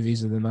 10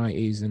 movies of the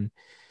 90s, and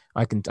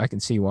I can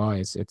see why.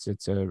 It's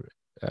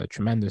a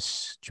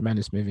tremendous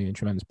movie and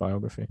tremendous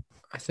biography.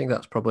 I think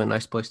that's probably a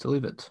nice place to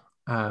leave it.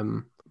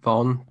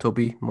 Vaughn,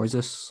 Toby,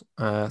 Moises,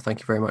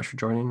 thank you very much for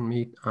joining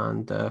me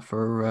and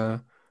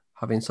for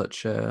having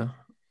such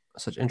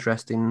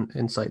interesting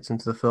insights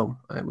into the film.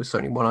 It was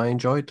certainly one I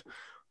enjoyed,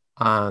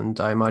 and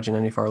I imagine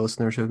any of our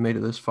listeners who have made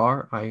it this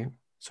far, I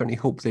certainly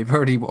hope they've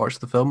already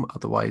watched the film.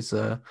 Otherwise,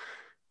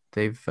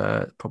 they've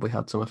probably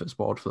had some of it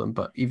spoiled for them.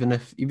 But even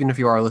if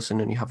you are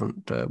listening and you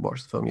haven't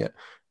watched the film yet,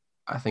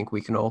 I think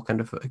we can all kind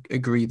of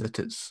agree that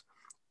it's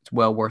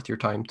well worth your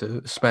time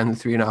to spend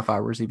 3.5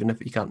 hours, even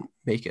if you can't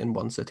make it in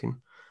one sitting.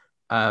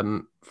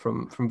 From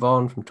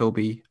Vaughn, from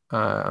Toby,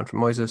 and from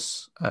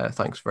Moises,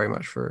 thanks very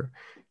much for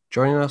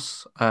joining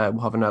us. We'll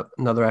have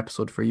another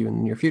episode for you in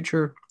the near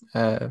future.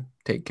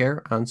 Take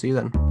care and see you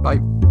then. Bye.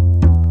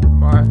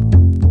 Bye.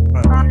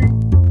 Bye.